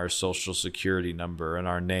saying our social security number and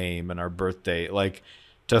our name and our birthday, like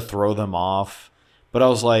to throw them off. But I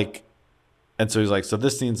was like, and so he's like, so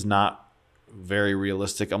this scene's not very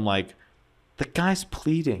realistic. I'm like, the guy's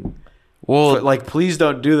pleading. Well, Like, please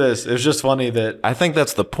don't do this. It was just funny that I think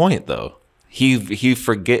that's the point, though. He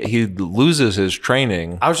loses his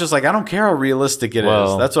training. I was just like, I don't care how realistic it is.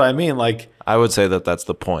 Well- That's what I mean. Like, I would say that's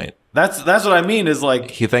the point. that's what I mean is like,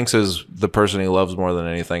 He thinks the person he loves more than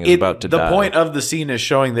anything is about to the die. point of the scene is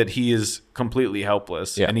showing that he is completely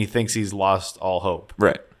helpless, Yeah. and he thinks he's lost all hope.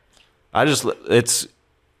 Right. It's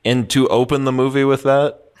to open the movie with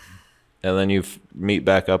that, and then you meet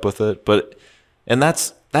back up with it. And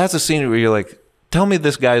that's a scene where you're like, tell me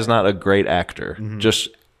this guy's not a great actor. Just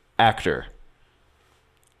actor.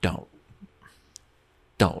 Don't.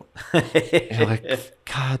 You're like,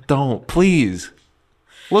 God, don't, please.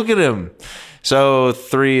 Look at him. So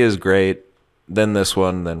 3 is great. Then this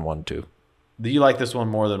one, then 1, 2. Do you like this one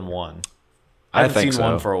more than 1? I haven't think seen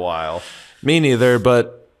so. 1 for a while. Me neither,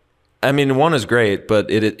 but I mean, 1 is great, but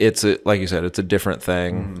it's like you said, it's a different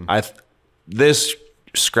thing. This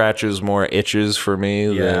scratches more itches for me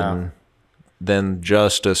than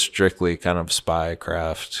just a strictly kind of spy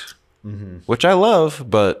craft, which I love.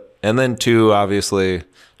 But and then 2, obviously,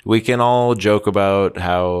 we can all joke about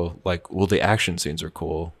how like, well, the action scenes are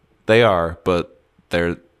cool. They are, but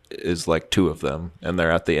there is like 2 of them, and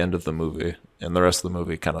they're at the end of the movie, and the rest of the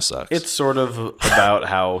movie kind of sucks. It's sort of about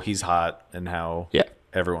how he's hot and how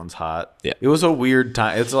everyone's hot. Yeah. It was a weird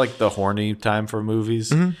time. It's like the horny time for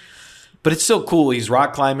movies. But it's still cool. He's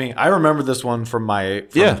rock climbing. I remember this one from when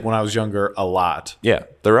I was younger a lot. Yeah,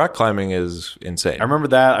 the rock climbing is insane. I remember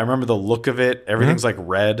that. I remember the look of it. Everything's like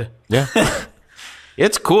red. Yeah.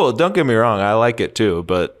 It's cool. Don't get me wrong. I like it too.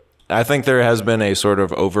 But I think there has been a sort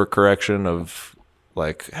of overcorrection of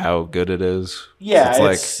like how good it is.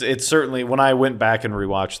 Yeah, it's certainly, when I went back and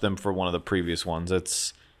rewatched them for one of the previous ones,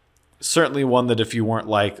 it's certainly one that if you weren't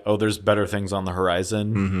like, oh, there's better things on the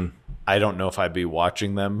horizon, I don't know if I'd be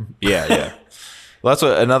watching them. Yeah. Well, that's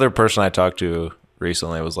what another person I talked to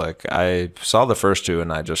recently was like, I saw the first 2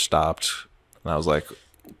 and I just stopped. And I was like,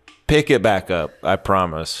 pick it back up. I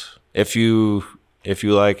promise. If you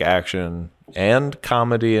like action and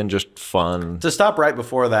comedy and just fun. To stop right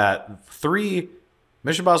before that,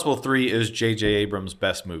 Mission Impossible 3 is J.J. Abrams'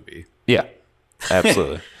 best movie. Yeah,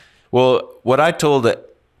 absolutely. Well, what I told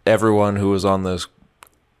everyone who was on this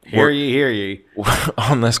Hear ye.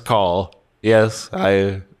 on this call, yes,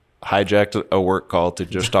 I hijacked a work call to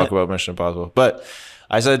just talk about Mission Impossible. But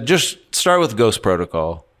I said, just start with Ghost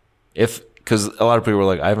Protocol. Because a lot of people were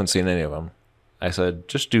like, I haven't seen any of them. I said,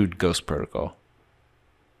 just do Ghost Protocol.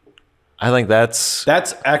 I think that's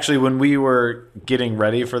actually when we were getting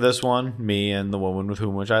ready for this one, me and the woman with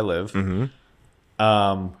whom I live, who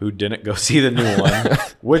didn't go see the new one,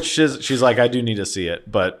 she's like, I do need to see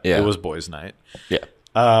it, but it was boys' night. Yeah.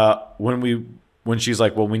 When she's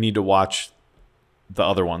like, well, we need to watch the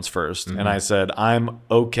other ones first, and I said, I'm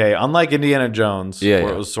okay. Unlike Indiana Jones, where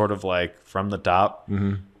it was sort of like from the top.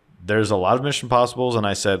 There's a lot of Mission Impossibles, and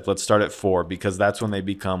I said, let's start at 4 because that's when they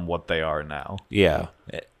become what they are now. Yeah.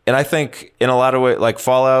 And I think in a lot of ways, like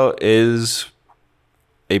Fallout is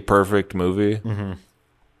a perfect movie.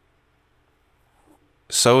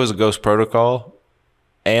 So is Ghost Protocol.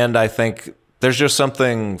 And I think there's just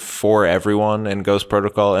something for everyone in Ghost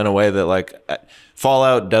Protocol in a way that like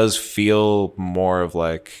Fallout does feel more of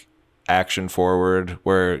like action forward,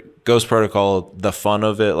 where Ghost Protocol, the fun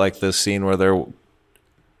of it, like this scene where they're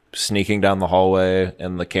sneaking down the hallway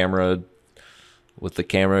and the camera with the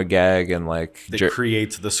camera gag and like it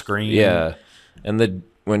creates the screen. Yeah. And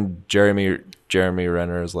when Jeremy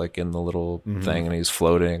Renner is like in the little thing and he's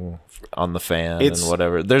floating on the fan and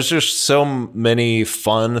whatever. There's just so many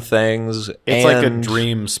fun things. It's like a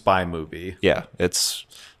dream spy movie. Yeah. It's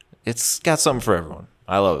got something for everyone.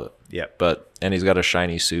 I love it. Yeah. And he's got a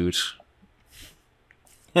shiny suit.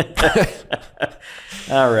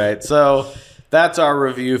 All right. So that's our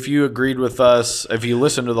review. If you agreed with us, if you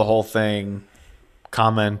listened to the whole thing,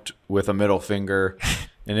 comment with a middle finger.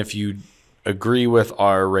 And if you agree with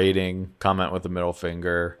our rating, comment with a middle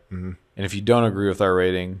finger. And if you don't agree with our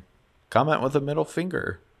rating, comment with a middle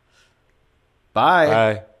finger.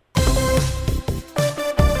 Bye.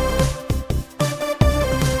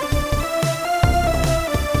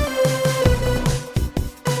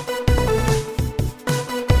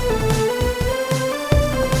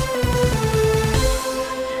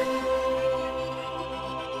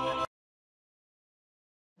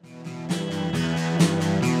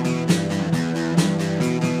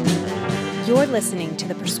 You're listening to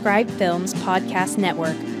the Prescribed Films Podcast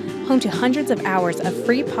Network, home to hundreds of hours of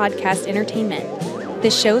free podcast entertainment.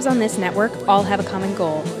 The shows on this network all have a common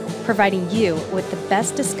goal, providing you with the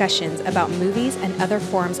best discussions about movies and other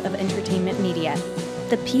forms of entertainment media.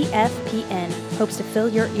 The PFPN hopes to fill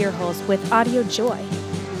your earholes with audio joy.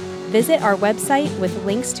 Visit our website with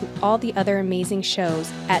links to all the other amazing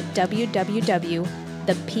shows at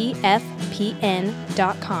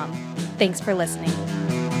www.thepfpn.com. Thanks for listening.